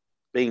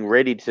being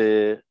ready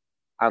to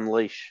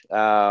unleash,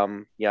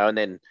 and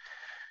then,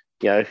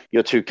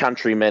 your two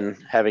countrymen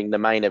having the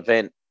main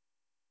event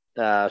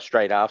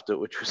straight after,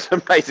 which was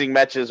an amazing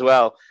match as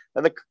well.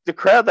 And the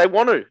crowd, they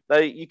want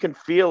to. You can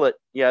feel it.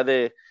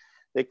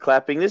 They're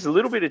clapping. There's a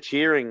little bit of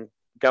cheering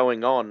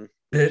going on.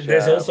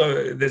 There's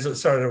sorry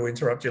to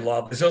interrupt you,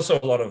 Lyle. There's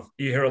also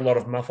you hear a lot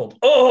of muffled,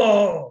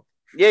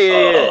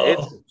 Yeah.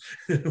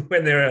 It's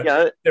when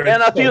they're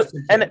and I feel,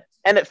 and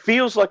it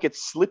feels like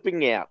it's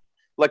slipping out.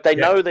 Like they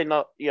know they're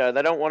not, they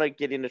don't want to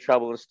get into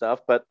trouble and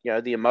stuff, but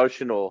the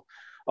emotional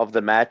of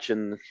the match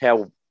and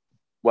how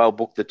well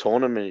booked the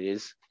tournament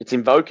is, it's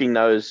invoking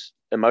those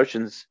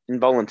emotions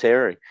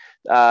involuntarily.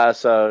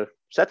 So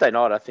Saturday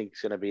night, I think,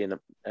 is going to be an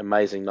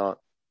amazing night.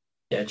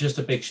 Yeah, just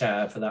a big shout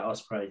out for that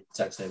Ospreay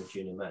Zack Sabre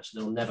Jr. match.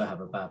 They'll never have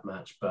a bad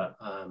match, but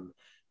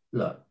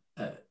look,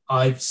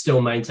 I still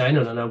maintain,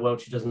 and I know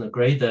Welchie doesn't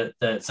agree,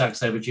 that Zack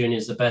Sabre Jr.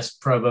 is the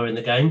best promo in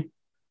the game.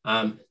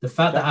 The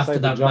fact that after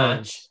that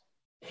match,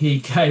 he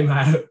came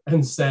out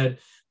and said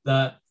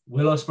that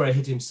Will Ospreay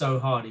hit him so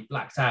hard he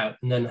blacked out,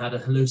 and then had a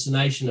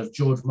hallucination of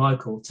George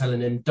Michael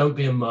telling him, "Don't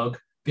be a mug,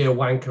 be a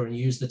wanker, and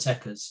use the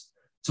techers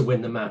to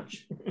win the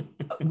match."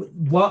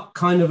 What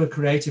kind of a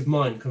creative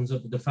mind comes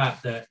up with the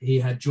fact that he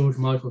had George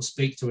Michael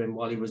speak to him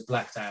while he was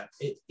blacked out?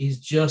 It is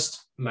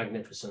just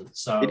magnificent.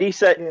 So did he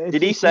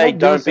say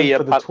don't be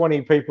for the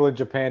 20 people in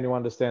Japan who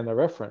understand the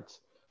reference,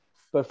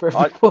 but for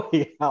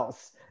everybody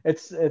else,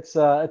 it's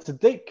a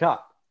deep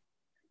cut.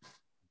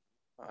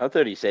 I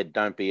thought he said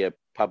don't be a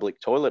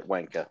public toilet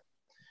wanker.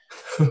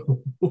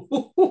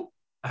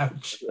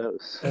 Ouch.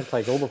 Don't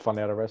take all the fun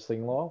out of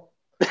wrestling, Lyle.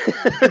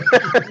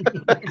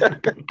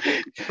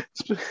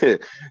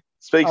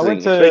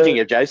 Speaking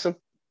of Jason.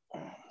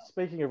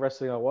 Speaking of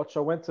wrestling, I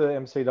went to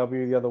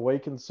MCW the other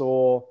week and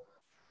saw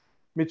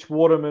Mitch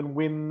Waterman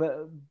win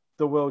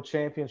the World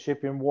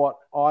Championship in what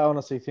I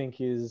honestly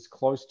think is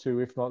close to,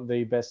 if not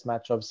the best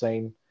match I've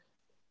seen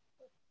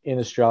in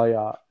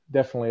Australia,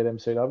 definitely at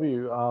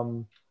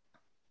MCW.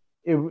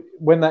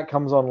 When that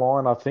comes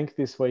online, I think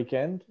this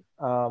weekend,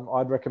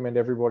 I'd recommend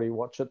everybody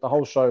watch it. The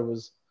whole show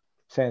was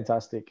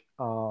fantastic.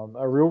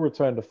 A real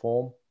return to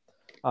form.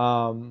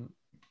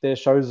 Their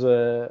shows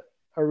are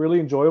really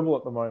enjoyable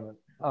at the moment.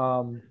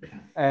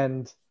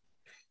 And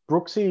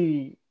Brooks,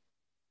 it's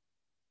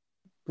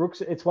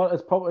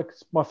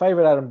my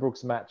favorite Adam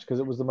Brooks match because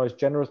it was the most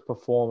generous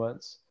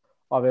performance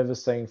I've ever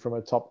seen from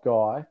a top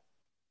guy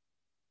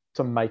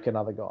to make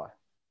another guy.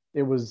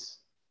 It was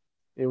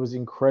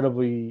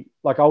incredibly,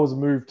 like, I was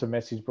moved to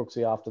message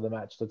Brooksy after the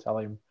match to tell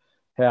him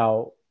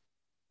how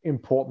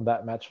important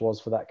that match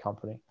was for that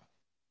company.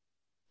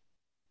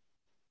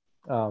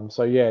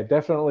 So yeah,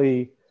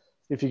 definitely,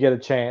 if you get a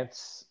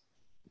chance,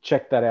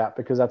 check that out,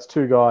 because that's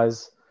two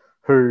guys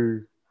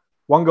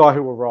one guy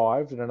who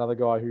arrived and another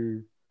guy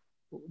who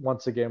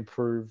once again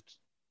proved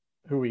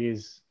who he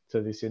is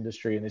to this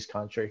industry in this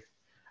country.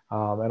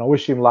 And I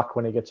wish him luck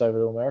when he gets over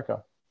to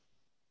America.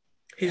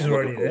 He's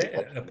already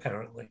there,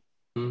 apparently.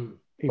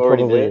 He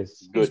probably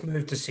is. Good. He's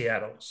moved to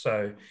Seattle.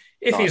 So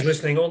if he's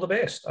listening, all the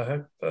best. I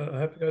hope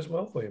it goes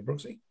well for you,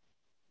 Brooksy.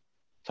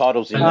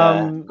 Title's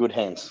in good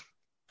hands.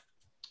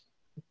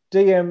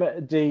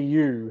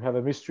 DMDU have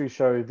a mystery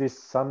show this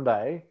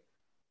Sunday.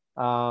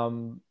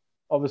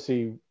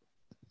 Obviously,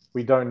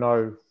 we don't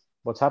know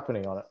what's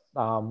happening on it.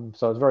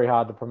 So it's very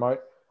hard to promote.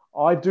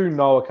 I do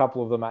know a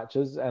couple of the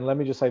matches, and let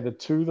me just say the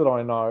two that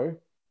I know,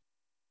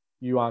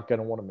 you aren't going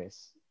to want to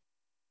miss.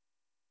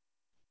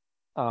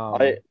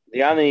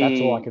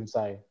 That's all I can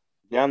say.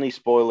 The only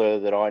spoiler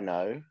that I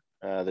know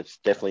that's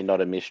definitely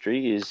not a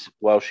mystery is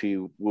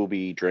Welshie will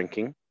be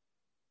drinking.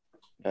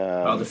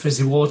 The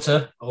fizzy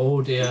water.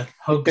 Oh dear.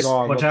 Hugs.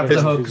 Watch out for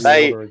the hugs.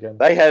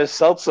 They have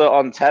seltzer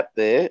on tap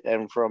there,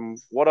 and from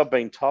what I've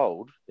been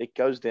told, it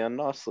goes down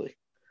nicely.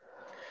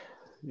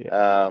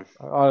 Yeah,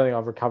 I don't think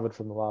I've recovered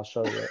from the last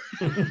show yet.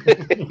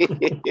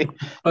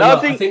 I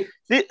think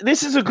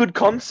this is a good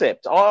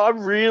concept. I'm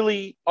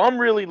really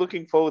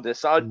looking forward to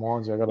this.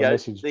 Reminds me, I got a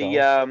message.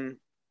 The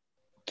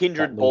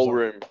Kindred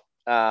Ballroom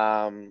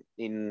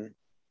in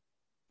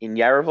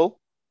Yarraville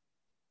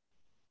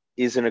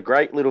is in a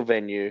great little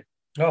venue.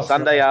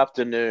 Sunday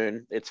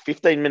afternoon. It's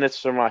 15 minutes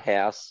from my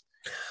house.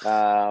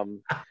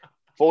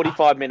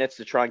 45 minutes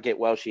to try and get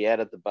Welshie out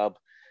of the pub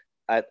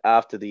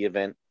after the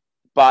event.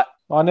 But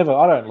I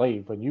don't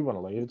leave when you want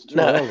to leave. It's too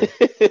early.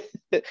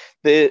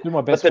 Do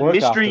my best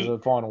work after the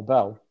final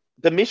bell.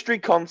 The mystery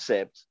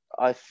concept,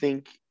 I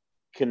think,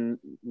 can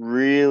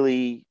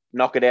really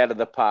knock it out of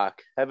the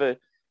park. Have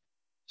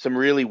some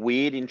really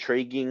weird,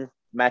 intriguing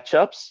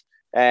matchups,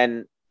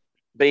 and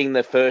being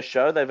the first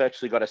show, they've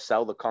actually got to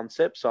sell the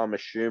concept. So I'm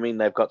assuming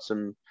they've got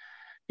some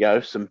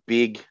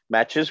big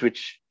matches,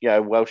 which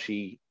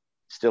Welshie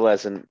still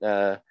hasn't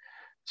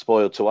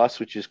spoiled to us,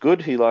 which is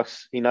good. He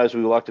knows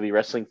we like to be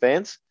wrestling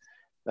fans.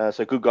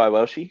 So good guy,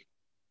 Welshie.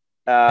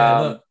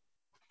 So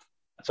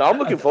I'm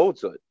looking forward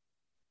to it.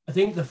 I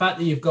think the fact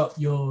that you've got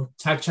your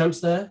tag champs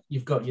there,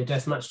 you've got your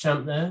deathmatch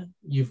champ there,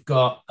 you've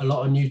got a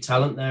lot of new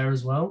talent there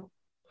as well,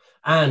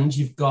 and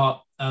you've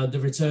got the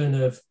return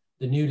of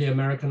the newly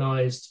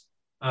Americanized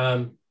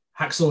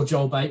Hacksaw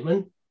Joel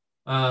Bateman.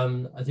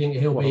 I think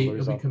he'll be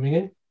coming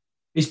in.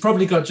 He's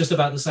probably got just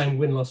about the same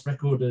win-loss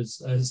record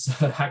as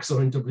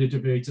Hacksaw in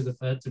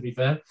WWE, to be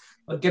fair.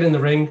 But get in the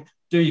ring,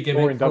 do your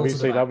gimmick. Or in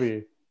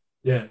WCW.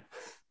 Yeah.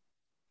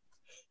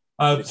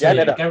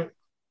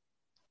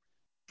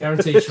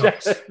 Guaranteed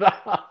shots.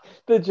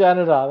 The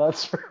janitor,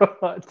 that's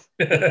right.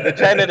 The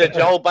janitor,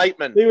 Joel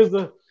Bateman.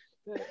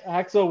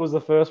 Hacksaw was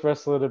the first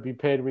wrestler to be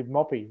paired with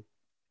Moppy.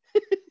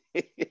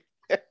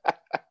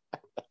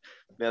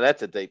 Now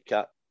that's a deep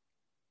cut.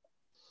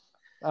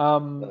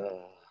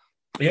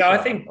 Yeah, I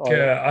think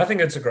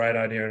it's a great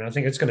idea, and I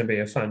think it's going to be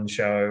a fun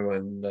show.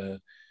 And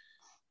the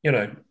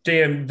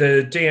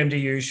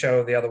DMDU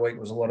show the other week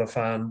was a lot of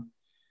fun,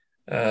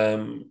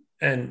 and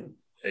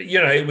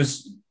it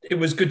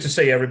was good to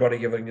see everybody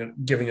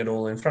giving it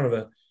all in front of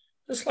a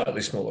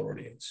slightly smaller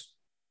audience.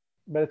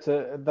 But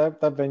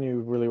that venue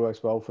really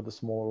works well for the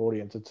smaller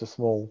audience. It's a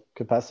small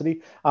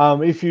capacity.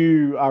 If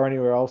you are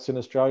anywhere else in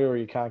Australia or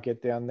you can't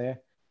get down there,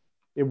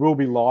 it will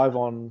be live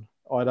on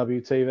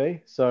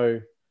IWTV. So,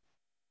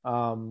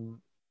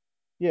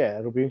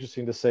 it'll be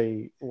interesting to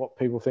see what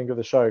people think of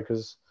the show,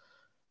 because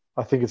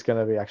I think it's going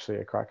to be actually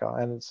a cracker,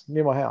 and it's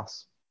near my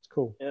house. It's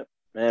cool. Yep.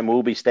 And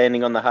we'll be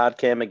standing on the hard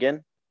cam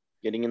again,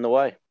 getting in the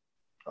way.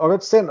 I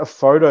got sent a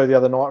photo the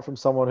other night from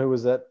someone who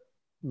was at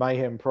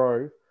Mayhem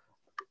Pro.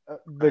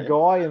 The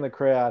guy in the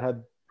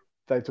crowd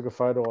they took a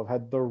photo of,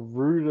 had the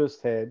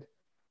rudest head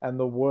and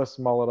the worst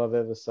mullet I've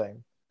ever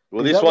seen.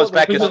 Well, this was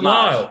back in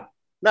Lyle.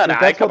 No,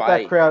 that's what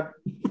that crowd.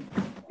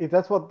 Is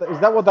that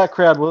what that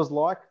crowd was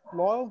like,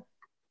 Lyle?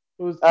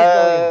 It was his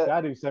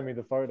dad who sent me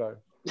the photo.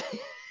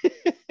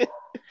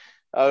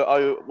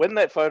 When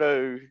that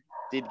photo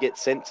did get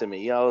sent to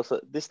me, I was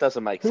like, "This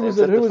doesn't make sense."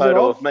 That's the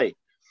photo of me.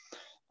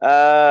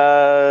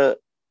 My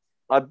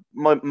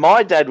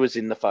dad was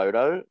in the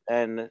photo,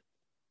 and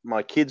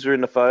my kids were in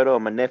the photo,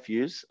 and my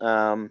nephews.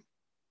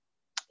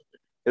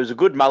 There was a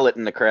good mullet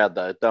in the crowd,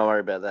 though. Don't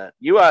worry about that.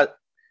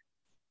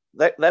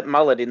 That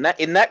mullet in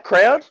that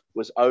crowd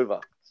was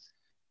over.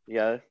 You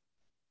know,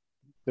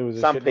 there was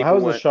some people. How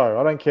was the show?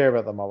 I don't care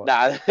about the mullet.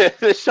 Nah,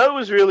 the show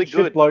was really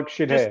good. Shit bloke,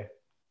 shit hair.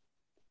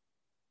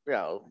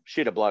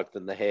 Shitter bloke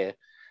than the hair.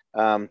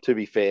 To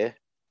be fair,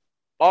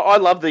 I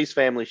love these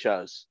family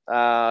shows.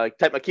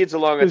 Take my kids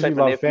along. I take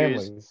my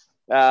nephews.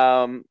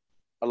 I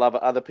love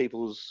other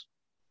people's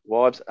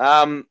wives.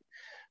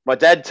 My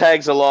dad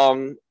tags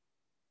along,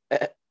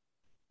 and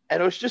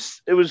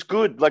it was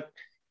good. Like,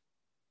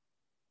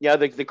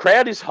 the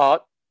crowd is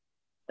hot.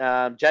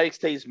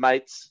 JXT's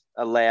mates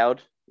are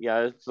loud.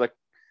 It's like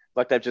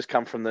they've just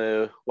come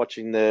from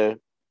watching the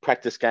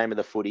practice game of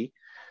the footy.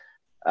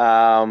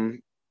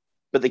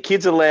 But the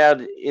kids are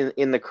loud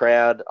in the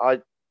crowd.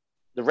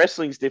 The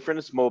wrestling's different.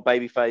 It's more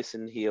babyface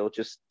and heel,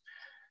 just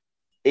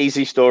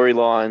easy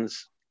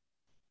storylines.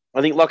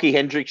 I think Lockie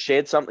Hendricks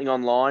shared something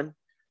online.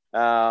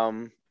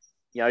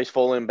 He's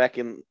fallen back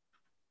in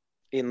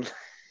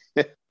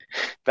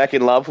back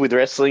in love with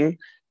wrestling.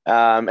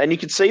 And you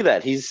can see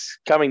that. He's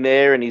coming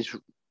there and he's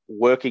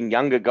working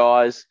younger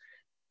guys,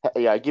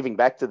 giving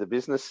back to the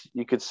business,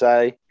 you could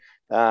say.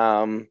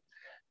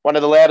 One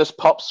of the loudest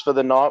pops for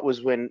the night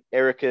was when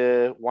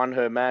Erica won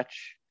her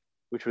match,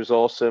 which was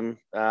awesome.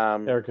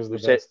 Erica's the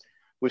best.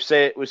 We've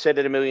said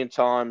it a million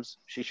times.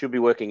 She should be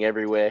working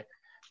everywhere.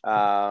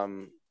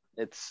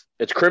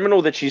 It's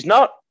criminal that she's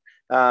not,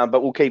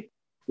 but we'll keep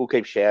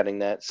shouting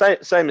that.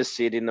 Same as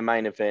Sid in the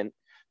main event.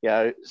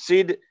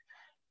 Sid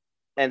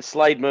and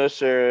Slade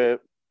Mercer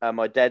are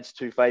my dad's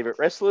two favorite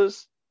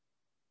wrestlers.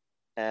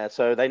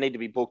 So they need to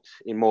be booked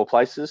in more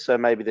places. So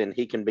maybe then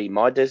he can be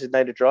my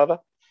designated driver.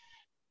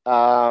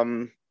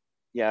 And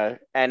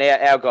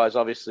our guys,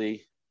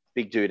 obviously,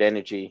 big dude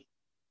energy.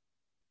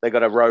 They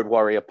got a Road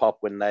Warrior pop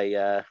when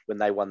they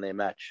won their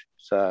match.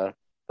 So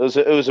it was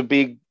a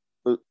good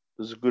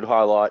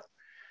highlight.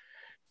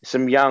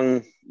 Some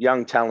young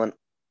talent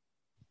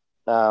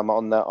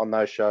on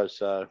those shows.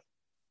 So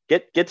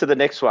get to the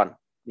next one.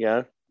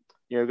 We're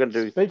going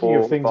to do. Speaking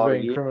of things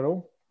being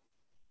criminal,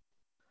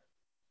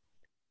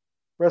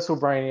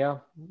 WrestleBrania,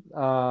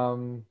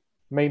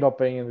 me not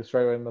being in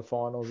Australia in the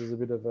finals is a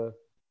bit of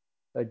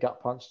a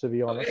gut punch, to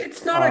be honest.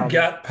 It's not a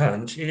gut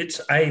punch. It's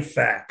a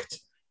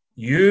fact.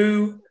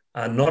 You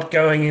are not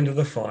going into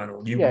the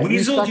final. You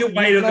weaseled your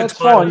way to the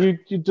title. Fine.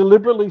 You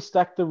deliberately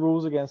stacked the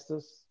rules against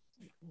us.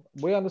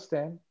 We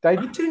understand. I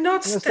do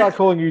not start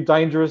calling you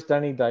dangerous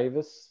Danny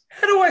Davis.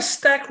 How do I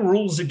stack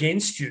rules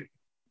against you?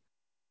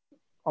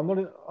 I'm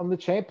the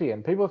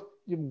champion. Have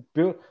you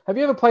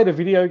ever played a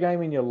video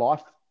game in your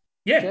life,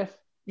 Jeff?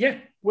 Yeah.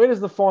 Where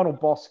does the final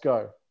boss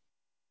go?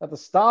 At the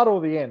start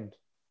or the end?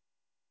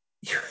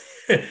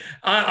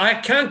 I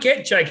can't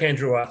get Jake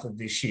Andrew Arthur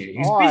this year.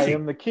 He's busy. I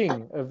am the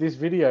king of this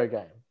video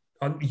game.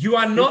 You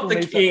are not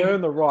the king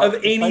of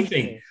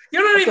anything.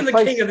 You're not even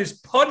the king of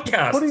this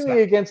podcast. Putting me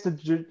against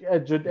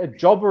a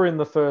jobber in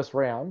the first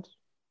round,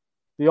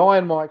 the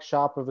Iron Mike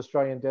Sharp of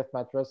Australian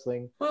Deathmatch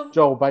Wrestling,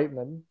 Joel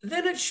Bateman.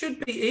 Then it should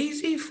be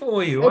easy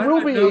for you. It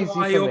will be easy for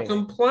me. You're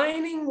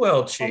complaining,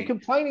 Welchie. I'm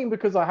complaining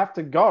because I have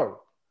to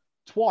go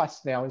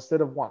twice now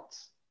instead of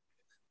once.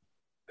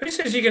 Who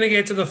says you're going to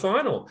get to the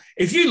final?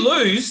 If you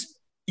lose,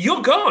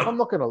 you're gone. I'm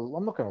not going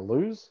to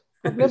lose.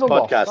 I've never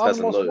lost. Podcast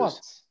doesn't lose.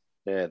 Once.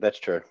 Yeah, that's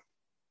true.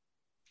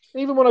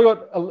 Even when I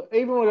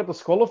got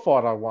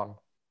disqualified, I won.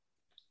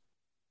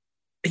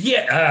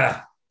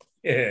 Yeah.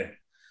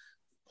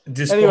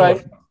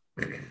 Anyway,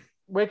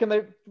 where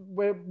do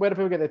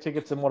people get their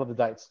tickets and what are the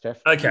dates,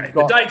 Jeff? Okay,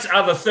 the dates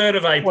are the 3rd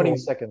of April, 20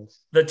 seconds,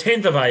 the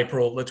 10th of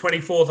April, the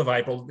 24th of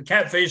April. The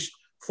Catfish,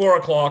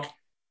 4:00.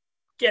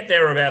 Get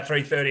there about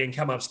 3:30 and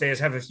come upstairs,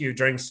 have a few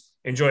drinks,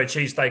 enjoy a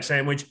cheesesteak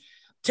sandwich.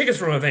 Tickets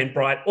from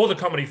Eventbrite or the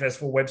Comedy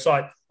Festival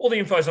website. All the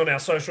info's on our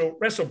social,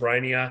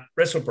 WrestleBrania,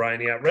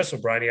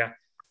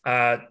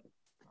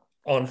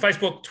 on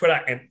Facebook, Twitter,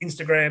 and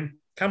Instagram.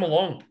 Come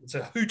along. It's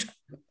a hoot.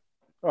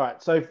 All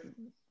right. So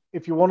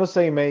if you want to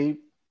see me,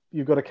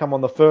 you've got to come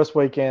on the first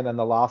weekend and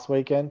the last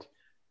weekend.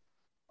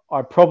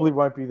 I probably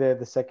won't be there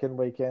the second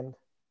weekend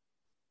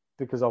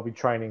because I'll be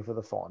training for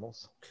the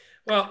finals.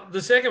 Well,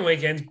 the second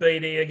weekend's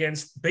BDE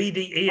against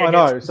I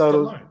know. So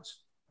Stallones.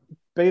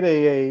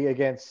 BDE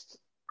against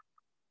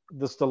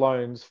the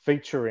Stallones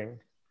featuring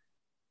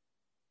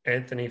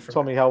Anthony from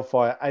Tommy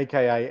Hellfire,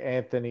 a.k.a.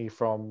 Anthony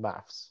from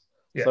MAFS.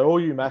 Yeah. So all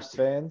you MAFS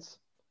fans,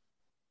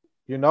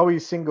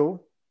 he's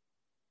single.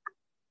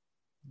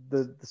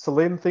 The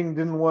Celine thing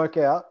didn't work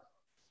out.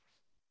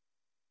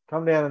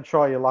 Come down and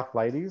try your luck,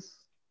 ladies.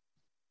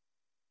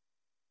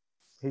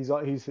 He's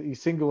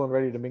single and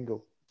ready to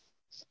mingle.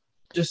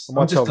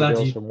 I'm just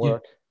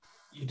glad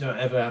you don't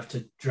ever have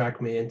to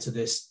drag me into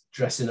this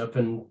dressing up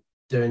and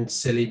doing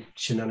silly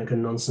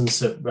shenanigan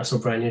nonsense at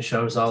WrestleBrania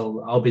shows.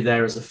 I'll be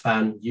there as a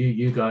fan.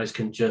 You guys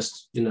can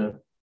just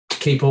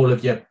keep all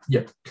of your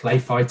play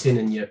fighting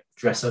and your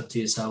dress up to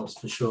yourselves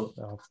for sure.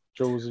 Oh,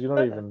 Jules, you're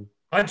not even.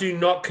 I do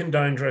not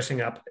condone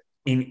dressing up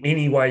in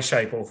any way,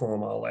 shape, or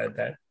form. I'll add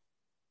that.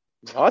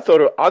 I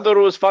thought it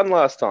was fun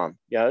last time.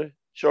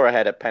 Sure, I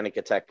had a panic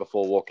attack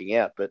before walking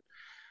out, but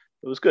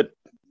it was good.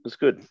 It was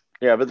good.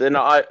 Yeah, but then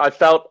I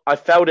felt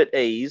at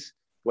ease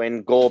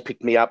when Gore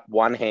picked me up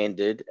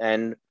one-handed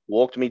and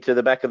walked me to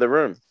the back of the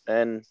room,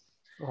 and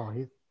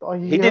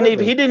he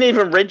didn't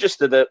even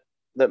register that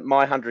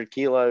my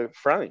 100-kilo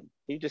frame.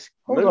 He just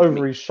moved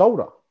over his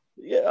shoulder.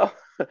 Yeah,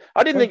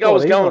 I didn't think I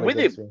was going with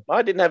him.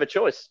 I didn't have a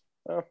choice.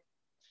 Oh.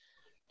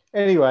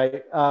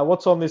 Anyway,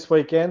 what's on this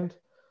weekend?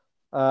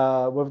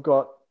 We've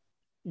got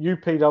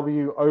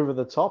UPW Over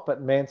the Top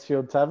at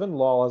Mansfield Tavern.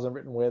 Lyle hasn't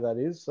written where that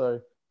is,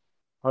 so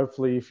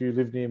hopefully if you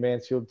live near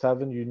Mansfield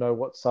Tavern, you know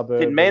what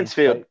suburb in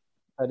Mansfield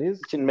that is.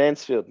 It's in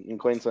Mansfield in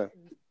Queensland.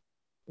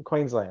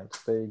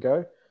 There you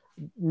go.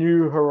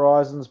 New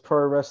Horizons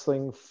Pro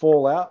Wrestling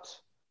Fallout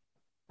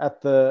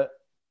at the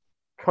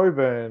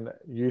Coburn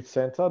Youth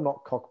Centre,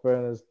 not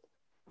Cockburn as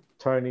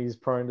Tony's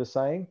prone to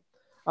saying.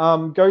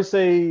 Go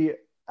see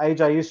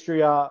AJ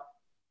Istria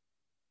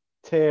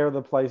tear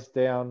the place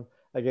down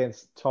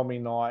against Tommy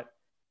Knight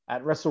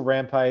at Wrestle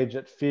Rampage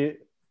at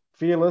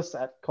Fearless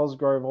at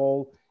Cosgrove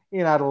Hall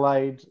in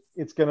Adelaide.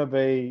 It's going to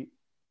be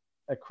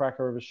a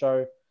cracker of a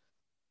show.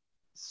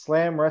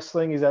 Slam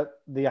Wrestling is at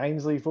the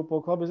Ainsley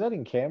Football Club. Is that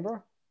in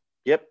Canberra?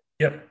 Yep.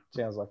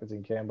 Sounds like it's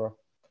in Canberra.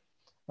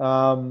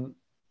 I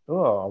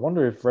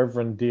wonder if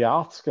Reverend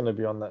Diarth's going to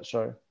be on that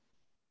show.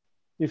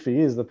 If he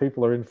is, the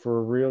people are in for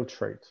a real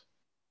treat.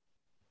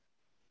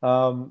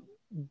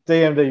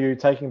 DMDU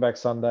Taking Back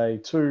Sunday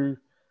 2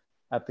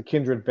 at the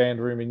Kindred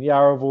Band Room in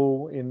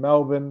Yarraville in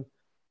Melbourne.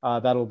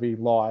 That'll be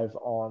live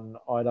on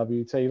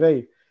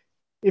IWTV.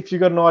 If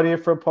you've got an idea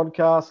for a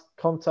podcast,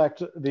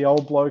 contact the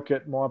old bloke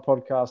at My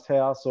Podcast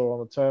House or on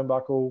the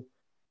Turnbuckle.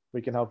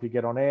 We can help you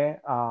get on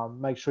air.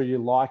 Make sure you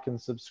like and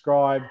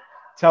subscribe.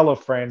 Tell a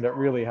friend. It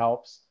really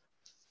helps.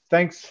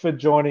 Thanks for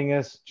joining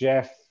us,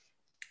 Jeff.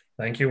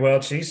 Thank you,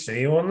 Welchie.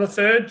 See you on the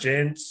 3rd,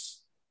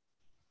 gents.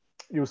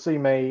 You'll see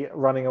me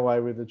running away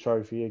with the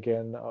trophy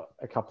again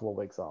a couple of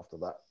weeks after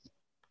that.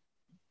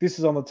 This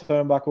is on the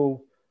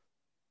Turnbuckle.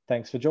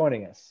 Thanks for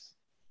joining us.